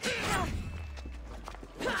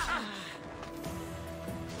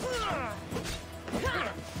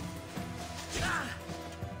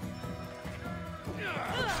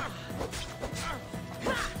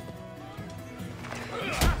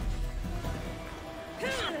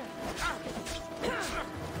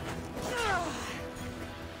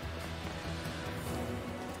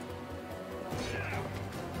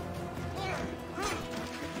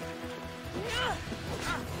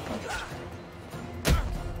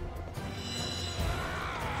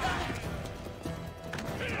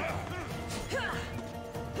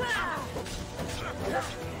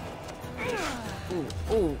 Ooh,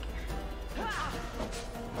 ooh.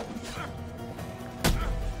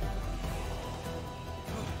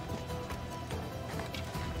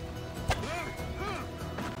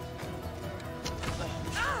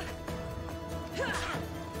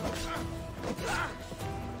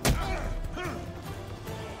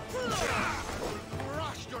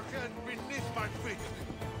 Crushed your head beneath my feet.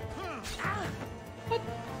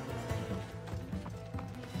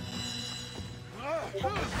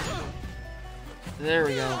 There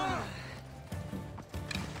we go.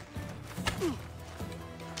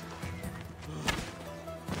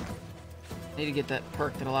 Need to get that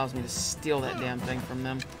perk that allows me to steal that damn thing from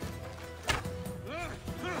them.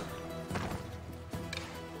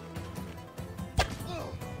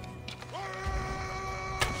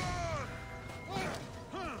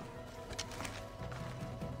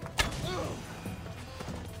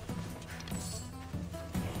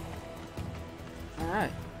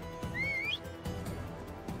 Alright.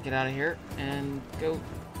 Get out of here and go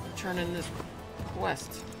turn in this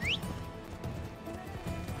quest.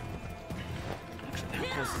 Actually, how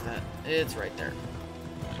close is that? It's right there.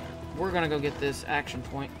 We're gonna go get this action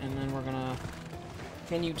point, and then we're gonna...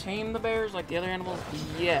 Can you tame the bears like the other animals?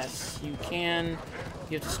 Yes, you can.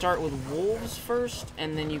 You have to start with wolves first,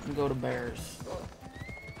 and then you can go to bears.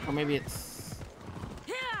 Or maybe it's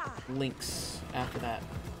lynx after that.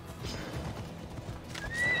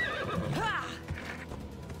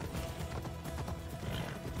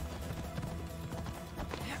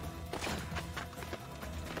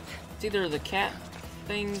 It's either the cat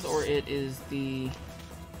things or it is the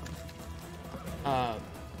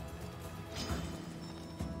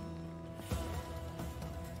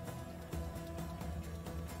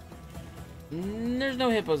there's no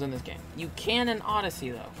hippos in this game. You can in Odyssey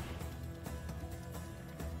though.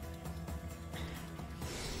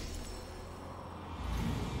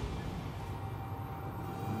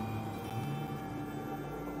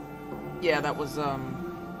 Yeah, that was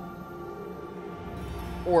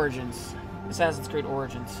Origins. Assassin's Creed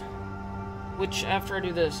Origins. Which, after I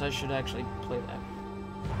do this, I should actually play that.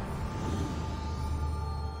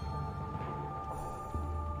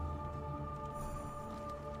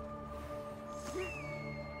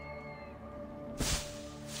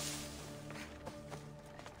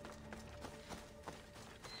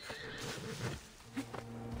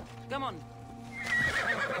 Come on.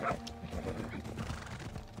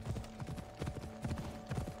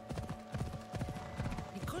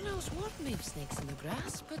 Nicolaus would leave snakes in the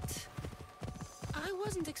grass, but I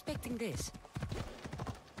wasn't expecting this.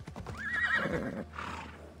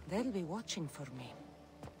 They'll be watching for me.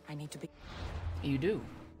 I need to be... You do.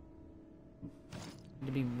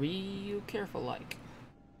 To be real careful, like.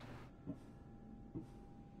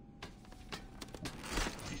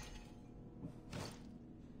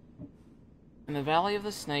 In the Valley of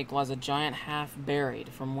the Snake lies a giant half buried.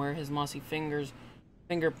 From where his mossy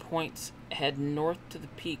finger points, head north to the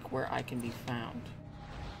peak where I can be found.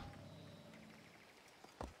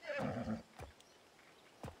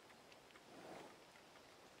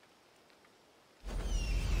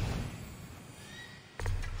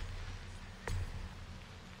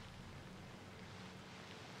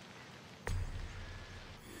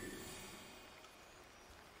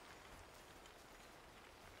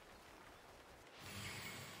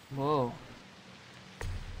 Whoa.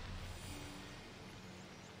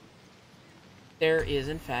 There is,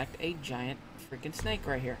 in fact, a giant freaking snake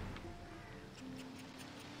right here.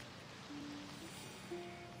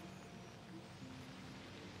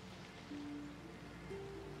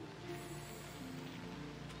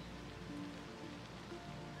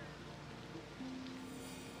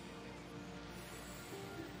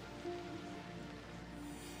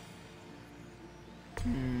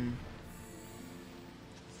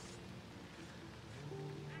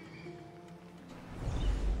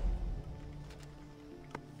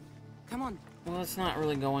 Come on. Well, it's not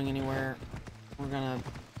really going anywhere. We're gonna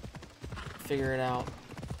figure it out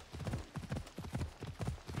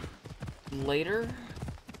later.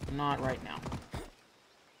 Not right now.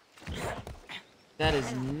 That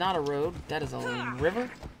is not a road. That is a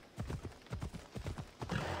river.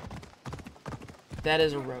 That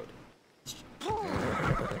is a road.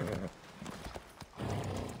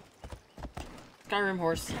 Skyrim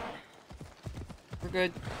horse. We're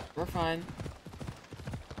good. We're fine.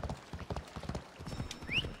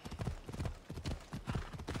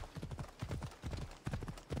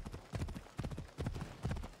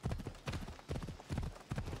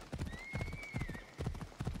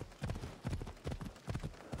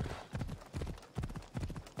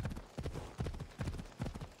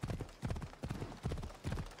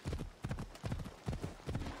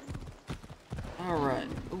 Alright.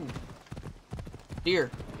 Ooh.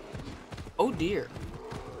 Deer. Oh dear.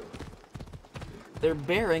 They're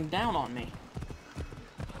bearing down on me.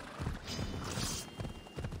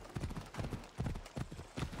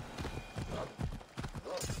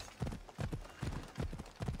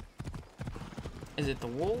 Is it the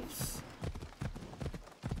wolves?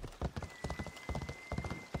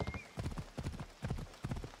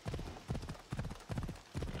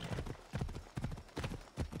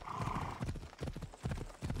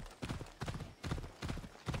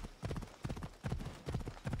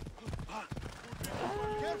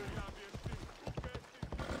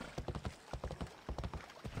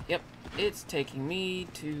 Yep, it's taking me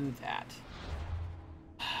to that.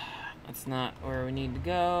 That's not where we need to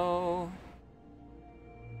go.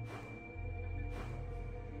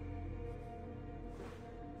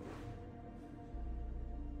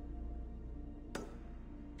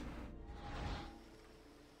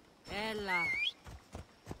 Ella.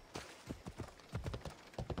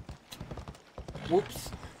 Whoops.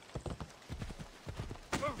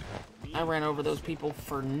 I ran over those people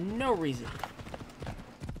for no reason.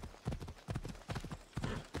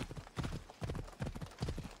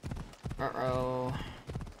 Uh-oh.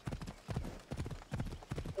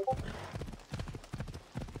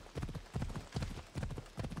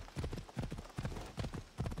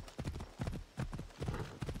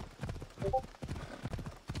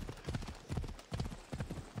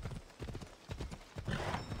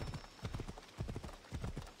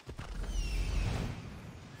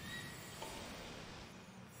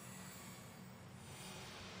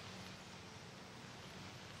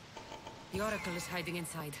 The Oracle is hiding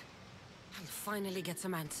inside. I'll finally get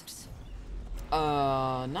some answers.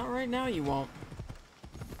 Not right now, you won't.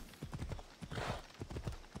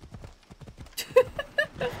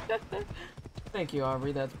 Thank you,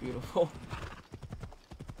 Aubrey. That's beautiful.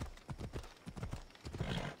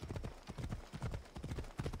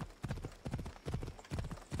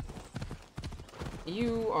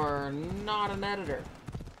 You are not an editor.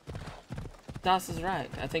 Das is right.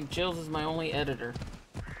 I think Jill's is my only editor.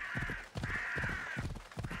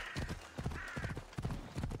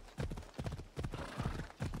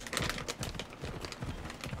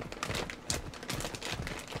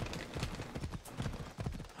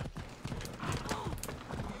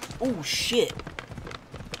 Oh shit!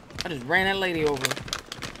 I just ran that lady over.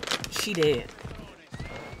 She dead.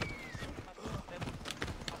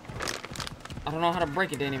 I don't know how to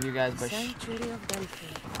break it to any of you guys, but Sanctuary of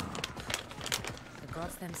Delphi. The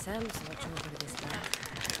gods themselves watch over this land.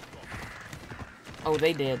 oh,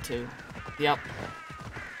 they dead too. Yep.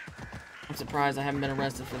 I'm surprised I haven't been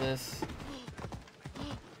arrested for this.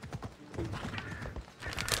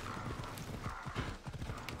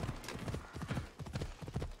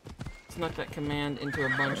 Snuck that command into a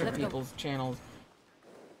bunch of people's channels.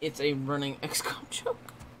 It's a running XCOM joke.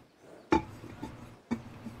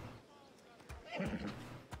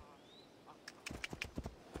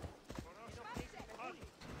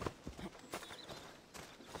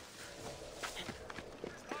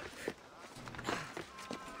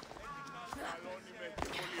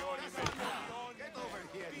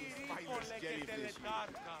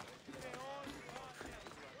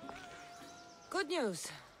 Good news.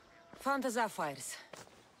 Found the sapphires.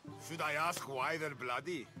 Should I ask why they're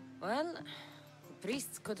bloody? Well, the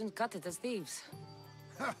priests couldn't cut it as thieves.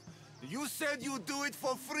 You said you'd do it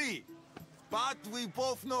for free. But we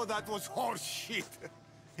both know that was horse shit.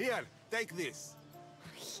 Here, take this.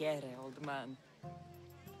 Here, old man.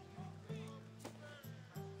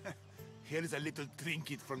 Here's a little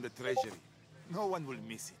trinket from the treasury. No one will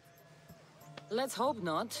miss it. Let's hope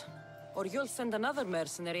not. Or you'll send another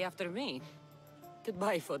mercenary after me.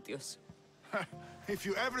 Goodbye, Photios. If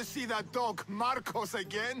you ever see that dog Marcos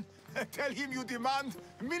again, tell him you demand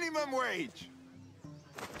minimum wage.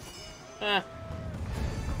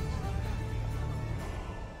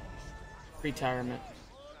 Retirement.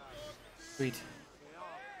 Sweet.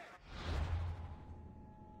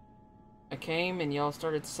 I came and y'all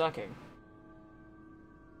started sucking.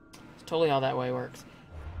 It's totally how that way works.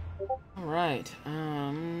 Alright,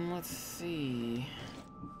 let's see.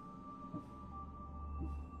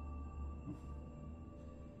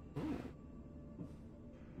 Ooh.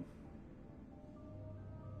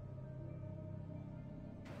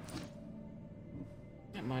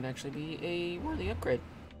 That might actually be a worthy upgrade.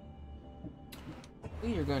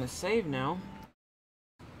 We are going to save now.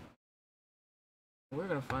 We're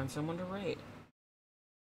going to find someone to raid.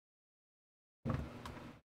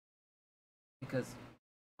 Because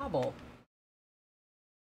Hobble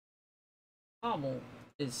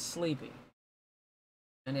is sleepy.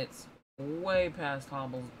 And it's way past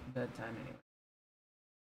Hobble's bedtime anyway.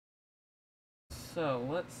 So,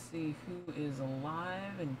 let's see who is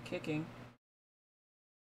alive and kicking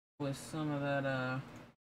with some of that,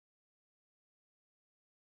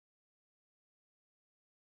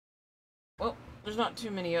 Well, there's not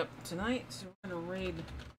too many up tonight, so we're going to raid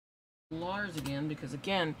Lars again, because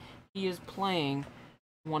again, he is playing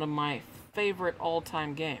one of my favorite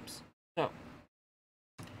all-time games. So,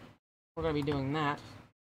 we're going to be doing that,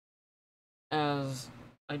 as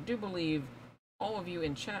I do believe all of you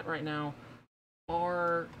in chat right now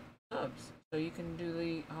are subs, so you can do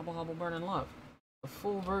the Hobble Hobble Burn and Love, the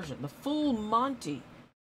full version, the full Monty,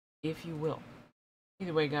 if you will.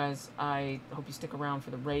 Either way, guys, I hope you stick around for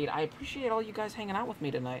the raid. I appreciate all you guys hanging out with me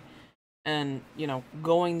tonight, and, you know,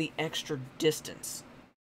 going the extra distance.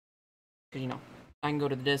 Because, you know, I can go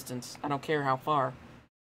to the distance. I don't care how far.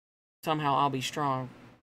 Somehow I'll be strong.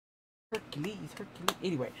 Hercules, Hercules.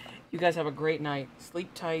 Anyway, you guys have a great night.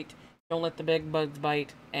 Sleep tight. Don't let the big bugs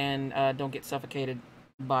bite. And don't get suffocated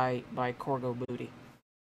by Corgo booty.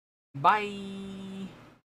 Bye!